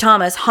Timothy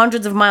Thomas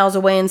hundreds of miles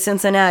away in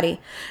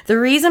Cincinnati. The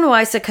reason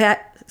why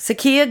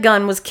Sakia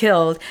Gunn was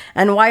killed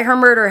and why her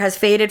murder has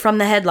faded from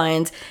the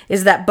headlines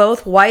is that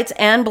both whites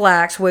and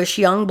blacks wish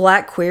young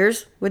black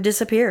queers would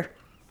disappear.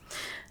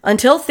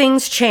 Until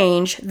things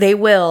change, they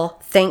will,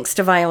 thanks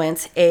to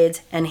violence,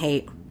 AIDS, and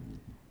hate.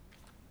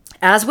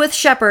 As with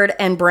Shepard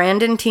and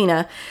Brandon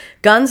Teena,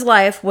 Gunn's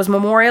life was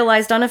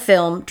memorialized on a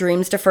film,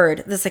 Dreams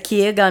Deferred, the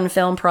Sakia Gunn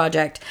Film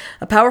Project,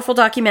 a powerful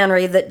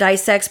documentary that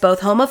dissects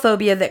both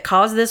homophobia that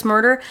caused this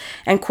murder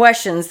and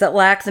questions that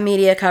lack the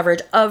media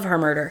coverage of her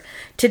murder.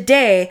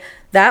 Today,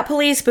 that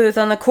police booth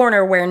on the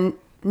corner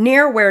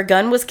near where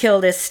Gunn was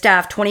killed is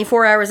staffed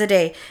 24 hours a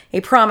day,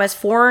 a promise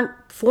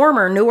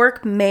former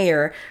Newark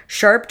Mayor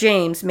Sharp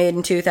James made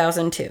in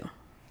 2002.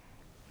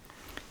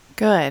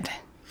 Good.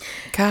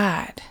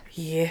 God.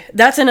 Yeah.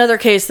 That's another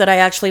case that I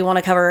actually want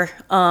to cover,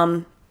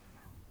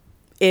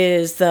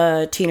 is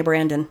the Tina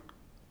Brandon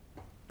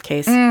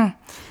case.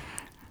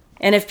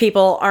 And if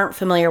people aren't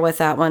familiar with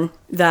that one,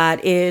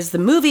 that is the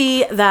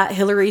movie that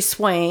Hilary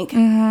Swank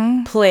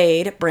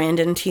played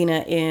Brandon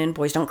Tina in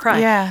Boys Don't Cry.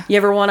 Yeah. You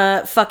ever want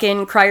to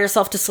fucking cry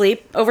yourself to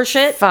sleep over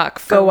shit? Fuck,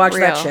 for Go watch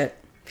that real. shit.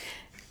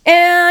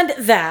 And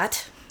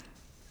that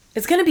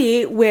is going to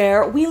be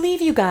where we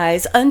leave you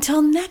guys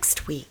until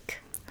next week.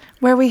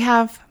 Where we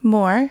have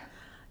more.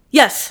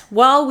 Yes,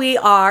 while we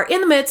are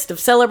in the midst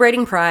of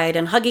celebrating Pride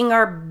and hugging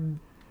our...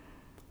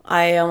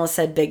 I almost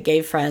said big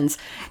gay friends,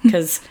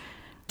 because...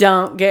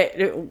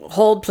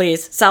 Hold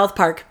please. South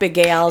Park, Big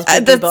Gay Al's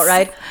Big Gay Boat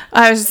Ride.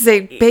 I was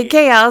saying Big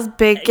Gay Al's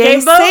Big Gay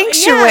Gay Boat,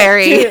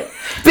 Sanctuary. yeah.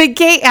 Big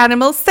Gay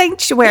Animal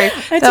Sanctuary.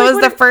 That like was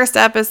what the it- first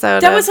episode.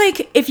 That was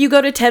like, if you go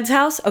to Ted's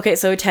house. Okay,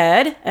 so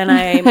Ted, and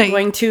I'm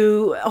going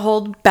to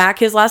hold back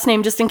his last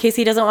name just in case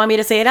he doesn't want me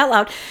to say it out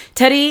loud.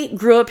 Teddy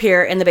grew up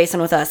here in the basin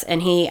with us,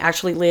 and he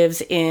actually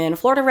lives in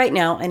Florida right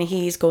now, and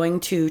he's going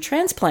to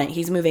transplant.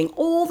 He's moving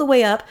all the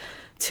way up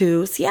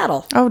to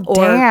Seattle. Oh,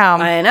 damn.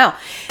 I know.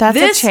 That's a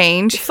This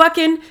change.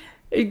 Fucking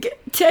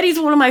Teddy's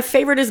one of my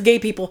favoriteest gay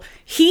people.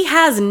 He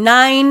has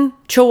 9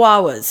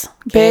 chihuahuas.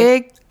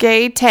 Okay? Big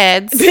Gay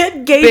Ted's.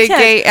 Big Gay Big Ted.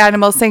 Gay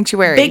Animal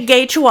Sanctuary. Big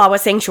Gay Chihuahua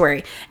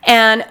Sanctuary.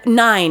 And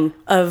 9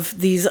 of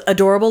these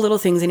adorable little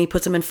things, and he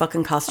puts them in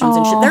fucking costumes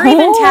and shit. They're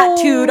even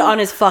tattooed on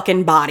his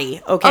fucking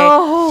body, okay?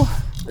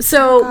 Oh.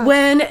 So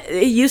when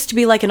it used to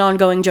be like an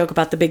ongoing joke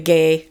about the big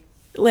gay,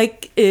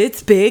 like,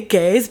 it's Big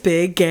Gay's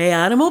Big Gay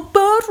Animal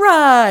Boat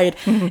Ride.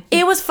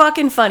 It was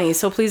fucking funny,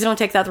 so please don't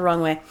take that the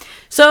wrong way.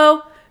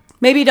 So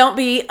maybe don't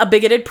be a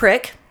bigoted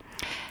prick.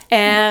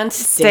 And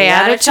Stay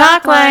out of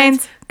chalk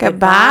lines.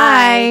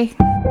 Goodbye.